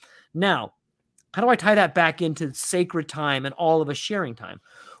masks. Now, how do I tie that back into sacred time and all of us sharing time?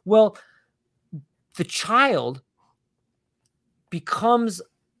 Well, the child becomes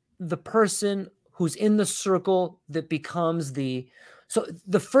the person who's in the circle that becomes so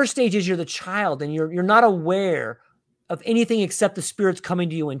the first stage is you're the child and you're not aware of anything except the spirits coming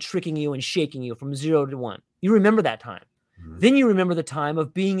to you and tricking you and shaking you from 0 to 1. You remember that time. Then you remember the time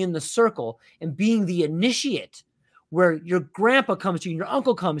of being in the circle and being the initiate where your grandpa comes to you and your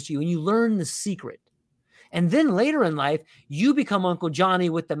uncle comes to you and you learn the secret. And then later in life, you become Uncle Johnny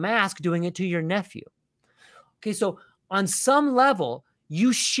with the mask doing it to your nephew. Okay, so on some level,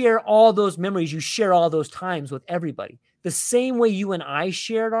 you share all those memories, you share all those times with everybody. The same way you and I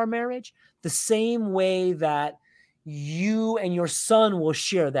shared our marriage, the same way that you and your son will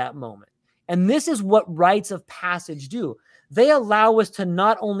share that moment. And this is what rites of passage do. They allow us to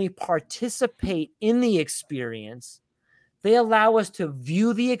not only participate in the experience, they allow us to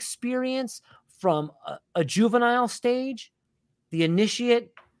view the experience from a juvenile stage, the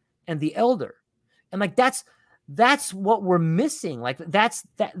initiate, and the elder. And that's what we're missing. That's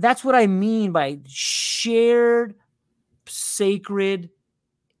what I mean by shared sacred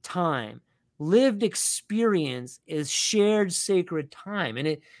time. Lived experience is shared sacred time.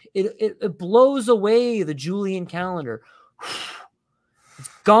 And it blows away the Julian calendar. It's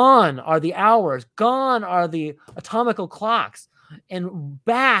gone are the hours, gone are the atomical clocks, and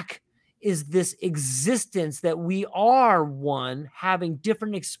back is this existence that we are one having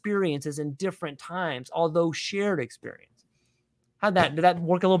different experiences in different times, although shared experience. Did that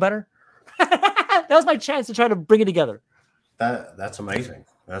work a little better? That was my chance to try to bring it together. That's amazing.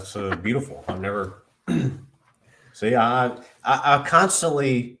 That's beautiful. I've never see. I'm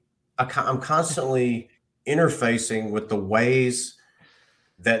constantly interfacing with the ways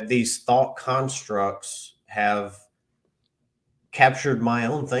that these thought constructs have captured my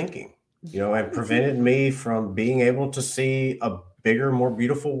own thinking, and prevented me from being able to see a bigger, more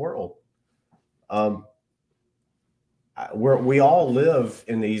beautiful world. We all live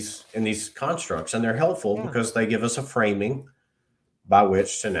in these constructs, and they're helpful because they give us a framing by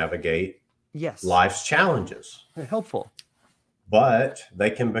which to navigate life's challenges. They're helpful. But they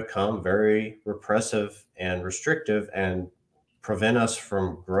can become very repressive and restrictive and prevent us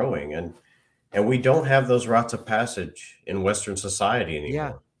from growing. And we don't have those rites of passage in Western society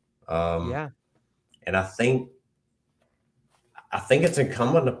anymore. And I think I think it's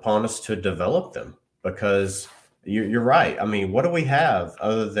incumbent upon us to develop them, because you're right. I mean, what do we have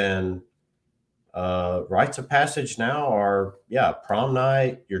other than rites of passage now? Are, yeah, prom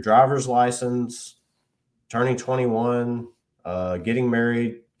night, your driver's license, turning 21, getting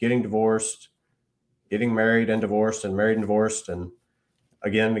married, getting divorced, getting married and divorced, and married and divorced, and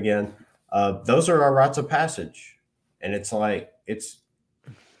again and again. Those are our rites of passage, and it's like it's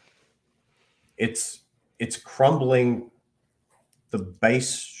crumbling the base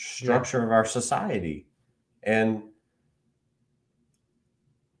structure of our society. And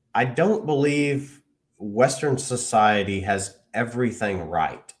I don't believe Western society has everything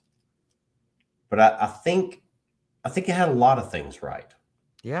right, but I think it had a lot of things right.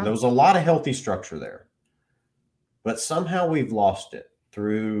 Yeah. There was a lot of healthy structure there, but somehow we've lost it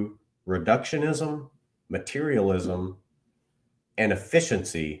through reductionism, materialism, and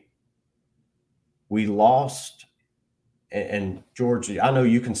efficiency. We lost. And George, I know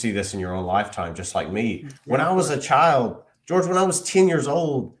you can see this in your own lifetime, just like me. When I was a child, George, when I was 10 years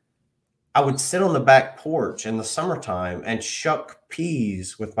old, I would sit on the back porch in the summertime and shuck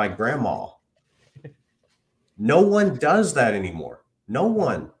peas with my grandma. No one does that anymore. No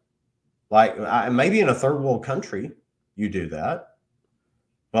one. Like, maybe in a third world country, you do that.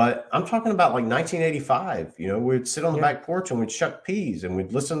 But I'm talking about like 1985. We'd sit on the back porch and we'd shuck peas and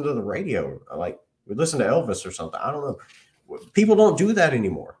we'd listen to the radio. Like, we'd listen to Elvis or something. I don't know. People don't do that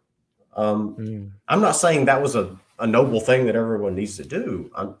anymore. I'm not saying that was a noble thing that everyone needs to do.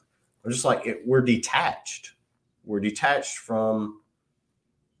 I'm just like, we're detached. We're detached from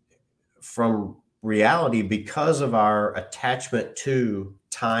reality because of our attachment to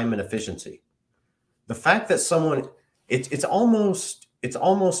time and efficiency. The fact that someone, it's almost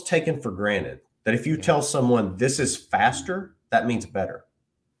taken for granted that if you tell someone this is faster, that means better.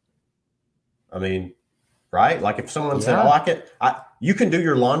 I mean, right? Like if someone said, "Oh, you can do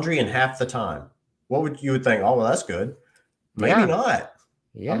your laundry in half the time," you would think? Oh, well, that's good. Maybe not.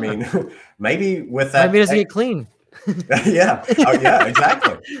 Yeah. I mean, maybe with that, maybe it doesn't get clean. Yeah. Oh, yeah.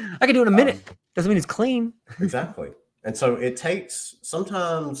 Exactly. I can do it in a minute. Doesn't mean it's clean. Exactly. And so it takes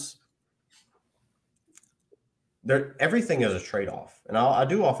sometimes. Everything is a trade-off, and I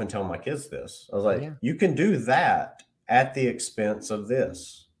do often tell my kids this. I was like, you can do that at the expense of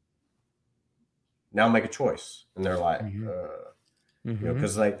this. Now make a choice. And they're like,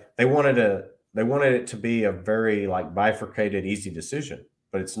 because they wanted it to be a very like bifurcated, easy decision,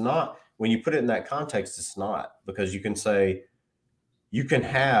 but it's not. When you put it in that context, it's not, because you can say you can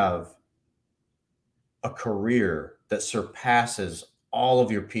have a career that surpasses all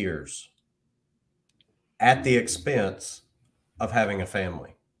of your peers at the expense of having a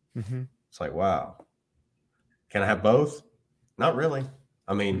family. It's like, wow, can I have both? Not really.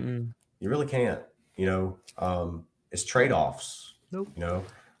 I mean, you really can't. It's trade-offs. Nope.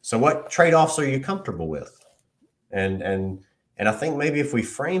 So what trade-offs are you comfortable with? And I think maybe if we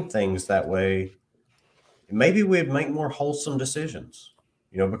frame things that way, maybe we'd make more wholesome decisions.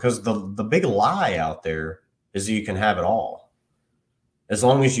 Because the big lie out there is that you can have it all. As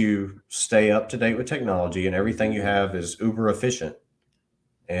long as you stay up to date with technology and everything you have is uber efficient,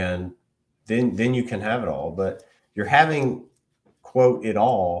 and then you can have it all. But you're having, quote, it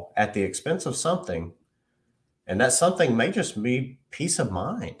all at the expense of something. And that something may just be peace of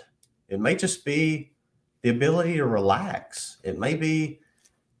mind. It may just be the ability to relax. It may be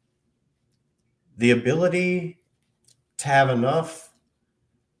the ability to have enough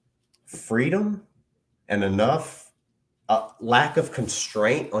freedom and enough lack of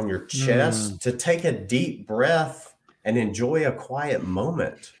constraint on your chest to take a deep breath and enjoy a quiet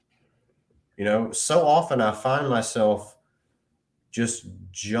moment. So often I find myself just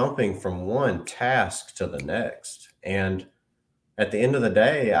jumping from one task to the next. And at the end of the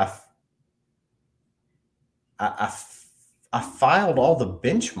day, I filed all the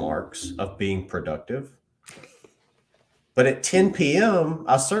benchmarks of being productive. But at 10 p.m.,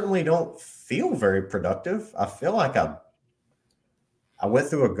 I certainly don't feel very productive. I feel like I went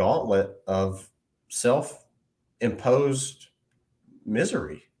through a gauntlet of self-imposed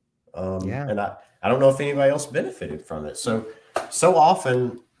misery. And I don't know if anybody else benefited from it. So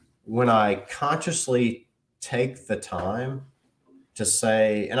often when I consciously take the time to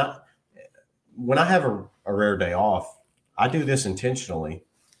say, when I have a rare day off, I do this intentionally.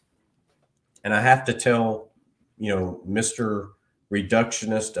 And I have to tell, Mr.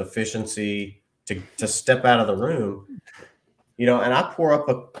 Reductionist efficiency to step out of the room, and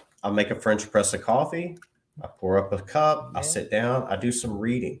I make a French press of coffee. I pour up a cup, I sit down, I do some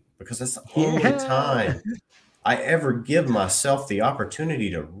reading, because that's the only time I ever give myself the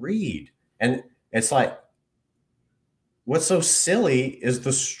opportunity to read. And it's like, what's so silly is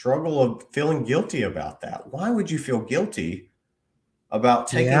the struggle of feeling guilty about that. Why would you feel guilty about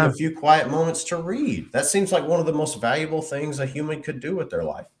taking a few quiet moments to read? That seems like one of the most valuable things a human could do with their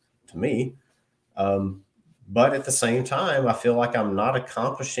life to me. But at the same time, I feel like I'm not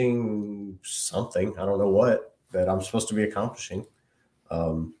accomplishing something. I don't know what that I'm supposed to be accomplishing.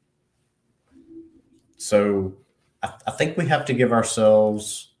 So I think we have to give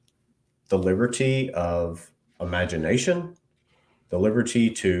ourselves the liberty of imagination, the liberty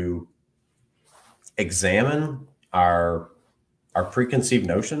to examine our preconceived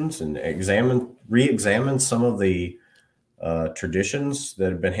notions and re-examine some of the traditions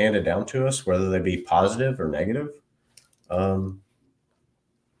that have been handed down to us, whether they be positive or negative.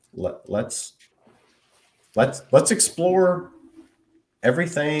 Let's explore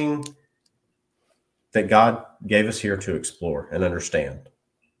everything that God gave us here to explore and understand.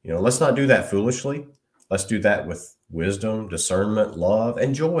 Let's not do that foolishly. Let's do that with wisdom, discernment, love,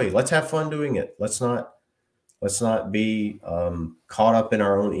 and joy. Let's have fun doing it. Let's not be caught up in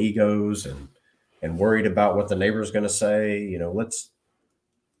our own egos and worried about what the neighbor's going to say.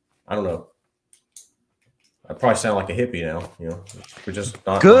 I don't know. I probably sound like a hippie now. We're just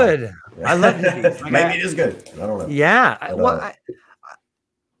not good. I love hippies. Maybe it is good. I don't know. Yeah. But,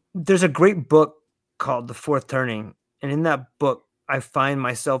 there's a great book called The Fourth Turning. And in that book, I find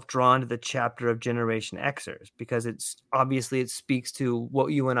myself drawn to the chapter of Generation Xers because it speaks to what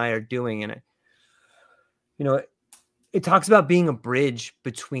you and I are doing. And it talks about being a bridge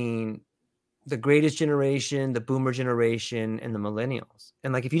between the greatest generation, the boomer generation, and the millennials.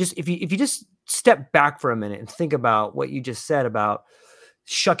 And like, if you just step back for a minute and think about what you just said about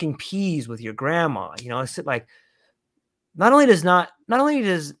shucking peas with your grandma, it's like, not only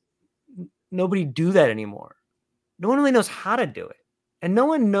does nobody do that anymore, no one really knows how to do it. And no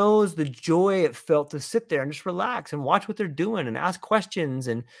one knows the joy it felt to sit there and just relax and watch what they're doing and ask questions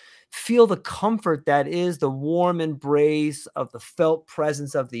and feel the comfort that is the warm embrace of the felt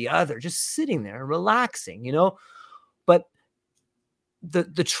presence of the other, just sitting there and relaxing, But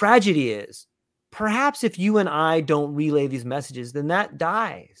the tragedy is, perhaps if you and I don't relay these messages, then that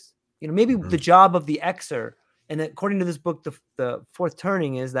dies. Maybe the job of the Xer, and according to this book, the Fourth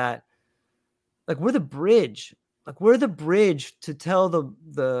Turning, is that like we're the bridge. Like we're the bridge to tell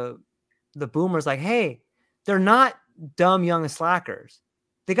the boomers, like, hey, they're not dumb young slackers.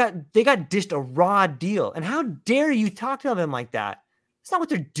 They got dished a raw deal. And how dare you talk to them like that? It's not what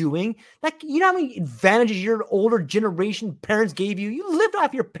they're doing. Like, you know how many advantages your older generation parents gave you? You lived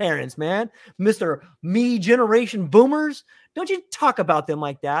off your parents, man. Mr. Me generation boomers. Don't you talk about them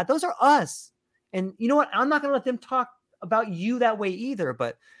like that. Those are us. And you know what? I'm not going to let them talk about you that way either.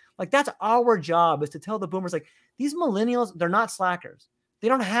 But like, that's our job, is to tell the boomers, like, these millennials, they're not slackers. They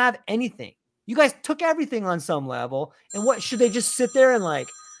don't have anything. You guys took everything on some level. And what, should they just sit there and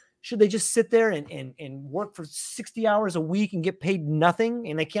work for 60 hours a week and get paid nothing,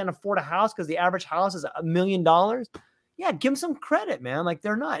 and they can't afford a house because the average house is $1 million? Yeah, give them some credit, man. Like,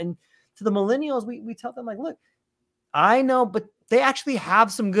 they're not. And to the millennials, we tell them, like, look, I know, but they actually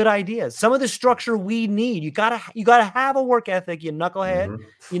have some good ideas. Some of the structure we need. You gotta have a work ethic, you knucklehead.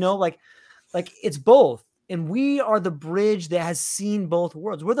 Mm-hmm. Like it's both. And we are the bridge that has seen both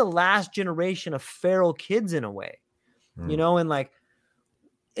worlds. We're the last generation of feral kids in a way, and like,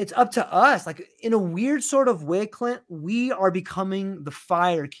 it's up to us. Like, in a weird sort of way, Clint, we are becoming the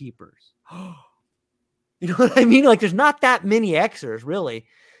fire keepers. You know what I mean? Like, there's not that many Xers, really.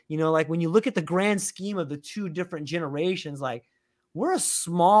 Like, when you look at the grand scheme of the two different generations, like, we're a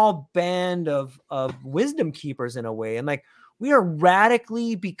small band of wisdom keepers in a way. And like, we are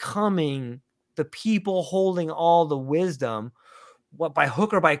radically becoming the people holding all the wisdom, what, by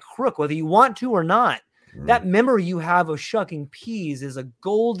hook or by crook, whether you want to or not. That memory you have of shucking peas is a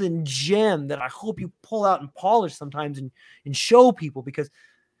golden gem that I hope you pull out and polish sometimes and show people, because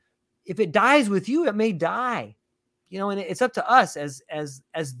if it dies with you, it may die, and it's up to us as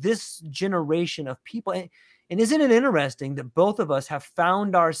this generation of people. And isn't it interesting that both of us have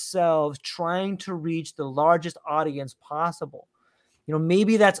found ourselves trying to reach the largest audience possible?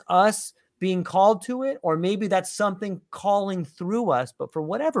 Maybe that's us being called to it, or maybe that's something calling through us. But for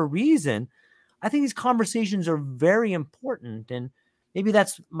whatever reason, I think these conversations are very important. And maybe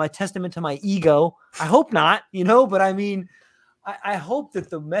that's my testament to my ego. I hope not, but I mean, I hope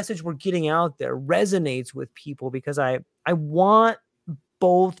that the message we're getting out there resonates with people, because I want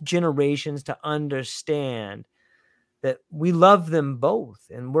both generations to understand that we love them both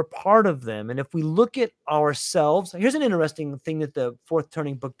and we're part of them. And if we look at ourselves, here's an interesting thing that the Fourth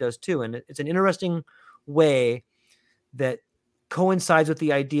Turning book does too. And it's an interesting way that coincides with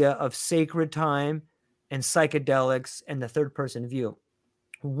the idea of sacred time and psychedelics and the third person view.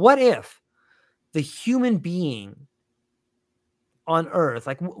 What if the human being on Earth,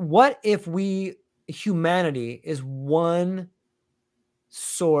 like what if humanity is one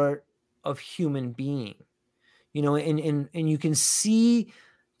sort of human being, and you can see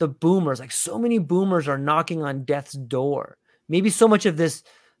the boomers, like so many boomers are knocking on death's door. Maybe so much of this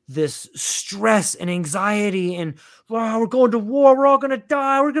stress and anxiety and, wow, we're going to war, we're all going to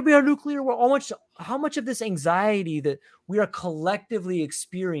die, we're going to be a nuclear war. How much of this anxiety that we are collectively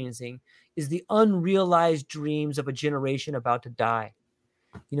experiencing is the unrealized dreams of a generation about to die?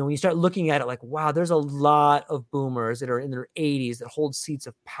 When you start looking at it, like, wow, there's a lot of boomers that are in their 80s that hold seats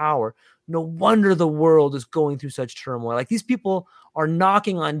of power. No wonder the world is going through such turmoil. Like, these people are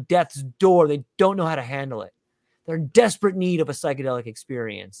knocking on death's door. They don't know how to handle it. They're in desperate need of a psychedelic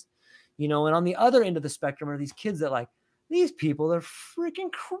experience. And on the other end of the spectrum are these kids that, like, these people are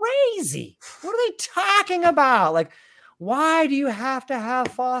freaking crazy. What are they talking about? Like, why do you have to have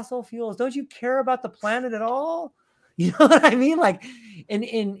fossil fuels? Don't you care about the planet at all? You know what I mean? Like, and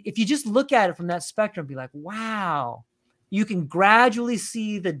if you just look at it from that spectrum, be like, wow, you can gradually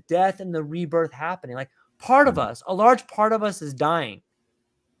see the death and the rebirth happening. Like, a large part of us is dying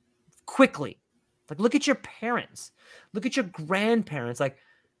quickly. Like, look at your parents, look at your grandparents. Like,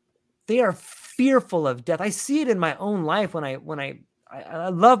 they are fearful of death. I see it in my own life when I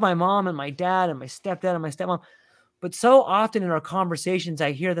love my mom and my dad and my stepdad and my stepmom. But so often in our conversations,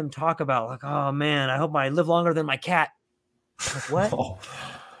 I hear them talk about, like, oh man, I hope I live longer than my cat. Like, what? Oh.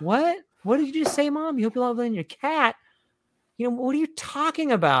 What did you just say, Mom? You hope you live longer than your cat? What are you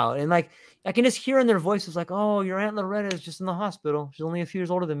talking about? And, like, I can just hear in their voices, like, oh, your Aunt Loretta is just in the hospital. She's only a few years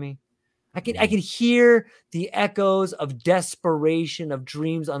older than me. I can hear the echoes of desperation, of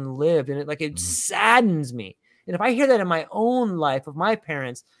dreams unlived. And it saddens me. And if I hear that in my own life of my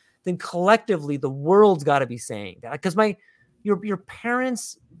parents, then collectively the world's got to be saying that, because your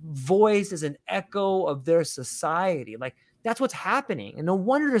parents' voice is an echo of their society. Like, that's what's happening. And no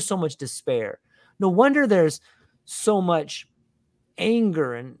wonder there's so much despair. No wonder there's so much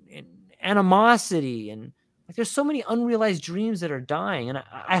anger and animosity. And, like, there's so many unrealized dreams that are dying. And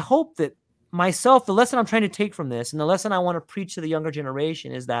I hope that myself, the lesson I'm trying to take from this, and the lesson I want to preach to the younger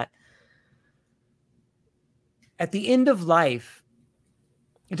generation, is that at the end of life,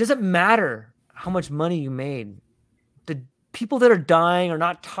 it doesn't matter how much money you made. The people that are dying are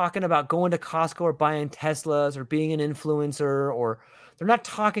not talking about going to Costco or buying Teslas or being an influencer, or they're not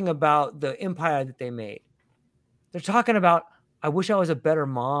talking about the empire that they made. They're talking about, I wish I was a better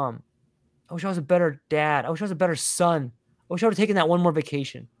mom. I wish I was a better dad. I wish I was a better son. I wish I would have taken that one more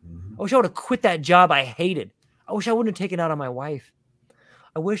vacation. I wish I would have quit that job I hated. I wish I wouldn't have taken out on my wife.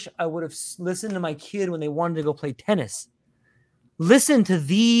 I wish I would have listened to my kid when they wanted to go play tennis. Listen to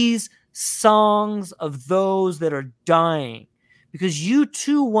these songs of those that are dying, because you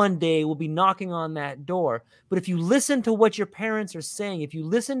too one day will be knocking on that door. But if you listen to what your parents are saying, if you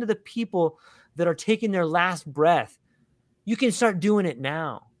listen to the people that are taking their last breath, you can start doing it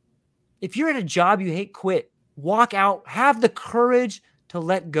now. If you're at a job you hate, quit. Walk out. Have the courage to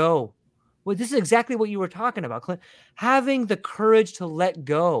let go. Well, this is exactly what you were talking about, Clint. Having the courage to let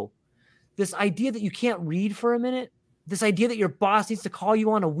go. This idea that you can't read for a minute, this idea that your boss needs to call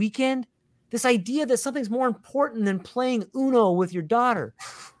you on a weekend, this idea that something's more important than playing Uno with your daughter.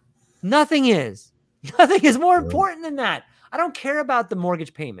 Nothing is. Nothing is more important than that. I don't care about the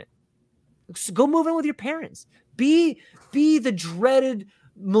mortgage payment. Go move in with your parents. Be the dreaded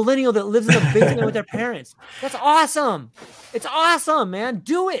millennial that lives in the basement with their parents. That's awesome. It's awesome, man.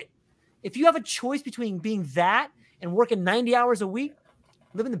 Do it. If you have a choice between being that and working 90 hours a week,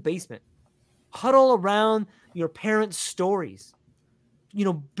 live in the basement. Huddle around your parents' stories.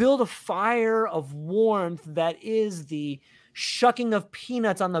 Build a fire of warmth that is the shucking of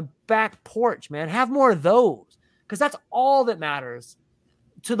peanuts on the back porch, man. Have more of those, because that's all that matters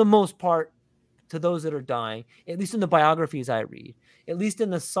to the most part to those that are dying, at least in the biographies I read, at least in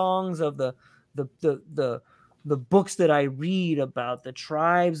the songs of the books that I read about the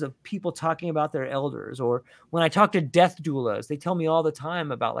tribes of people talking about their elders. Or when I talk to death doulas, they tell me all the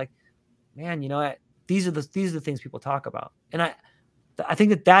time about, like, man, these are the things people talk about. And I think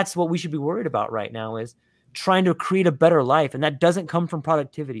that that's what we should be worried about right now, is trying to create a better life. And that doesn't come from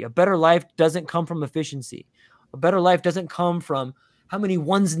productivity. A better life doesn't come from efficiency. A better life doesn't come from how many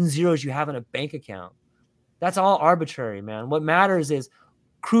ones and zeros you have in a bank account. That's all arbitrary, man. What matters is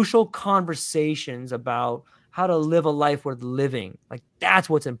crucial conversations about how to live a life worth living. Like, that's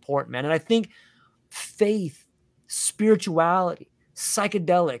what's important, man. And I think faith, spirituality,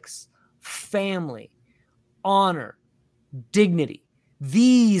 psychedelics, family, honor, dignity,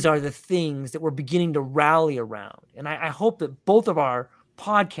 These are the things that we're beginning to rally around. And I hope that both of our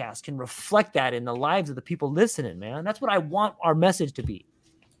podcasts can reflect that in the lives of the people listening, man. That's what I want our message to be.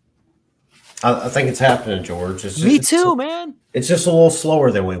 I think it's happening, George. Me too, man. It's just a little slower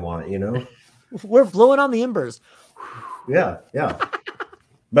than we want, you know? We're blowing on the embers. Yeah.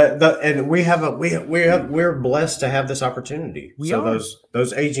 But we're blessed to have this opportunity. We are.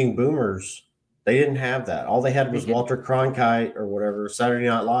 Those aging boomers, they didn't have that. All they had was Walter Cronkite or whatever, Saturday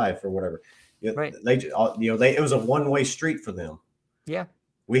Night Live or whatever. Right. It was a one-way street for them. Yeah.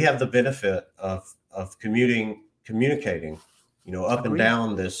 We have the benefit of communicating, up and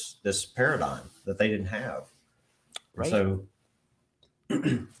down this paradigm that they didn't have. Right. So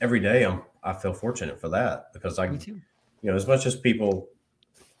every day I feel fortunate for that, because Me too. As much as people,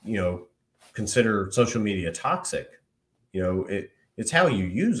 consider social media toxic, it's how you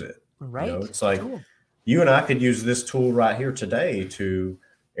use it. Right. It's like you and I could use this tool right here today to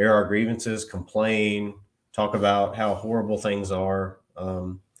air our grievances, complain, talk about how horrible things are.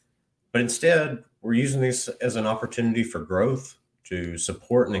 But instead, we're using this as an opportunity for growth, to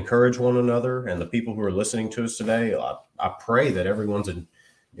support and encourage one another. And the people who are listening to us today, I pray that everyone's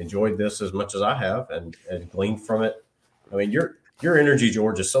enjoyed this as much as I have and gleaned from it. I mean, your energy,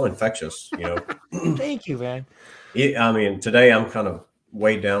 George, is so infectious. Thank you, man. Today I'm kind of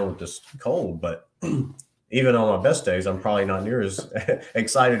weighed down with this cold, but even on my best days, I'm probably not near as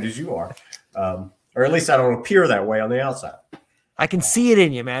excited as you are, or at least I don't appear that way on the outside. I can see it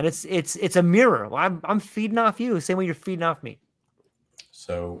in you, man. It's a mirror. I'm feeding off you the same way you're feeding off me.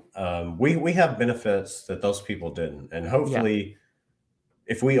 So we have benefits that those people didn't, and hopefully,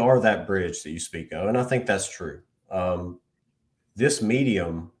 if we are that bridge that you speak of, and I think that's true, this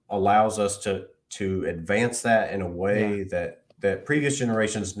medium allows us to advance that in a way that previous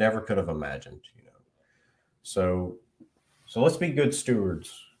generations never could have imagined. So let's be good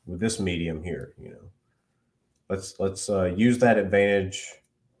stewards with this medium here. Let's use that advantage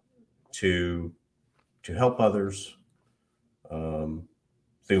to help others.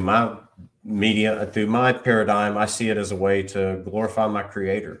 Through my media, through my paradigm, I see it as a way to glorify my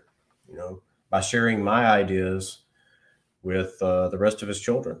Creator, by sharing my ideas with the rest of His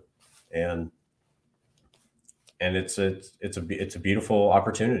children, and it's a beautiful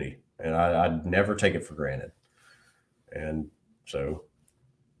opportunity, and I'd never take it for granted. And so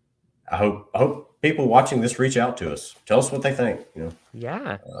I hope people watching this reach out to us, tell us what they think.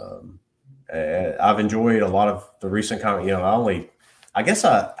 Yeah. I've enjoyed a lot of the recent comment. I guess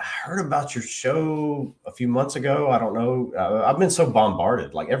I heard about your show a few months ago. I don't know. I've been so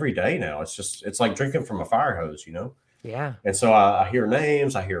bombarded like every day now. It's like drinking from a fire hose, Yeah. And so I hear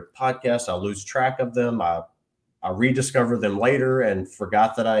names, I hear podcasts, I lose track of them. I rediscover them later and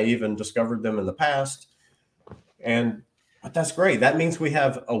forgot that I even discovered them in the past. But that's great. That means we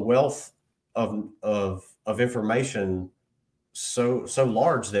have a wealth of information so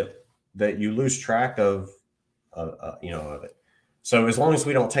large that you lose track of it. So as long as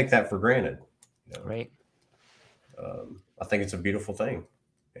we don't take that for granted, right. I think it's a beautiful thing,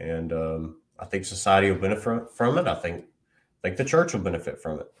 and I think society will benefit from it. I think the church will benefit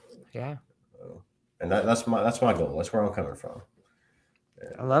from it. Yeah. And that's my goal. That's where I'm coming from.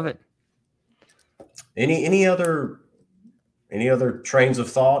 I love it. Any other trains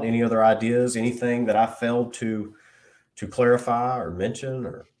of thought? Any other ideas? Anything that I failed to clarify or mention?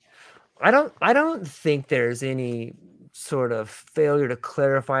 Or I don't think there's any sort of failure to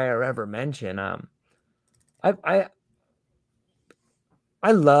clarify or ever mention. I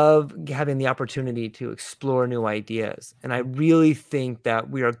love having the opportunity to explore new ideas, and I really think that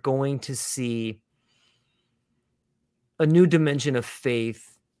we are going to see a new dimension of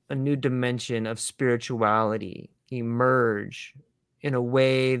faith, a new dimension of spirituality emerge in a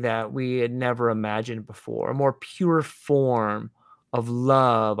way that we had never imagined before. A more pure form of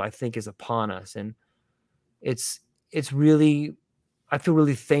love, I think, is upon us, and it's really, I feel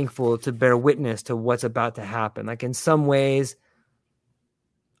really thankful to bear witness to what's about to happen. Like in some ways,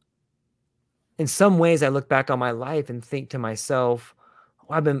 I look back on my life and think to myself,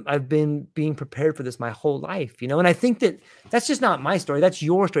 I've been being prepared for this my whole life, And I think that's just not my story. That's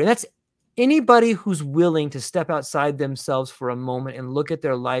your story. And that's anybody who's willing to step outside themselves for a moment and look at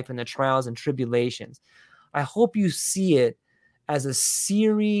their life and the trials and tribulations. I hope you see it as a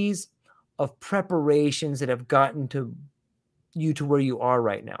series of preparations that have gotten to you to where you are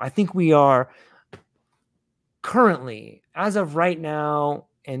right now. I think we are currently, as of right now,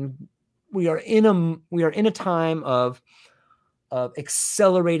 and we are in a time of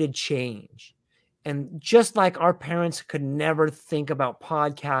accelerated change. And just like our parents could never think about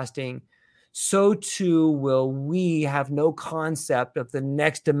podcasting so too will we have no concept of the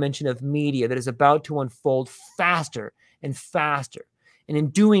next dimension of media that is about to unfold faster and faster. And in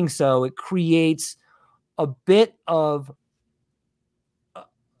doing so, it creates a bit of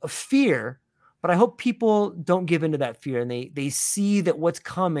fear, but I hope people don't give into that fear, and they see that what's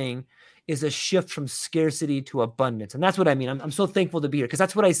coming is a shift from scarcity to abundance. And that's what I mean. I'm so thankful to be here because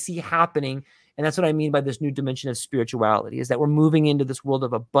that's what I see happening. And that's what I mean by this new dimension of spirituality, is that we're moving into this world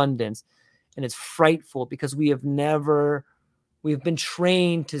of abundance. And it's frightful because we've been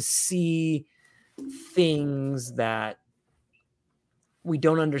trained to see things that we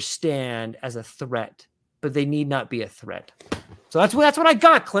don't understand as a threat, but they need not be a threat. So that's what I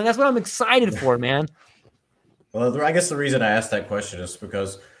got, Clint. That's what I'm excited for, man. Well, I guess the reason I asked that question is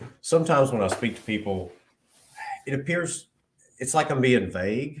because sometimes when I speak to people, it appears it's like I'm being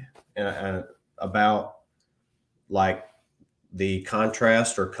vague about like the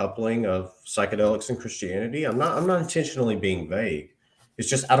contrast or coupling of psychedelics and Christianity. I'm not intentionally being vague. It's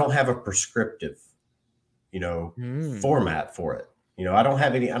just I don't have a prescriptive, format for it. I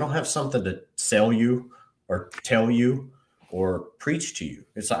don't have something to sell you or tell you or preach to you.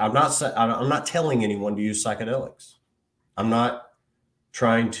 I'm not telling anyone to use psychedelics. I'm not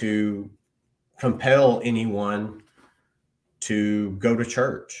trying to compel anyone to go to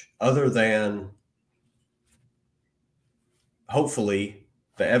church other than hopefully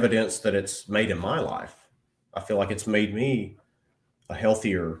the evidence that it's made in my life. I feel like it's made me a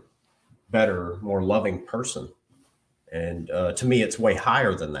healthier, better, more loving person. And to me, it's way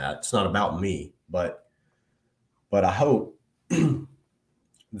higher than that. It's not about me, but I hope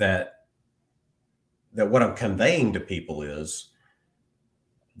that what I'm conveying to people is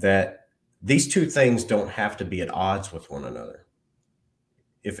that these two things don't have to be at odds with one another.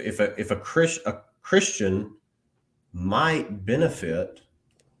 If a Christian might benefit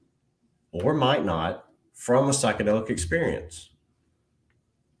or might not from a psychedelic experience,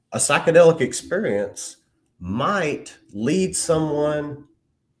 a psychedelic experience might lead someone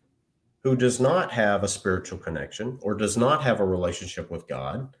who does not have a spiritual connection or does not have a relationship with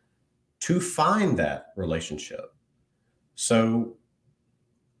God to find that relationship. So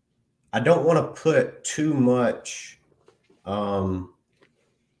I don't want to put too much, I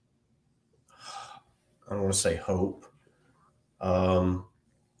don't want to say hope.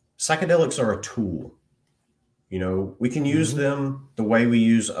 Psychedelics are a tool. We can use them the way we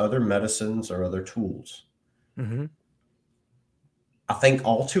use other medicines or other tools. Mm-hmm. I think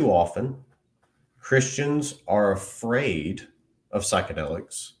all too often Christians are afraid of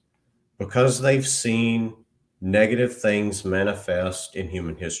psychedelics because they've seen negative things manifest in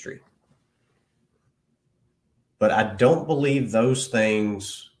human history. But I don't believe those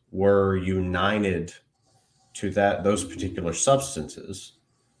things were united to those particular substances.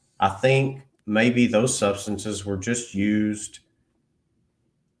 I think maybe those substances were just used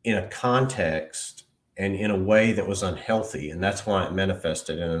in a context and in a way that was unhealthy, and that's why it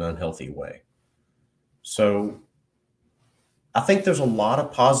manifested in an unhealthy way. So I think there's a lot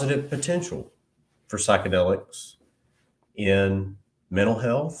of positive potential for psychedelics in mental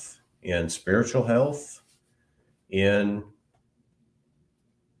health, in spiritual health, in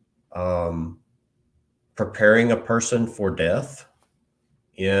preparing a person for death,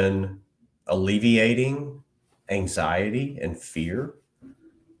 in alleviating anxiety and fear.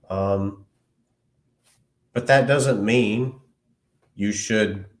 But that doesn't mean you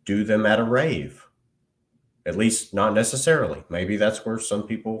should do them at a rave, at least not necessarily. Maybe that's where some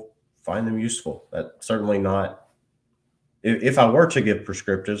people find them useful. That's certainly not, if I were to give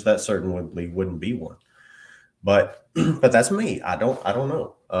prescriptives, that certainly wouldn't be one. But that's me. I don't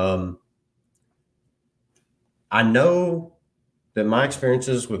know. I know that my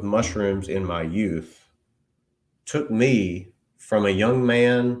experiences with mushrooms in my youth took me from a young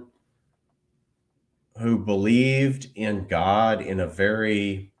man who believed in God in a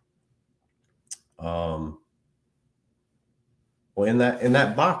very, in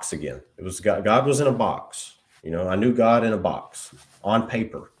that box again. It was God was in a box. I knew God in a box on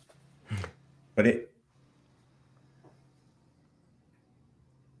paper, but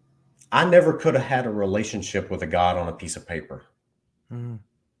I never could have had a relationship with a God on a piece of paper.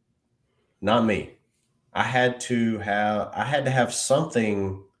 Not me. I had to have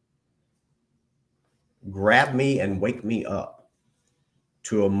something grab me and wake me up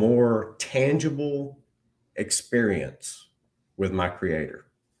to a more tangible experience with my creator.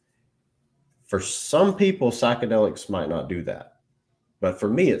 For some people, psychedelics might not do that, but for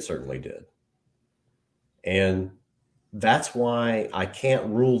me, it certainly did. And that's why I can't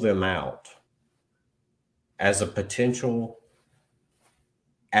rule them out as a potential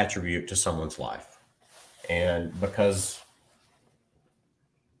attribute to someone's life. And because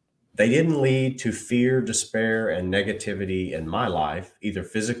they didn't lead to fear, despair, and negativity in my life, either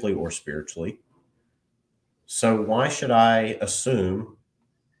physically or spiritually. So why should I assume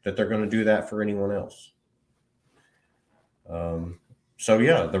that they're going to do that for anyone else? So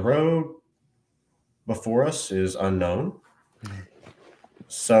yeah, the road before us is unknown.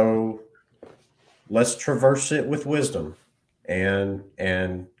 So let's traverse it with wisdom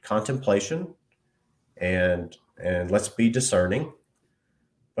and contemplation, and let's be discerning,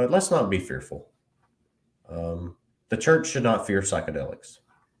 but let's not be fearful. The church should not fear psychedelics.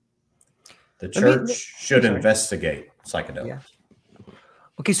 The church should investigate psychedelics. Yeah.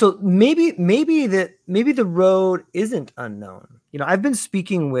 Okay, so maybe the road isn't unknown. I've been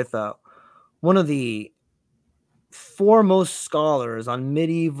speaking with one of the foremost scholars on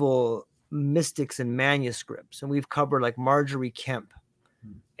medieval mystics and manuscripts, and we've covered like Marjorie Kemp,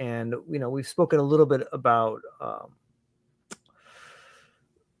 and we've spoken a little bit about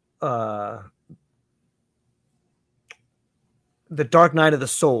the Dark Night of the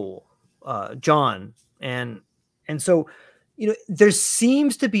Soul, John, and so there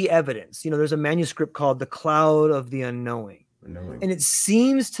seems to be evidence. There's a manuscript called The Cloud of the Unknowing. And it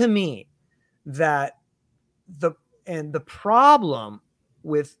seems to me that the problem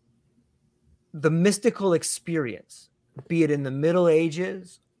with the mystical experience, be it in the Middle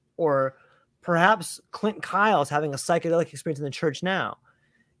Ages or perhaps Clint Kyles having a psychedelic experience in the church now,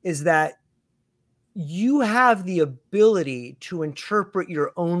 is that you have the ability to interpret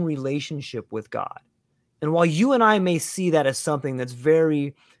your own relationship with God. And while you and I may see that as something that's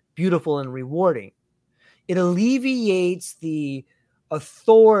very beautiful and rewarding, it alleviates the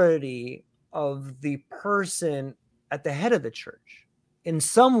authority of the person at the head of the church. In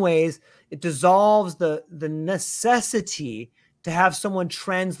some ways, it dissolves the necessity to have someone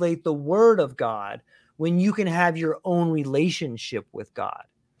translate the word of God when you can have your own relationship with God.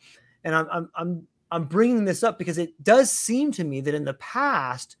 And I'm bringing this up because it does seem to me that in the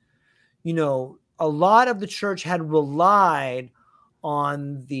past, a lot of the church had relied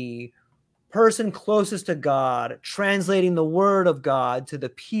on the person closest to God translating the word of God to the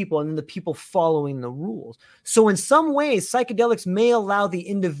people, and then the people following the rules. So in some ways, psychedelics may allow the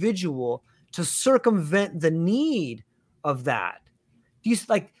individual to circumvent the need of that.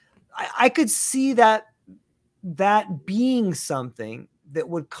 I could see that being something that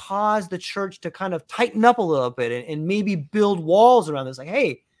would cause the church to kind of tighten up a little bit and maybe build walls around this. Like,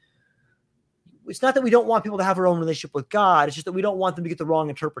 hey, it's not that we don't want people to have their own relationship with God. It's just that we don't want them to get the wrong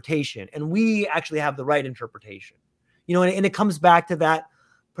interpretation. And we actually have the right interpretation. And it comes back to that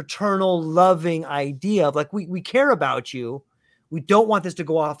paternal, loving idea of like, we care about you. We don't want this to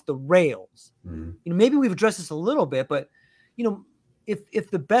go off the rails. Mm-hmm. Maybe we've addressed this a little bit, but, if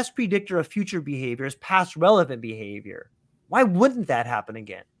the best predictor of future behavior is past relevant behavior, why wouldn't that happen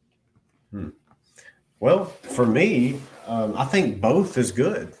again? Well, for me, I think both is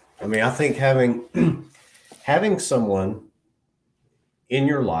good. I mean, I think having someone in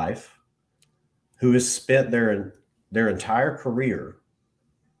your life who has spent their entire career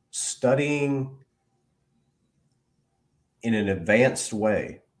studying in an advanced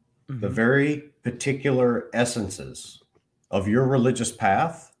way, mm-hmm. the very particular essences of your religious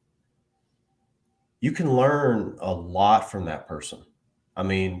path, you can learn a lot from that person. I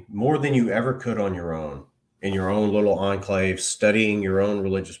mean, more than you ever could on your own, in your own little enclave, studying your own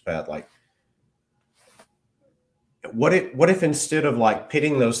religious path. Like, what if instead of like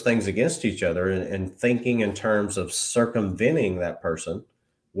pitting those things against each other and thinking in terms of circumventing that person,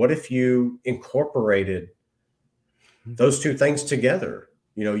 what if you incorporated those two things together?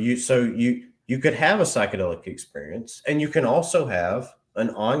 You could have a psychedelic experience, and you can also have an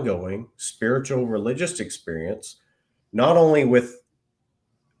ongoing spiritual religious experience, not only with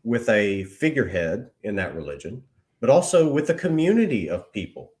a figurehead in that religion, but also with a community of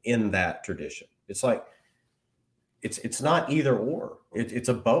people in that tradition. It's like, it's not either or, it's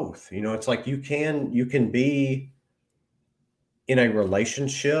a both. It's like you can be in a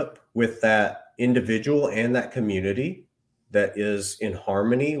relationship with that individual and that community that is in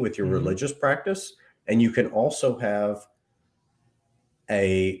harmony with your mm-hmm. religious practice. And you can also have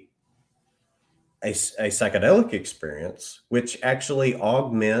a psychedelic experience, which actually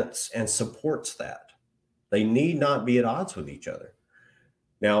augments and supports that. They need not be at odds with each other.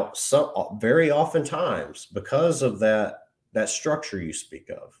 Now, very oftentimes, because of that structure you speak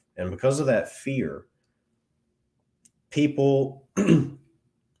of, and because of that fear, people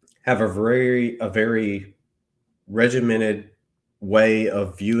have a very regimented way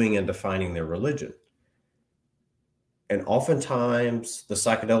of viewing and defining their religion. And oftentimes the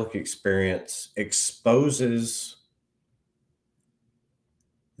psychedelic experience exposes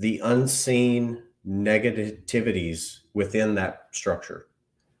the unseen negativities within that structure.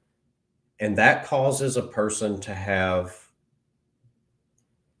 And that causes a person to have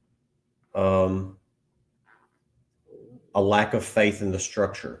a lack of faith in the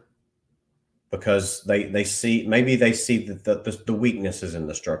structure, because they see, maybe they see the weaknesses in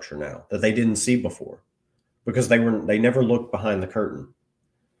the structure now that they didn't see before, because they never looked behind the curtain.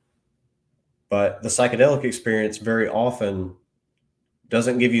 But the psychedelic experience very often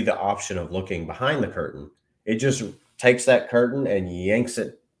doesn't give you the option of looking behind the curtain. It just takes that curtain and yanks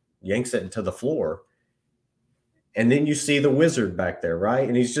it into the floor. And then you see the wizard back there, right?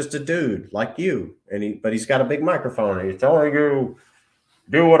 And he's just a dude like you. But he's got a big microphone and he's telling you,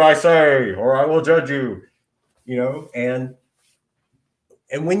 do what I say or I will judge you, and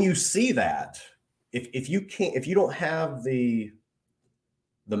when you see that, if you don't have the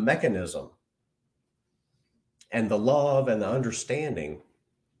mechanism and the love and the understanding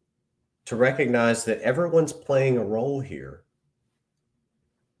to recognize that everyone's playing a role here,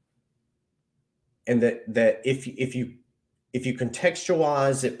 and that if you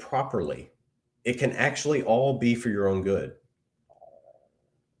contextualize it properly, it can actually all be for your own good.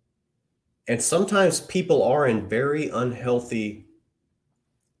 And sometimes people are in very unhealthy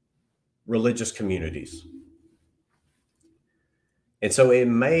religious communities. And so it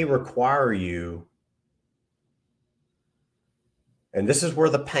may require you, and this is where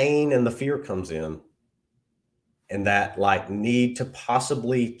the pain and the fear comes in, and that need to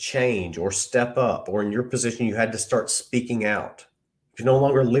possibly change or step up, or in your position, you had to start speaking out. You can no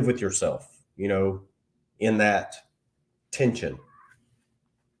longer live with yourself, in that tension.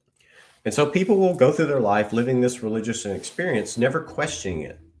 And so people will go through their life living this religious experience, never questioning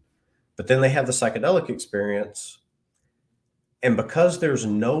it. But then they have the psychedelic experience. And because there's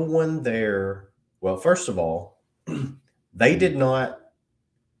no one there, well, first of all, they did not,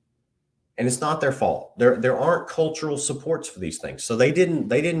 and it's not their fault. There aren't cultural supports for these things. So they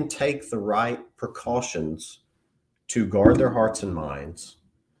didn't take the right precautions to guard their hearts and minds,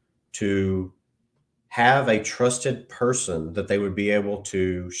 to have a trusted person that they would be able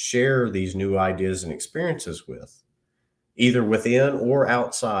to share these new ideas and experiences with, either within or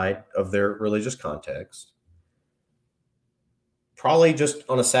outside of their religious context. Probably just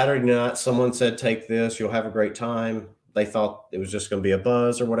on a Saturday night, someone said, take this, you'll have a great time. They thought it was just going to be a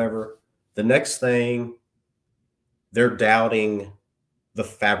buzz or whatever. The next thing, they're doubting the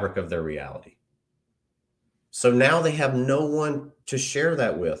fabric of their reality. So now they have no one to share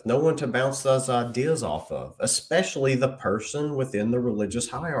that with, no one to bounce those ideas off of, especially the person within the religious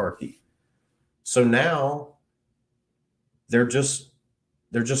hierarchy. So now they're just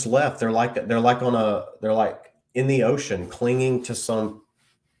left. They're like in the ocean, clinging to some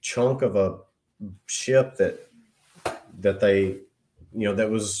chunk of a ship that they, that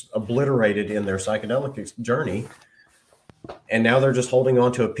was obliterated in their psychedelic journey. And now they're just holding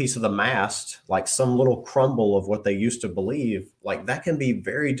on to a piece of the mast, like some little crumble of what they used to believe. Like, that can be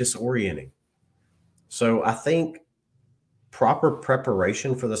very disorienting. So I think proper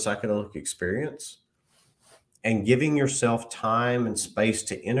preparation for the psychedelic experience and giving yourself time and space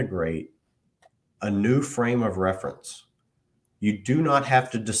to integrate a new frame of reference. You do not have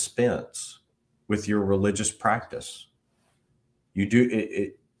to dispense with your religious practice.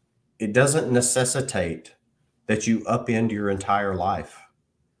 It doesn't necessitate that you upend your entire life.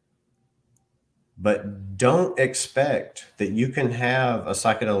 But don't expect that you can have a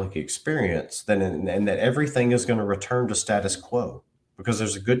psychedelic experience and that everything is going to return to status quo, because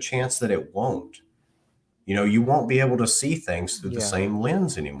there's a good chance that it won't. You won't be able to see things through the same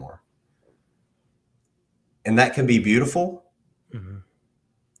lens anymore. And that can be beautiful,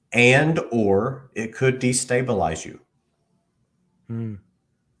 and or it could destabilize you.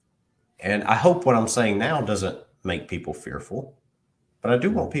 And I hope what I'm saying now doesn't make people fearful, but I do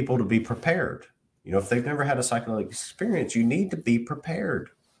want people to be prepared. If they've never had a psychedelic experience, you need to be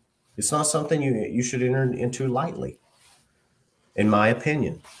prepared. It's not something you should enter into lightly, in my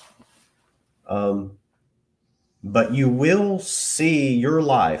opinion. But you will see your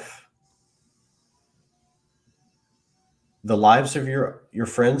life, the lives of your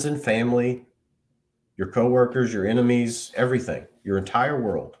friends and family, your coworkers, your enemies, everything, your entire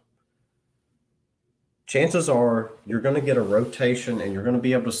world. Chances are you're going to get a rotation, and you're going to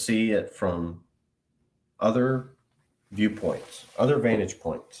be able to see it from other viewpoints, other vantage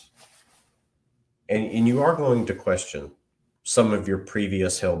points. And you are going to question some of your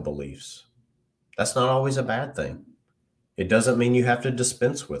previous held beliefs. That's not always a bad thing. It doesn't mean you have to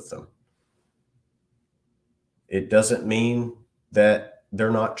dispense with them. it doesn't mean that they're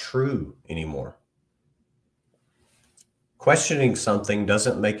not true anymore. Questioning something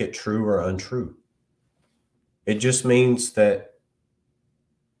doesn't make it true or untrue. It just means that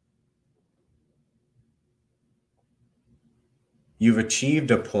you've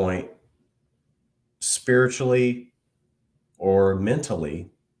achieved a point spiritually or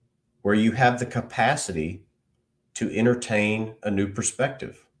mentally where you have the capacity to entertain a new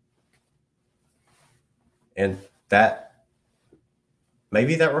perspective. And that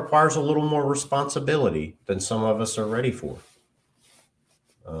maybe that requires a little more responsibility than some of us are ready for.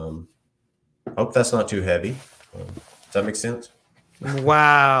 Hope that's not too heavy. Does that make sense?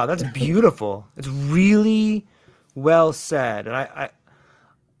 Wow, that's beautiful. It's really well said. And I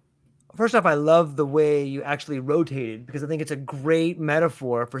first off, I love the way you actually rotated, because I think it's a great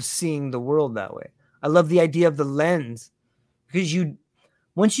metaphor for seeing the world that way. I love the idea of the lens, because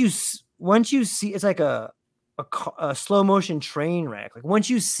once you see, it's like a slow motion train wreck. Like once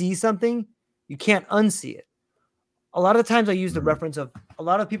you see something, you can't unsee it. A lot of the times I use the reference of, a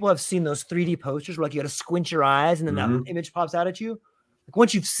lot of people have seen those 3D posters where like you got to squint your eyes and then that image pops out at you. Like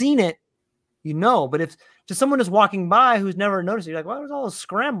once you've seen it, you know. But if just someone is walking by who's never noticed it, you're like, well, there's all those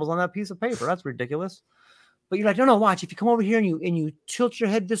scrambles on that piece of paper. That's ridiculous. But you're like, no, watch. If you come over here and you tilt your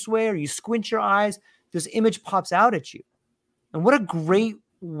head this way or you squint your eyes, this image pops out at you. And what a great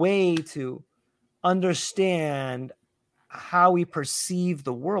way to understand how we perceive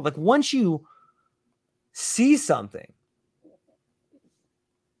the world. Like once you see something,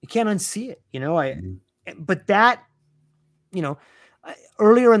 you can't unsee it, you know. But that, you know,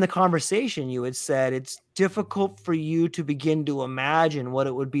 earlier in the conversation, you had said it's difficult for you to begin to imagine what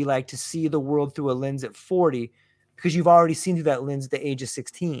it would be like to see the world through a lens at 40, because you've already seen through that lens at the age of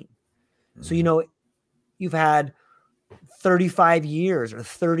 16. So, you know, you've had 35 years or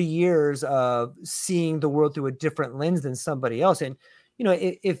 30 years of seeing the world through a different lens than somebody else. And, you know,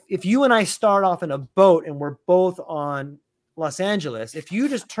 if you and I start off in a boat and we're both on Los Angeles, if you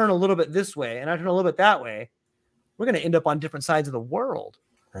just turn a little bit this way and I turn a little bit that way, we're going to end up on different sides of the world.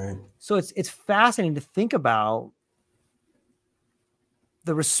 Right. So it's fascinating to think about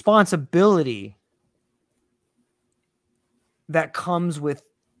the responsibility that comes with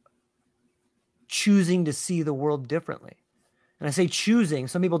choosing to see the world differently. And I say choosing,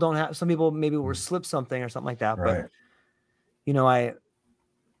 some people maybe will slip something or something like that. Right. But, you know, I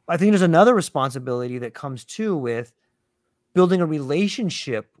think there's another responsibility that comes too with building a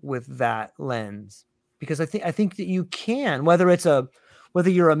relationship with that lens, because I think that you can, whether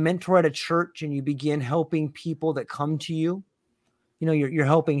you're a mentor at a church and you begin helping people that come to you, you know, you're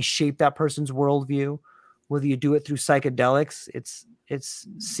helping shape that person's worldview, whether you do it through psychedelics, it's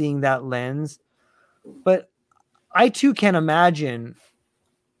seeing that lens. But I too can imagine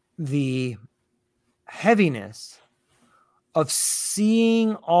the heaviness of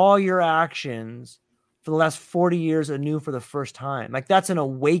seeing all your actions for the last 40 years anew for the first time. Like that's an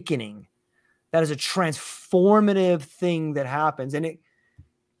awakening. That is a transformative thing that happens. And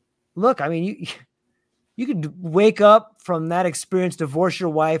I mean, you could wake up from that experience, divorce your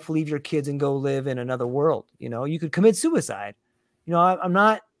wife, leave your kids, and go live in another world. You know, you could commit suicide. You know, I'm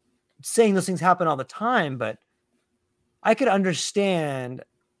not saying those things happen all the time, but I could understand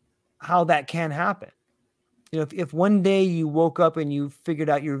how that can happen. You know, if one day you woke up and you figured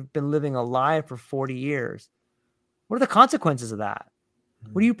out you've been living a lie for 40 years, what are the consequences of that?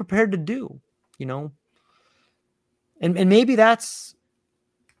 What are you prepared to do? You know, and maybe that's,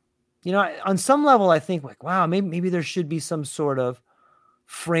 you know, on some level, I think like, wow, maybe there should be some sort of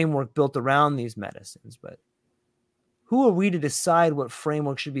framework built around these medicines, but who are we to decide what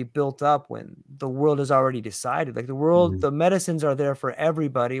framework should be built up when the world has already decided? Like the world, the medicines are there for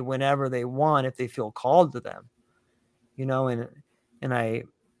everybody whenever they want, if they feel called to them, you know, and I,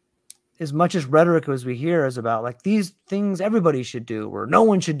 as much as rhetoric as we hear is about like these things everybody should do, or no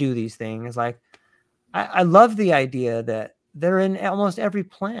one should do these things. Like I love the idea that they're in almost every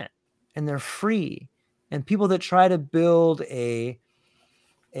plant and they're free, and people that try to build a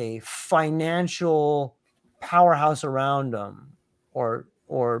financial powerhouse around them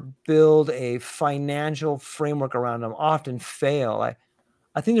or build a financial framework around them often fail.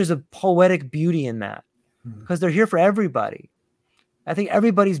 I think there's a poetic beauty in that, because they're here for everybody. I think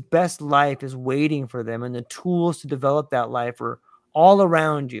everybody's best life is waiting for them, and the tools to develop that life are all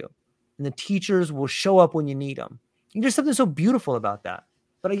around you, and the teachers will show up when you need them. And there's something so beautiful about that.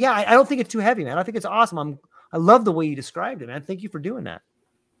 But yeah, I don't think it's too heavy, man. I think it's awesome. I love the way you described it, man. Thank you for doing that.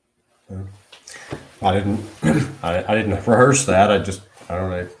 I didn't rehearse that. I don't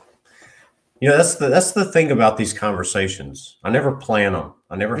know. You know, that's the thing about these conversations. I never plan them.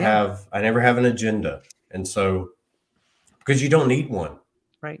 I never have an agenda. And so, because you don't need one,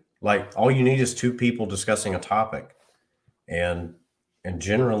 Right. like all you need is two people discussing a topic, and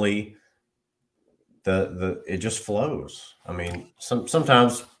generally it just flows. I mean,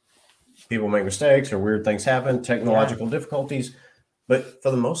 sometimes people make mistakes or weird things happen, technological difficulties, but for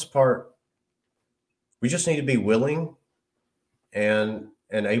the most part, we just need to be willing and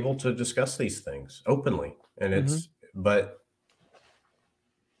able to discuss these things openly. And it's but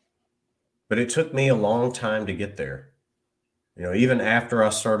it took me a long time to get there. You know, even after I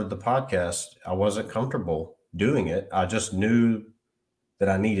started the podcast, I wasn't comfortable doing it. I just knew that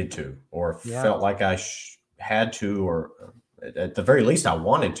I needed to, or felt like I had to, or at the very least I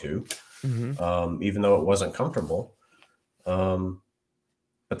wanted to, even though it wasn't comfortable.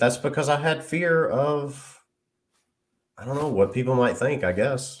 But that's because I had fear of, I don't know, what people might think, I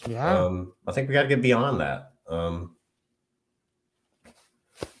guess. Yeah. I think we got to get beyond that.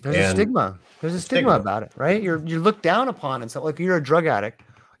 There's a stigma. There's a stigma about it, right? You're looked down upon, and so like you're a drug addict.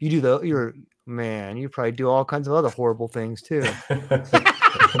 You do you probably do all kinds of other horrible things too.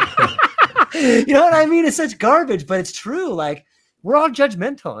 You know what I mean? It's such garbage, but it's true. Like we're all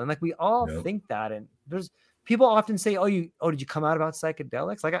judgmental, and like we all think that. And there's people often say, did you come out about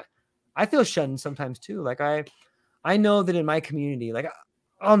psychedelics? Like I feel shunned sometimes too. Like I know that in my community, like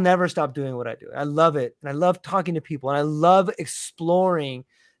I'll never stop doing what I do. I love it. And I love talking to people, and I love exploring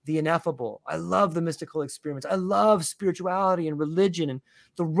the ineffable. I love the mystical experiments. I love spirituality and religion and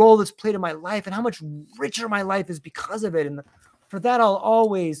the role that's played in my life and how much richer my life is because of it. And for that, I'll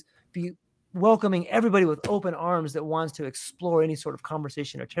always be welcoming everybody with open arms that wants to explore any sort of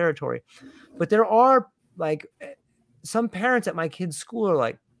conversation or territory. But there are like some parents at my kid's school are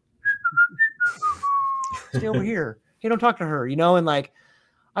like, stay over here. Hey, don't talk to her, and like,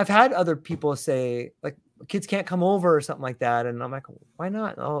 I've had other people say like kids can't come over or something like that. And I'm like, why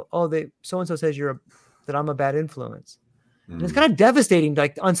not? So-and-so says that I'm a bad influence. And it's kind of devastating,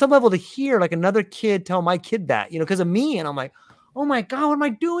 like on some level to hear like another kid tell my kid that, because of me. And I'm like, oh my God, what am I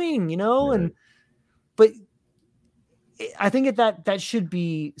doing? But I think that should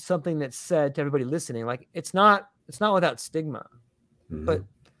be something that's said to everybody listening. Like it's not without stigma, but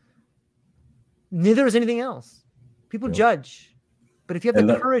neither is anything else. People judge. But if you have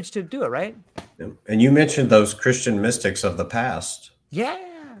the courage to do it, right? And you mentioned those Christian mystics of the past. Yeah.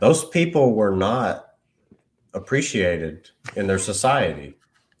 Those people were not appreciated in their society.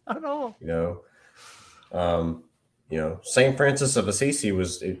 I don't know. St. Francis of Assisi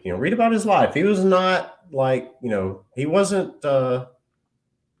was, read about his life. He was not like, he wasn't the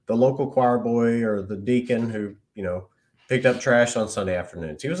local choir boy or the deacon who, picked up trash on Sunday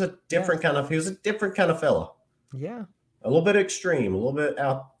afternoons. He was a different kind of fella. Yeah. A little bit extreme, a little bit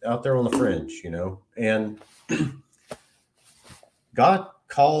out there on the fringe, and God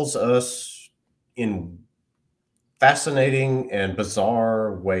calls us in fascinating and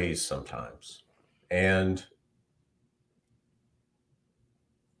bizarre ways sometimes. And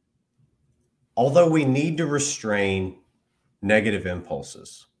although we need to restrain negative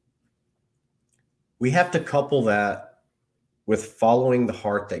impulses, we have to couple that with following the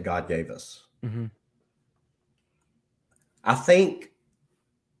heart that God gave us. Mm-hmm. I think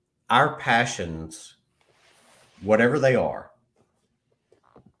our passions, whatever they are,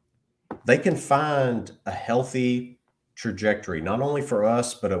 they can find a healthy trajectory, not only for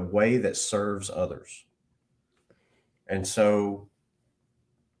us, but a way that serves others. And so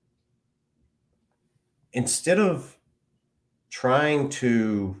instead of trying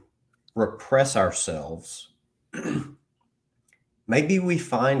to repress ourselves, maybe we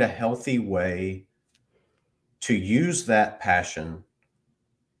find a healthy way to use that passion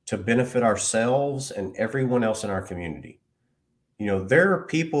to benefit ourselves and everyone else in our community. There are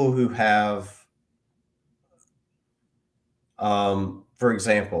people who have, for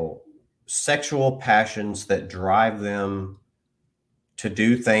example, sexual passions that drive them to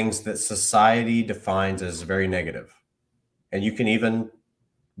do things that society defines as very negative. And you can even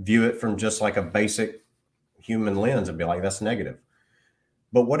view it from just like a basic human lens and be like, that's negative.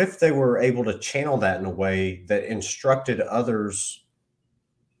 But what if they were able to channel that in a way that instructed others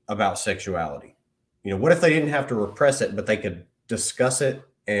about sexuality? What if they didn't have to repress it, but they could discuss it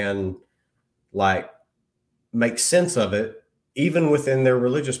and like make sense of it, even within their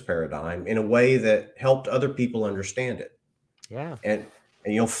religious paradigm, in a way that helped other people understand it? Yeah. And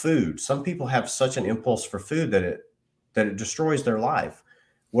food. Some people have such an impulse for food that it destroys their life.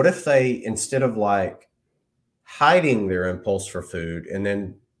 What if they, instead of like hiding their impulse for food and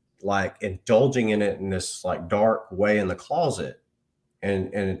then like indulging in it in this like dark way in the closet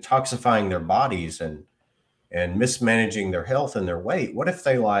and intoxifying their bodies and mismanaging their health and their weight, what if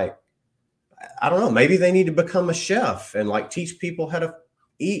they like I don't know, maybe they need to become a chef and like teach people how to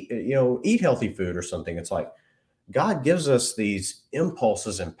eat healthy food or something. It's like God gives us these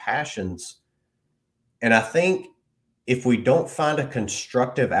impulses and passions. And I think if we don't find a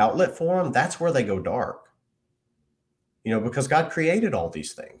constructive outlet for them, that's where they go dark. Because God created all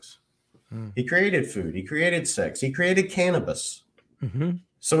these things. He created food, he created sex, he created cannabis. Mm-hmm.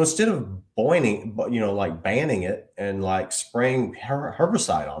 So instead of like banning it and like spraying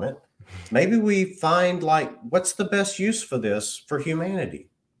herbicide on it, maybe we find like, what's the best use for this for humanity?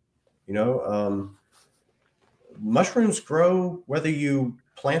 Mushrooms grow whether you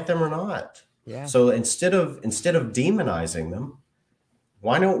plant them or not. Yeah. So instead of demonizing them,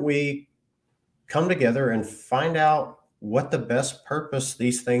 why don't we come together and find out what the best purpose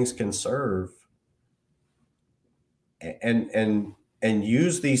these things can serve, and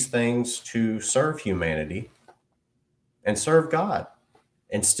use these things to serve humanity and serve God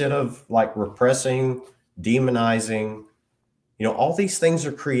instead of like repressing, demonizing. All these things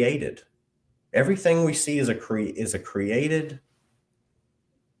are created. Everything we see is a created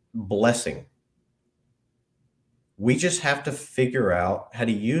blessing. We just have to figure out how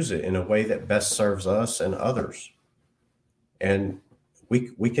to use it in a way that best serves us and others. And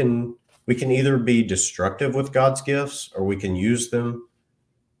we can either be destructive with God's gifts, or we can use them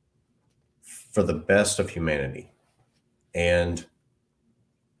for the best of humanity. And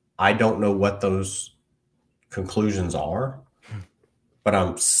I don't know what those conclusions are, but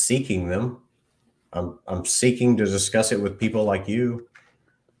I'm seeking them. I'm seeking to discuss it with people like you,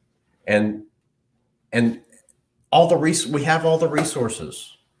 and all the we have all the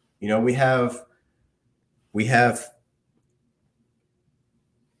resources.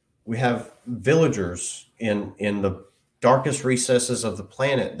 We have villagers in the darkest recesses of the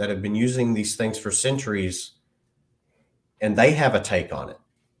planet that have been using these things for centuries, and they have a take on it.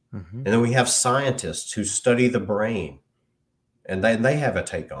 Mm-hmm. And then we have scientists who study the brain, and they have a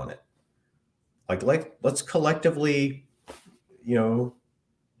take on it. Like let's collectively,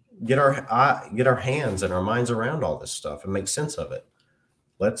 get our hands and our minds around all this stuff and make sense of it.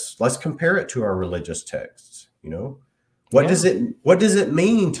 Let's compare it to our religious texts. What does it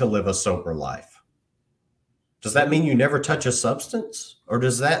mean to live a sober life? Does that mean you never touch a substance? Or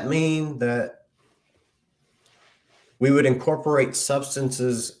does that mean that we would incorporate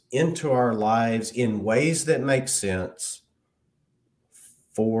substances into our lives in ways that make sense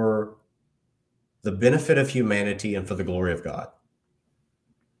for the benefit of humanity and for the glory of God?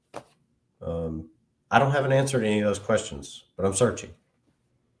 I don't have an answer to any of those questions, but I'm searching.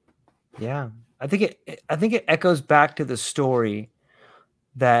 Yeah. I think it echoes back to the story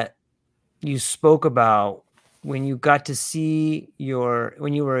that you spoke about when you got to see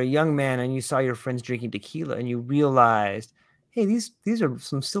when you were a young man and you saw your friends drinking tequila and you realized, hey, these are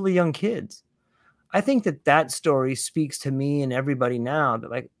some silly young kids. I think that story speaks to me and everybody now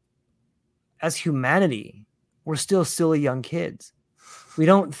that, like, as humanity, we're still silly young kids. We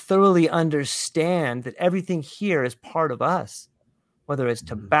don't thoroughly understand that everything here is part of us, whether it's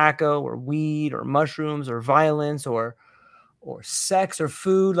tobacco or weed or mushrooms or violence or sex or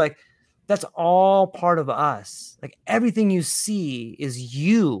food. Like, that's all part of us. Like, everything you see is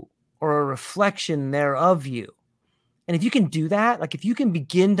you or a reflection thereof you. And if you can do that, like if you can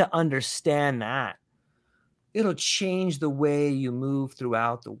begin to understand that, it'll change the way you move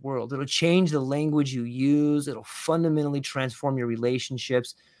throughout the world. It'll change the language you use. It'll fundamentally transform your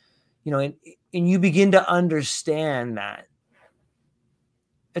relationships, and you begin to understand that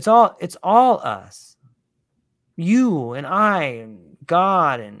it's all us, you and I and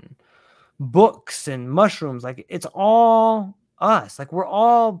God and books and mushrooms. Like, it's all us. Like, we're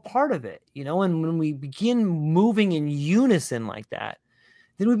all part of it, and when we begin moving in unison like that,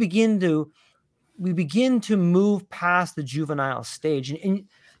 then we begin to move past the juvenile stage. And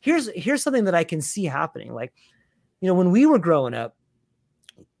here's something that I can see happening. Like, when we were growing up,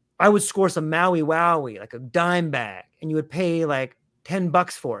 I would score some Maui Wowie, like a dime bag, and you would pay like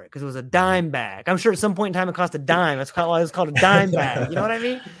 $10 for it because it was a dime bag. I'm sure at some point in time it cost a dime. That's why it was called a dime bag. You know what I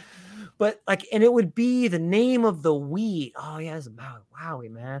mean? But like, and it would be the name of the weed. Oh yeah, it's a Maui Wowie,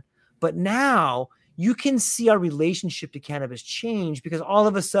 man. But now you can see our relationship to cannabis change, because all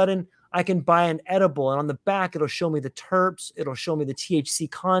of a sudden I can buy an edible and on the back, it'll show me the terps. It'll show me the THC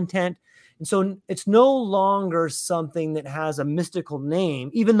content. And so it's no longer something that has a mystical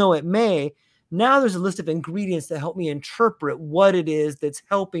name, even though it may. Now there's a list of ingredients that help me interpret what it is that's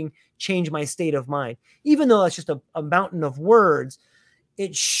helping change my state of mind. Even though that's just a mountain of words,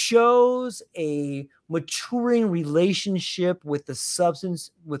 it shows a maturing relationship with the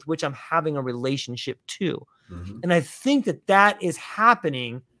substance with which I'm having a relationship to. Mm-hmm. And I think that is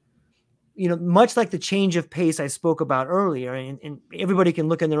happening much like the change of pace I spoke about earlier, and everybody can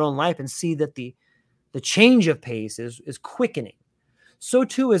look in their own life and see that the change of pace is quickening. So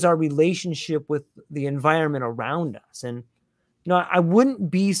too is our relationship with the environment around us. And, I wouldn't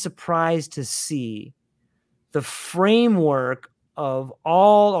be surprised to see the framework of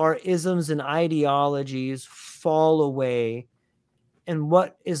all our isms and ideologies fall away. And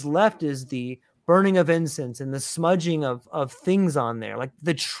what is left is the burning of incense and the smudging of things on there. Like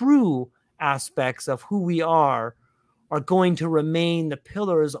the true aspects of who we are going to remain the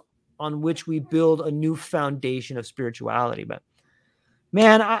pillars on which we build a new foundation of spirituality. But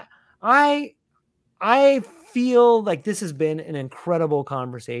man, I feel like this has been an incredible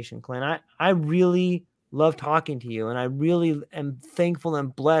conversation, Clint. I really love talking to you, and I really am thankful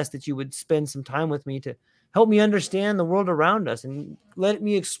and blessed that you would spend some time with me to help me understand the world around us and let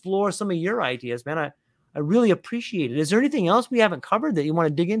me explore some of your ideas, man. I really appreciate it. Is there anything else we haven't covered that you want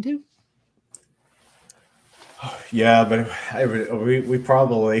to dig into? Yeah, but we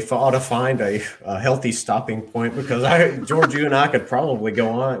probably ought to find a healthy stopping point, because George, you and I could probably go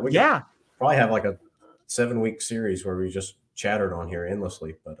on. We could probably have like a 7-week series where we just chattered on here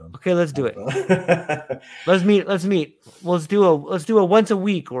endlessly. But okay, let's do it. Let's meet. Let's do a once a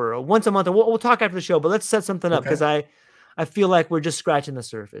week or a once a month. We'll talk after the show, but let's set something up, because I feel like we're just scratching the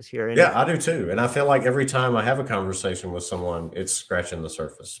surface here. And yeah, I do too. And I feel like every time I have a conversation with someone, it's scratching the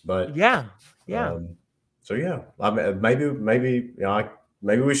surface. But yeah. So yeah, maybe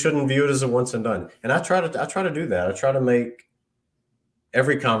we shouldn't view it as a once and done. And I try to do that. I try to make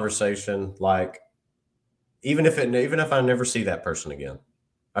every conversation like, even if I never see that person again,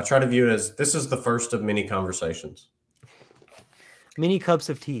 I try to view it as this is the first of many conversations. Many cups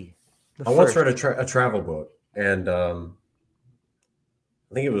of tea. Once read a travel book, and I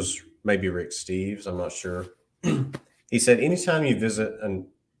think it was maybe Rick Steves, I'm not sure. He said, anytime you visit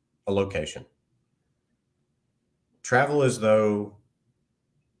a location, travel as though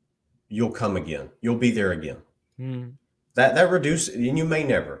you'll come again. You'll be there again. Mm. That reduces, and you may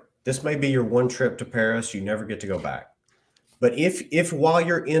never. This may be your one trip to Paris. You never get to go back. But if while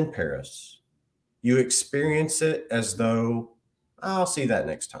you're in Paris, you experience it as though, I'll see that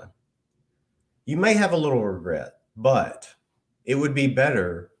next time, you may have a little regret, but it would be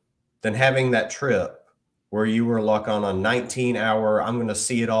better than having that trip where you were like on a 19-hour, I'm going to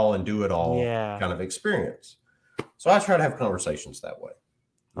see it all and do it all kind of experience. So I try to have conversations that way.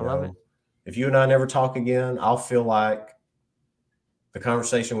 I love it. If you and I never talk again, I'll feel like the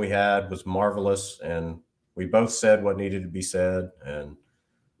conversation we had was marvelous, and we both said what needed to be said, and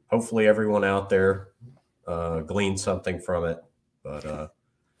hopefully everyone out there gleaned something from it. But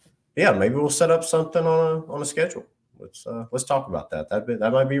yeah, maybe we'll set up something on a schedule. Let's talk about that.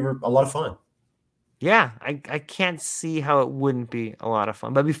 That might be a lot of fun. Yeah, I can't see how it wouldn't be a lot of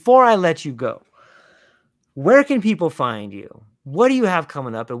fun. But before I let you go, where can people find you? What do you have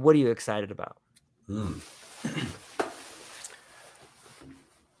coming up, and what are you excited about?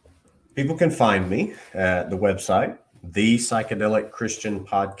 People can find me at the website,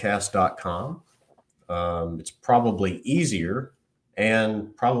 thepsychedelicchristianpodcast.com. It's probably easier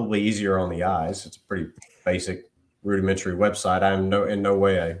on the eyes. It's a pretty basic, rudimentary website. I'm in no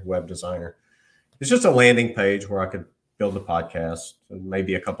way a web designer. It's just a landing page where I could build a podcast and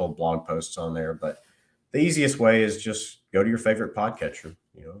maybe a couple of blog posts on there. But the easiest way is just go to your favorite podcatcher,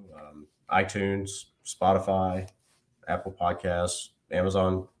 iTunes, Spotify, Apple Podcasts,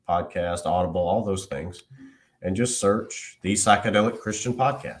 Amazon Podcast, Audible, all those things, and just search the Psychedelic Christian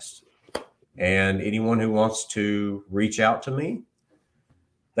Podcast. And anyone who wants to reach out to me,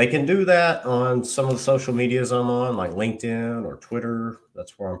 they can do that on some of the social medias I'm on, like LinkedIn or Twitter.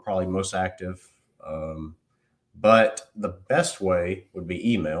 That's where I'm probably most active. But the best way would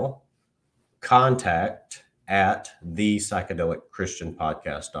be email,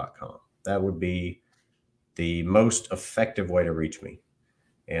 contact@thepsychedelicchristianpodcast.com. That would be the most effective way to reach me.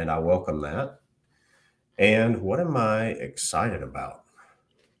 And I welcome that. And what am I excited about?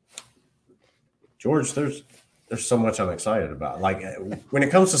 George, there's so much I'm excited about. Like when it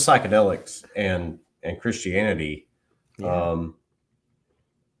comes to psychedelics and Christianity, those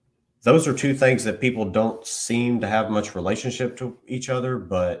are two things that people don't seem to have much relationship to each other.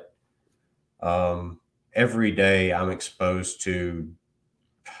 But every day I'm exposed to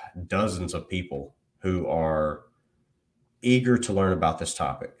dozens of people who are eager to learn about this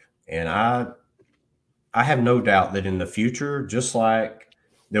topic. And I have no doubt that in the future, just like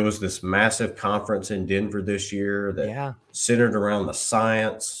there was this massive conference in Denver this year that centered around the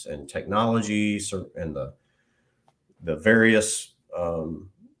science and technologies and the various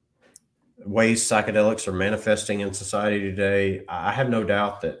ways psychedelics are manifesting in society today, I have no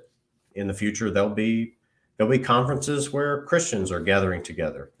doubt that in the future, there'll be conferences where Christians are gathering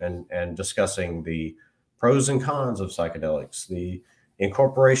together and discussing the pros and cons of psychedelics, the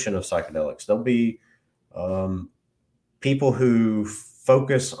incorporation of psychedelics. There'll be people who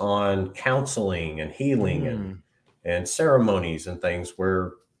focus on counseling and healing and ceremonies and things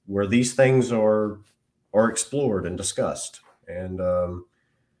where these things are explored and discussed. And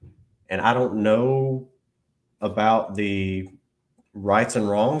I don't know about the rights and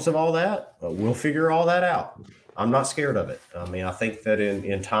wrongs of all that, but we'll figure all that out. I'm not scared of it. I mean, I think that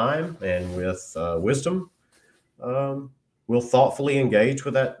in time and with wisdom, we'll thoughtfully engage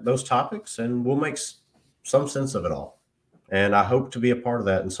with those topics, and we'll make some sense of it all. And I hope to be a part of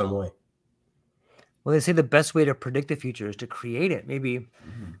that in some way. Well, they say the best way to predict the future is to create it. Maybe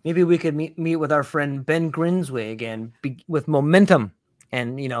we could meet with our friend Ben Grinswig again with momentum,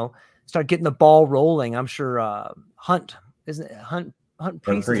 and start getting the ball rolling. I'm sure Hunt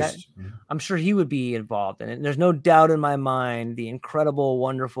Priest. I'm sure he would be involved in it. And there's no doubt in my mind the incredible,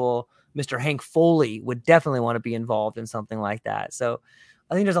 wonderful Mr. Hank Foley would definitely want to be involved in something like that. So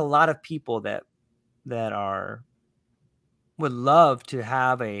I think there's a lot of people that would love to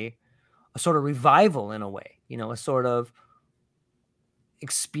have a sort of revival in a way, a sort of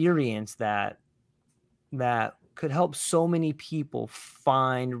experience that could help so many people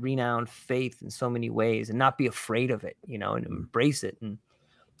find renowned faith in so many ways and not be afraid of it, and embrace it. And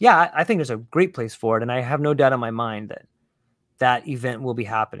yeah, I think there's a great place for it. And I have no doubt in my mind that event will be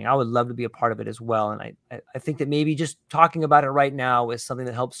happening. I would love to be a part of it as well. And I think that maybe just talking about it right now is something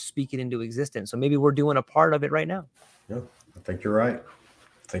that helps speak it into existence. So maybe we're doing a part of it right now. Yeah, I think you're right.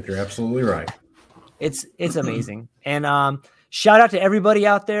 I think you're absolutely right. It's amazing. And shout out to everybody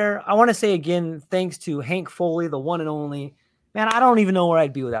out there. I want to say again, thanks to Hank Foley, the one and only. Man, I don't even know where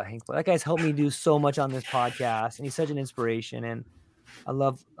I'd be without Hank Foley. That guy's helped me do so much on this podcast, and he's such an inspiration. And I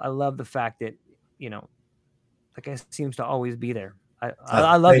love the fact that, that guy seems to always be there.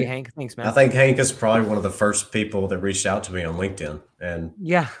 I love you, Hank. Thanks, man. I think Hank is probably one of the first people that reached out to me on LinkedIn. And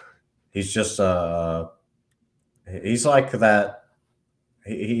yeah, he's just, he's like that.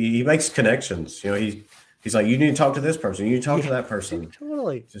 He makes connections. He's like, you need to talk to this person. You need to talk to that person.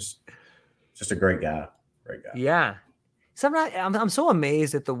 Totally. Just a great guy. Great guy. Yeah. I'm so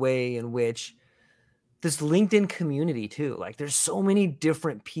amazed at the way in which this LinkedIn community too, like there's so many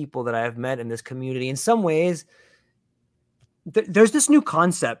different people that I have met in this community. In some ways, there's this new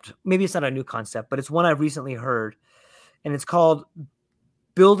concept. Maybe it's not a new concept, but it's one I've recently heard, and it's called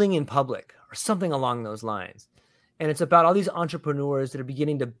building in public or something along those lines. And it's about all these entrepreneurs that are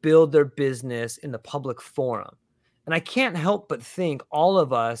beginning to build their business in the public forum. And I can't help but think all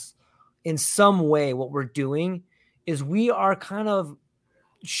of us, in some way, what we're doing is we are kind of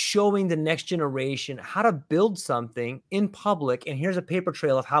showing the next generation how to build something in public. And here's a paper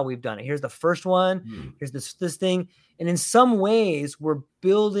trail of how we've done it. Here's the first one. Here's this thing. And in some ways, we're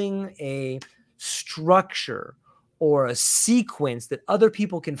building a structure or a sequence that other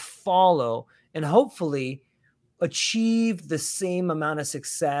people can follow and hopefully achieve the same amount of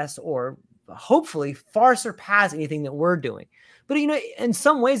success, or hopefully far surpass anything that we're doing. But, in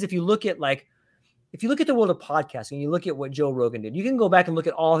some ways, if you look at the world of podcasting, you look at what Joe Rogan did, you can go back and look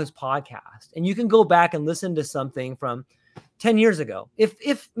at all his podcasts, and you can go back and listen to something from 10 years ago.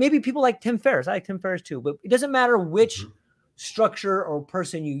 If maybe people like Tim Ferriss, I like Tim Ferriss too, but it doesn't matter which structure or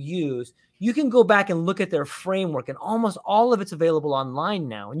person you use, you can go back and look at their framework, and almost all of it's available online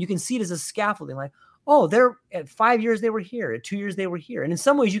now. And you can see it as a scaffolding, like, oh, they're at 5 years, they were here. At 2 years, they were here. And in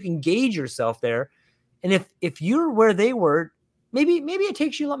some ways you can gauge yourself there. And if you're where they were, maybe it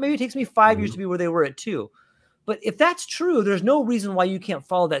takes you, maybe it takes me 5 years to be where they were at 2. But if that's true, there's no reason why you can't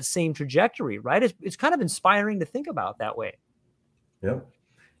follow that same trajectory, right? It's kind of inspiring to think about that way. Yeah.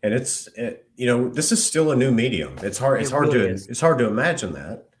 And this is still a new medium. It's hard to imagine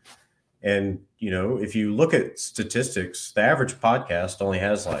that. And, if you look at statistics, the average podcast only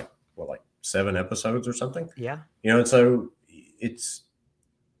has like 7 episodes or something. Yeah. And so it's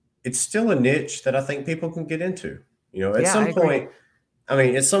still a niche that I think people can get into. At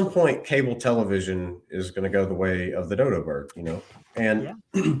some point, cable television is going to go the way of the dodo bird, and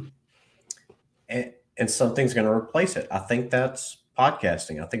and something's going to replace it. I think that's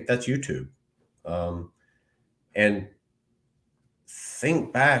podcasting. I think that's YouTube. And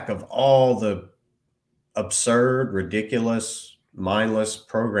think back of all the absurd, ridiculous, mindless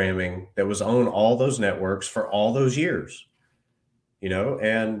programming that was on all those networks for all those years,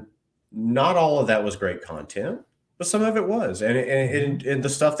 and not all of that was great content, but some of it was, and the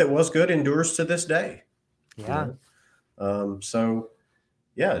stuff that was good endures to this day. Yeah. So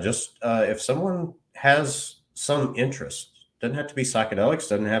yeah, just if someone has some interest have to be psychedelics,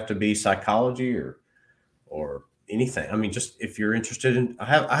 doesn't have to be psychology or anything. I mean, just if you're interested in, I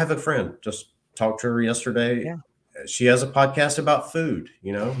have a friend, just talked to her yesterday. Yeah. She has a podcast about food,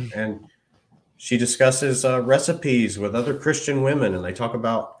 and she discusses recipes with other Christian women, and they talk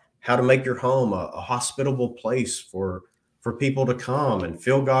about how to make your home a hospitable place for people to come and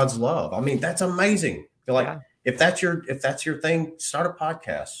feel God's love. I mean, that's amazing. Like, Yeah. if that's your thing, start a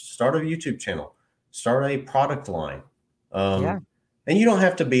podcast, start a YouTube channel, start a product line. Yeah. And you don't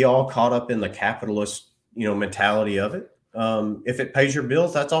have to be all caught up in the capitalist, mentality of it. If it pays your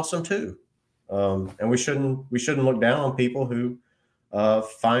bills, that's awesome too. And we shouldn't look down on people who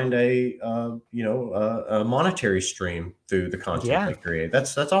find a monetary stream through the content they create.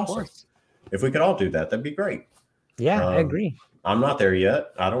 That's awesome. If we could all do that, that'd be great. Yeah, I agree. I'm not there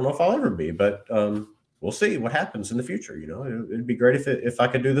yet. I don't know if I'll ever be, but we'll see what happens in the future. It'd be great if I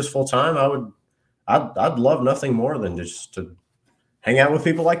could do this full time. I'd love nothing more than just to hang out with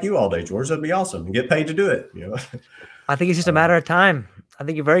people like you all day, George. That'd be awesome, and get paid to do it. I think it's just a matter of time. I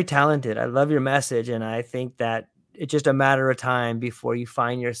think you're very talented. I love your message, and I think that it's just a matter of time before you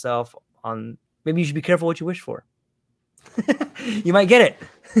find yourself on. Maybe you should be careful what you wish for. You might get it.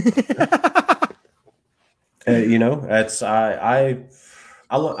 It's I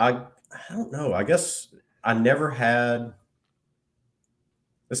don't know. I guess I never had.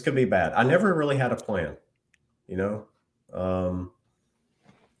 This could be bad. I never really had a plan,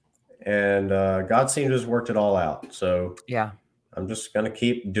 and God seemed to have worked it all out. So yeah, I'm just going to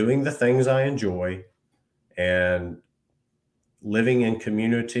keep doing the things I enjoy and living in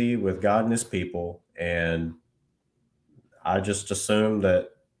community with God and his people. And I just assume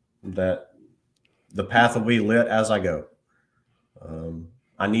that the path will be lit as I go.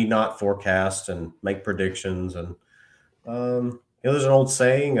 I need not forecast and make predictions. And, there's an old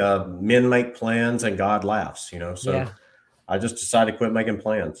saying, men make plans and God laughs, so yeah. I just decided to quit making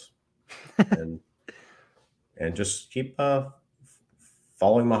plans and just keep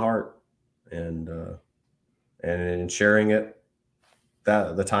following my heart and sharing it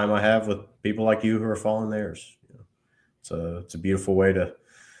the time I have with people like you who are following theirs. It's a beautiful way to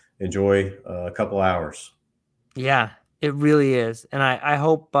enjoy a couple hours. Yeah, it really is. And I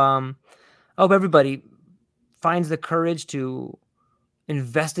hope everybody finds the courage to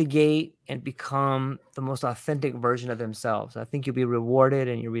investigate and become the most authentic version of themselves. I think you'll be rewarded,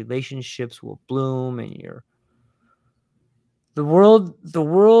 and your relationships will bloom, and the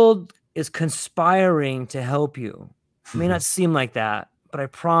world is conspiring to help you. It may not seem like that, but I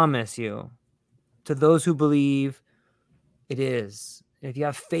promise you, to those who believe, it is. And if you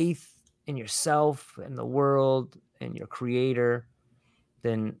have faith in yourself and the world and your creator,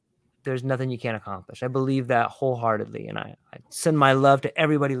 then there's nothing you can't accomplish. I believe that wholeheartedly. And I send my love to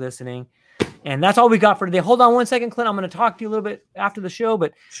everybody listening. And that's all we got for today. Hold on one second, Clint. I'm going to talk to you a little bit after the show,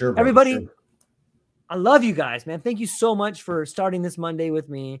 but sure, brother, everybody, sure. I love you guys, man. Thank you so much for starting this Monday with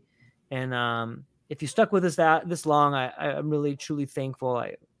me. And if you stuck with us this long, I'm really, truly thankful.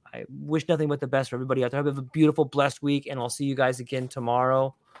 I wish nothing but the best for everybody out there. Have a beautiful, blessed week, and I'll see you guys again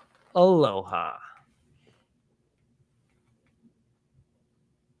tomorrow. Aloha.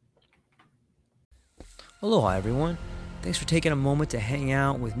 Aloha, everyone. Thanks for taking a moment to hang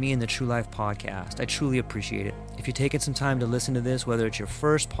out with me in the True Life Podcast. I truly appreciate it. If you're taking some time to listen to this, whether it's your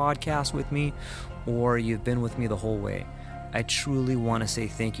first podcast with me or you've been with me the whole way, I truly want to say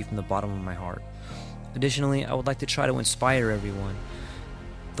thank you from the bottom of my heart. Additionally, I would like to try to inspire everyone.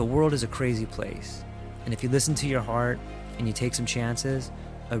 The world is a crazy place, and if you listen to your heart and you take some chances,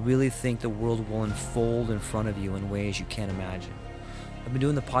 I really think the world will unfold in front of you in ways you can't imagine. I've been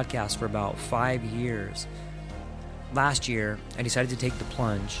doing the podcast for about 5 years. Last year, I decided to take the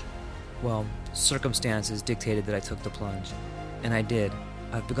plunge. Well, circumstances dictated that I took the plunge, and I did.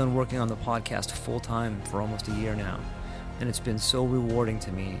 I've begun working on the podcast full-time for almost a year now, and it's been so rewarding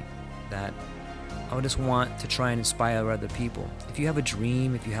to me that I just want to try and inspire other people. If you have a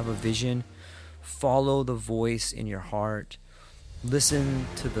dream, if you have a vision, follow the voice in your heart. Listen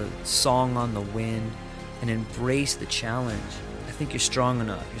to the song on the wind and embrace the challenge. I think you're strong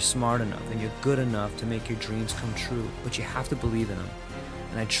enough, you're smart enough, and you're good enough to make your dreams come true, but you have to believe in them.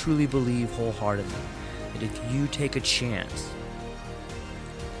 And I truly believe wholeheartedly that if you take a chance,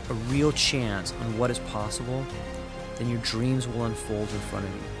 a real chance on what is possible, then your dreams will unfold in front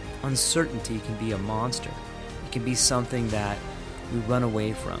of you. Uncertainty can be a monster. It can be something that we run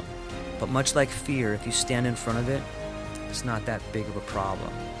away from. But much like fear, if you stand in front of it, it's not that big of a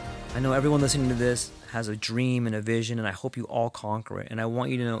problem. I know everyone listening to this has a dream and a vision, and I hope you all conquer it. And I want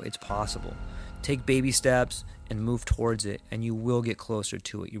you to know it's possible. Take baby steps and move towards it, and you will get closer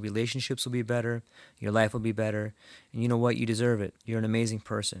to it. Your relationships will be better. Your life will be better. And you know what? You deserve it. You're an amazing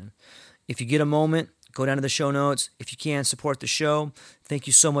person. If you get a moment, go down to the show notes. If you can, support the show. Thank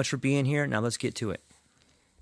you so much for being here. Now let's get to it.